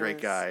is. He's a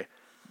great guy.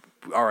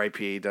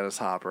 R.I.P. Dennis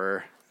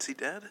Hopper. Is he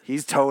dead?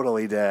 He's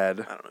totally dead.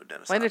 I don't know who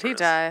Dennis When did Hopper he is.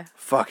 die?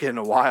 Fucking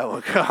a while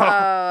ago.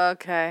 Oh,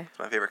 okay. It's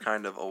my favorite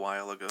kind of a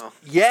while ago.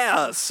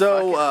 Yeah,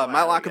 so Fucking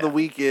my wow, lock of the yeah.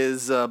 week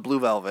is Blue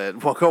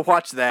Velvet. Well, go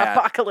watch that.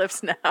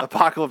 Apocalypse Now.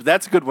 Apocalypse.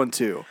 That's a good one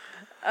too.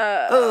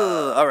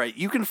 All right,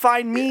 you can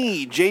find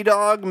me,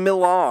 J-Dog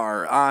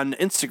Millar, on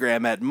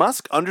Instagram at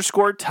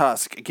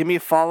Musk_Tusk. Give me a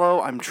follow.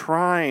 I'm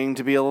trying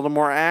to be a little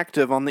more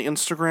active on the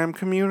Instagram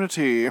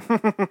community.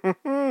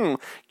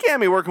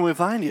 Cammy, where can we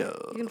find you?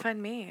 You can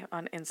find me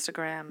on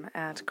Instagram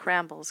at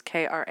Crambles,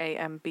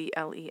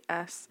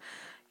 Krambles.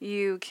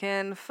 You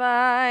can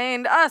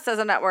find us as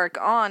a network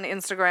on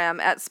Instagram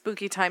at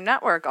Spooky Time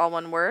Network, all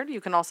one word. You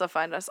can also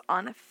find us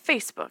on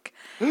Facebook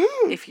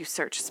if you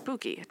search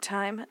Spooky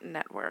Time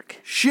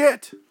Network.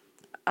 Shit.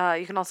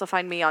 You can also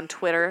find me on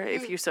Twitter,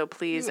 if you so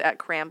please, at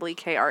Crambly,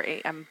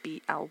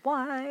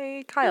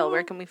 Krambly. Kyle,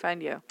 where can we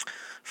find you?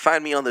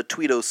 Find me on the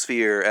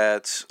Tweetosphere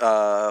at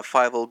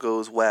Fievel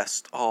Goes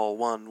West, all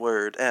one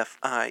word,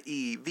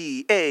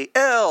 FIEVAL.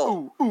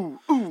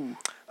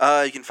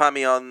 You can find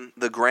me on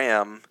the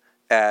gram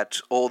at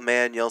Old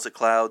Man Yells at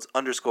Clouds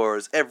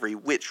 _ every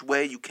which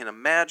way you can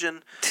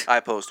imagine. I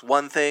post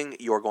one thing,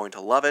 you're going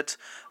to love it.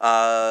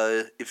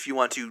 If you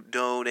want to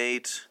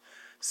donate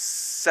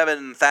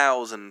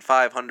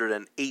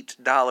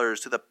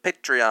 $7,508 to the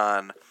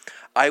Patreon,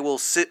 I will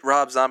sit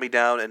Rob Zombie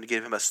down and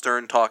give him a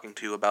stern talking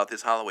to about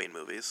his Halloween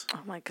movies. Oh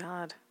my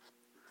God.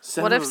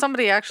 What if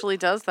somebody actually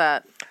does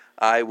that?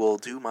 I will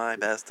do my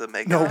best to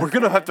make No, it. we're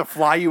going to have to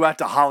fly you out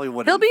to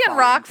Hollywood. He'll and be in find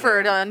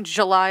Rockford him. on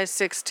July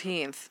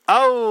 16th.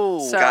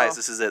 Oh. So- Guys,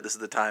 this is it. This is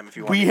the time if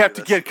you want We to have do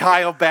to this. get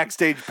Kyle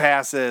backstage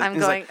passes. I'm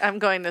He's like,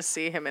 going to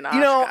see him in you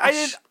know,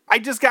 Oshkosh. I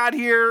just got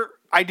here.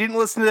 I didn't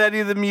listen to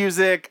any of the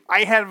music.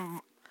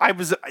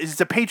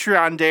 It's a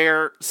Patreon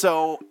dare,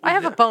 so I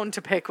have a bone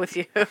to pick with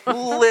you.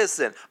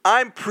 Listen,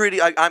 I'm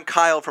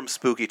Kyle from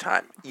Spooky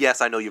Time. Yes,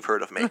 I know you've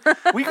heard of me.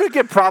 we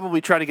could probably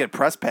try to get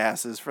press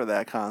passes for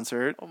that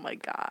concert. Oh my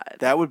God.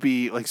 That would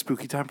be like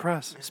Spooky Time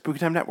Press, Spooky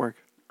Time Network.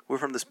 We're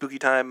from the Spooky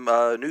Time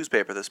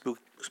newspaper, the Spook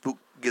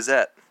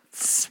Gazette.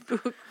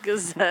 Spook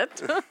Gazette.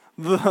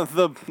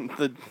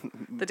 The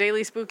The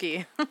Daily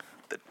Spooky.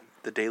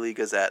 The Daily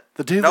Gazette.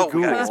 The Daily No,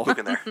 we gotta Google. get Spook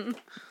in there.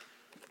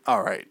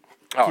 All right.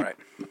 All right.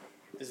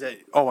 Is that?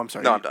 Oh, I'm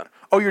sorry. No, I'm done.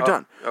 Oh, you're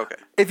done. Okay.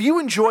 If you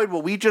enjoyed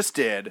what we just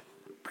did,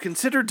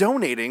 consider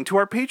donating to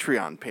our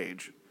Patreon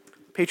page.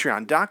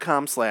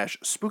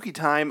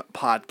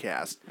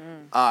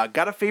 Patreon.com/SpookyTimePodcast.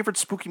 Got a favorite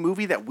spooky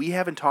movie that we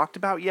haven't talked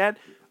about yet?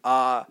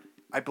 I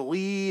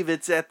believe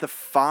it's at the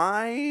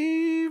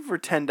 $5 or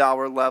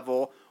 $10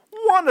 level.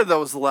 One of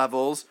those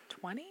levels.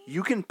 20?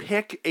 You can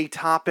pick a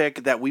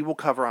topic that we will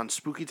cover on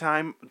Spooky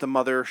Time, the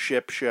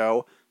mothership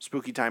show,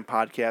 Spooky Time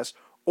Podcast,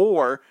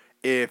 or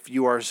if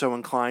you are so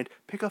inclined,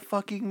 pick a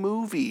fucking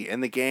movie,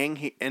 and the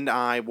gang and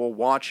I will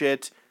watch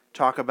it,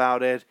 talk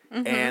about it,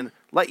 and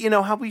let you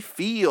know how we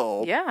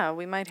feel. Yeah,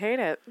 we might hate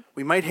it.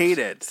 We might hate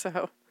it.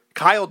 So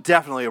Kyle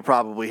definitely will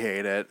probably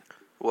hate it.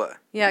 What?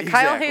 Yeah,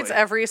 Kyle Exactly. hates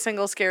every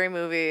single scary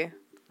movie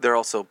They're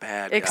all so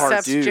bad. guys.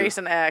 except dude.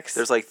 Jason X.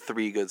 There's like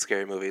 3 good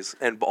scary movies,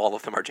 and all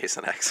of them are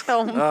Jason X.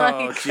 oh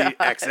my Oh, gee, god.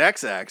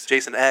 XXX.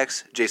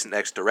 Jason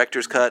X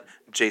Director's Cut,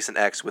 Jason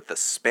X with the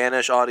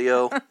Spanish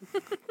audio.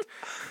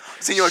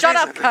 Senor Shut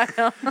Jason. up,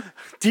 Kyle.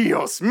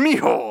 Dios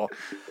mío.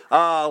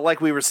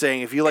 Like we were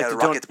saying, if you like El to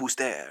Rocket donate,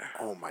 Booster.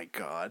 oh my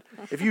god,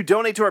 if you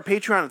donate to our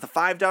Patreon at the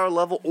 $5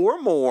 level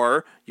or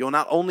more, you'll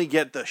not only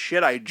get the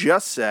shit I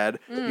just said,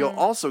 you'll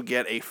also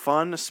get a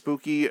fun,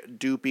 spooky,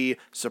 doopy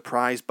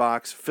surprise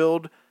box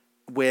filled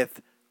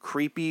with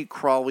creepy,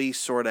 crawly,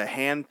 sort of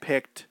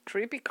hand-picked,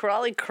 Creepy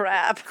crawly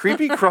crap.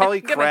 creepy,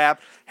 crawly Gonna- crap,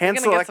 We're gonna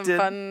get hand-selected. some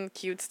fun,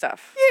 cute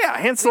stuff. Yeah, We got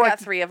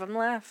hand-selected. 3 of them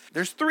left.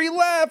 There's 3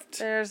 left.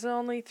 There's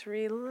only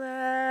 3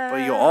 left.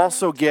 But you'll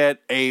also get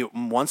a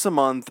once a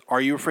month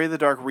Are You Afraid of the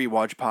Dark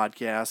rewatch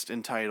podcast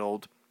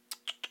entitled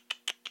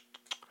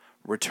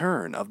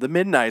Return of the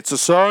Midnight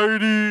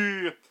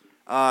Society.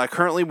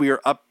 Currently, we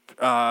are up.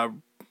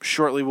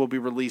 Shortly, we'll be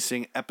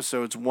releasing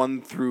episodes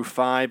 1 through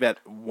 5 at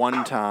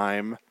one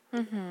time.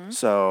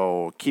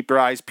 So keep your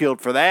eyes peeled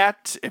for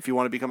that. If you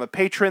want to become a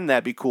patron,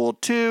 that'd be cool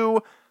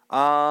too.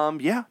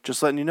 Yeah,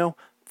 just letting you know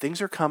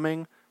things are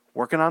coming.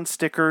 Working on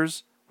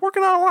stickers.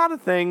 Working on a lot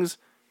of things.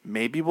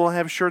 Maybe we'll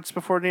have shirts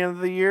before the end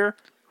of the year.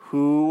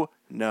 Who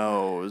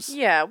knows?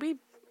 Yeah, we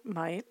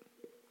might.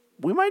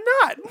 We might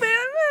not.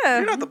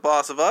 You're not the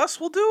boss of us.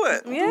 We'll do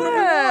it. We'll do whatever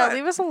you Yeah, want.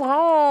 leave us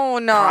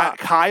alone.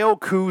 Kyle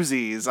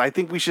koozies. I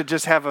think we should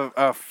just have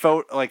a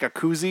photo, like a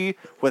koozie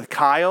with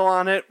Kyle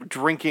on it,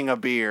 drinking a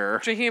beer.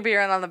 Drinking a beer,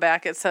 and on the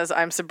back it says,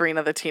 "I'm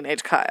Sabrina the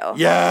Teenage Kyle."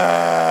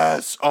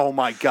 Yes. Oh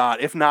my God.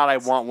 If not, I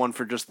want one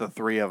for just the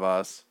 3 of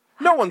us.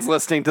 No one's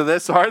listening to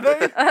this, are they?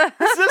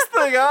 Is this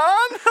thing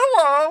on?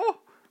 Hello.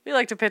 We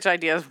like to pitch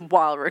ideas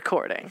while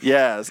recording.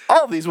 Yes.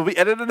 All of these will be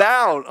edited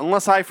out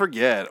unless I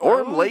forget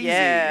or I'm lazy.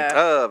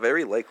 Yeah.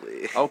 Very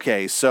likely.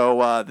 Okay,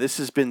 so this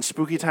has been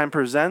Spooky Time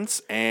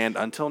Presents, and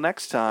until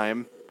next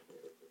time,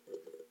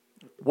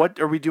 what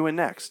are we doing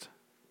next?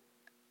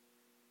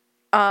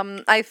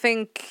 I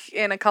think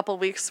in a couple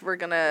weeks we're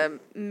gonna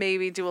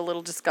maybe do a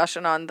little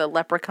discussion on the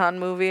Leprechaun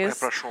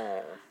movies.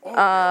 Leprechaun.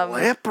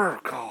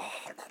 Leprechaun.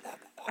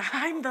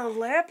 I'm the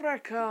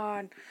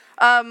Leprechaun.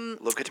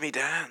 Look at me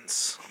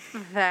dance.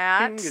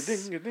 That.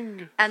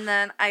 Ding-a-ding-a-ding. And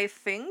then I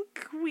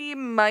think we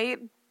might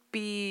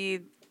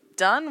be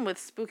done with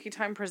Spooky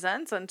Time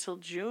Presents until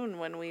June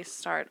when we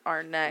start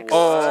our next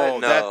Oh,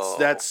 No.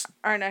 that's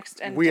our next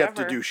endeavor. we have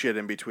to do shit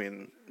in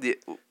between. Yeah,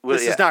 well,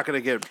 This yeah. is not going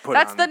to get put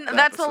That's on. the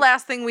that's the episode.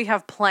 last thing we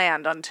have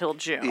planned until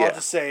June. Yeah. I'll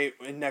just say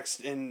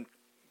in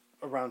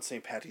around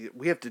St. Patty,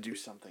 we have to do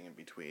something in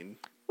between.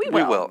 We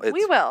We will. will. We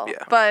It's- will.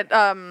 yeah.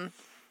 But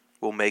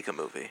We'll make a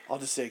movie. I'll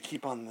just say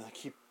keep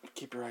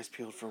your eyes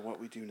peeled for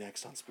what we do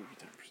next on Spooky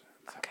Time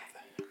Presents.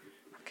 Okay.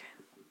 Okay.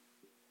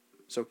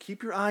 So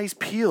keep your eyes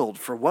peeled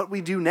for what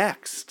we do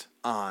next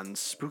on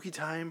Spooky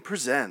Time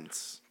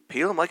Presents.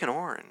 Peel them like an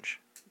orange.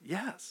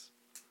 Yes.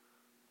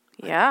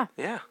 Yeah.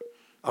 Yeah.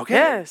 Okay.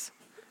 Yes.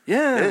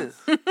 Yes.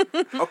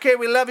 Okay,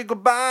 we love you.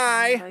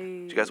 Goodbye.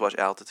 Did you guys watch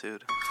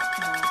Altitude?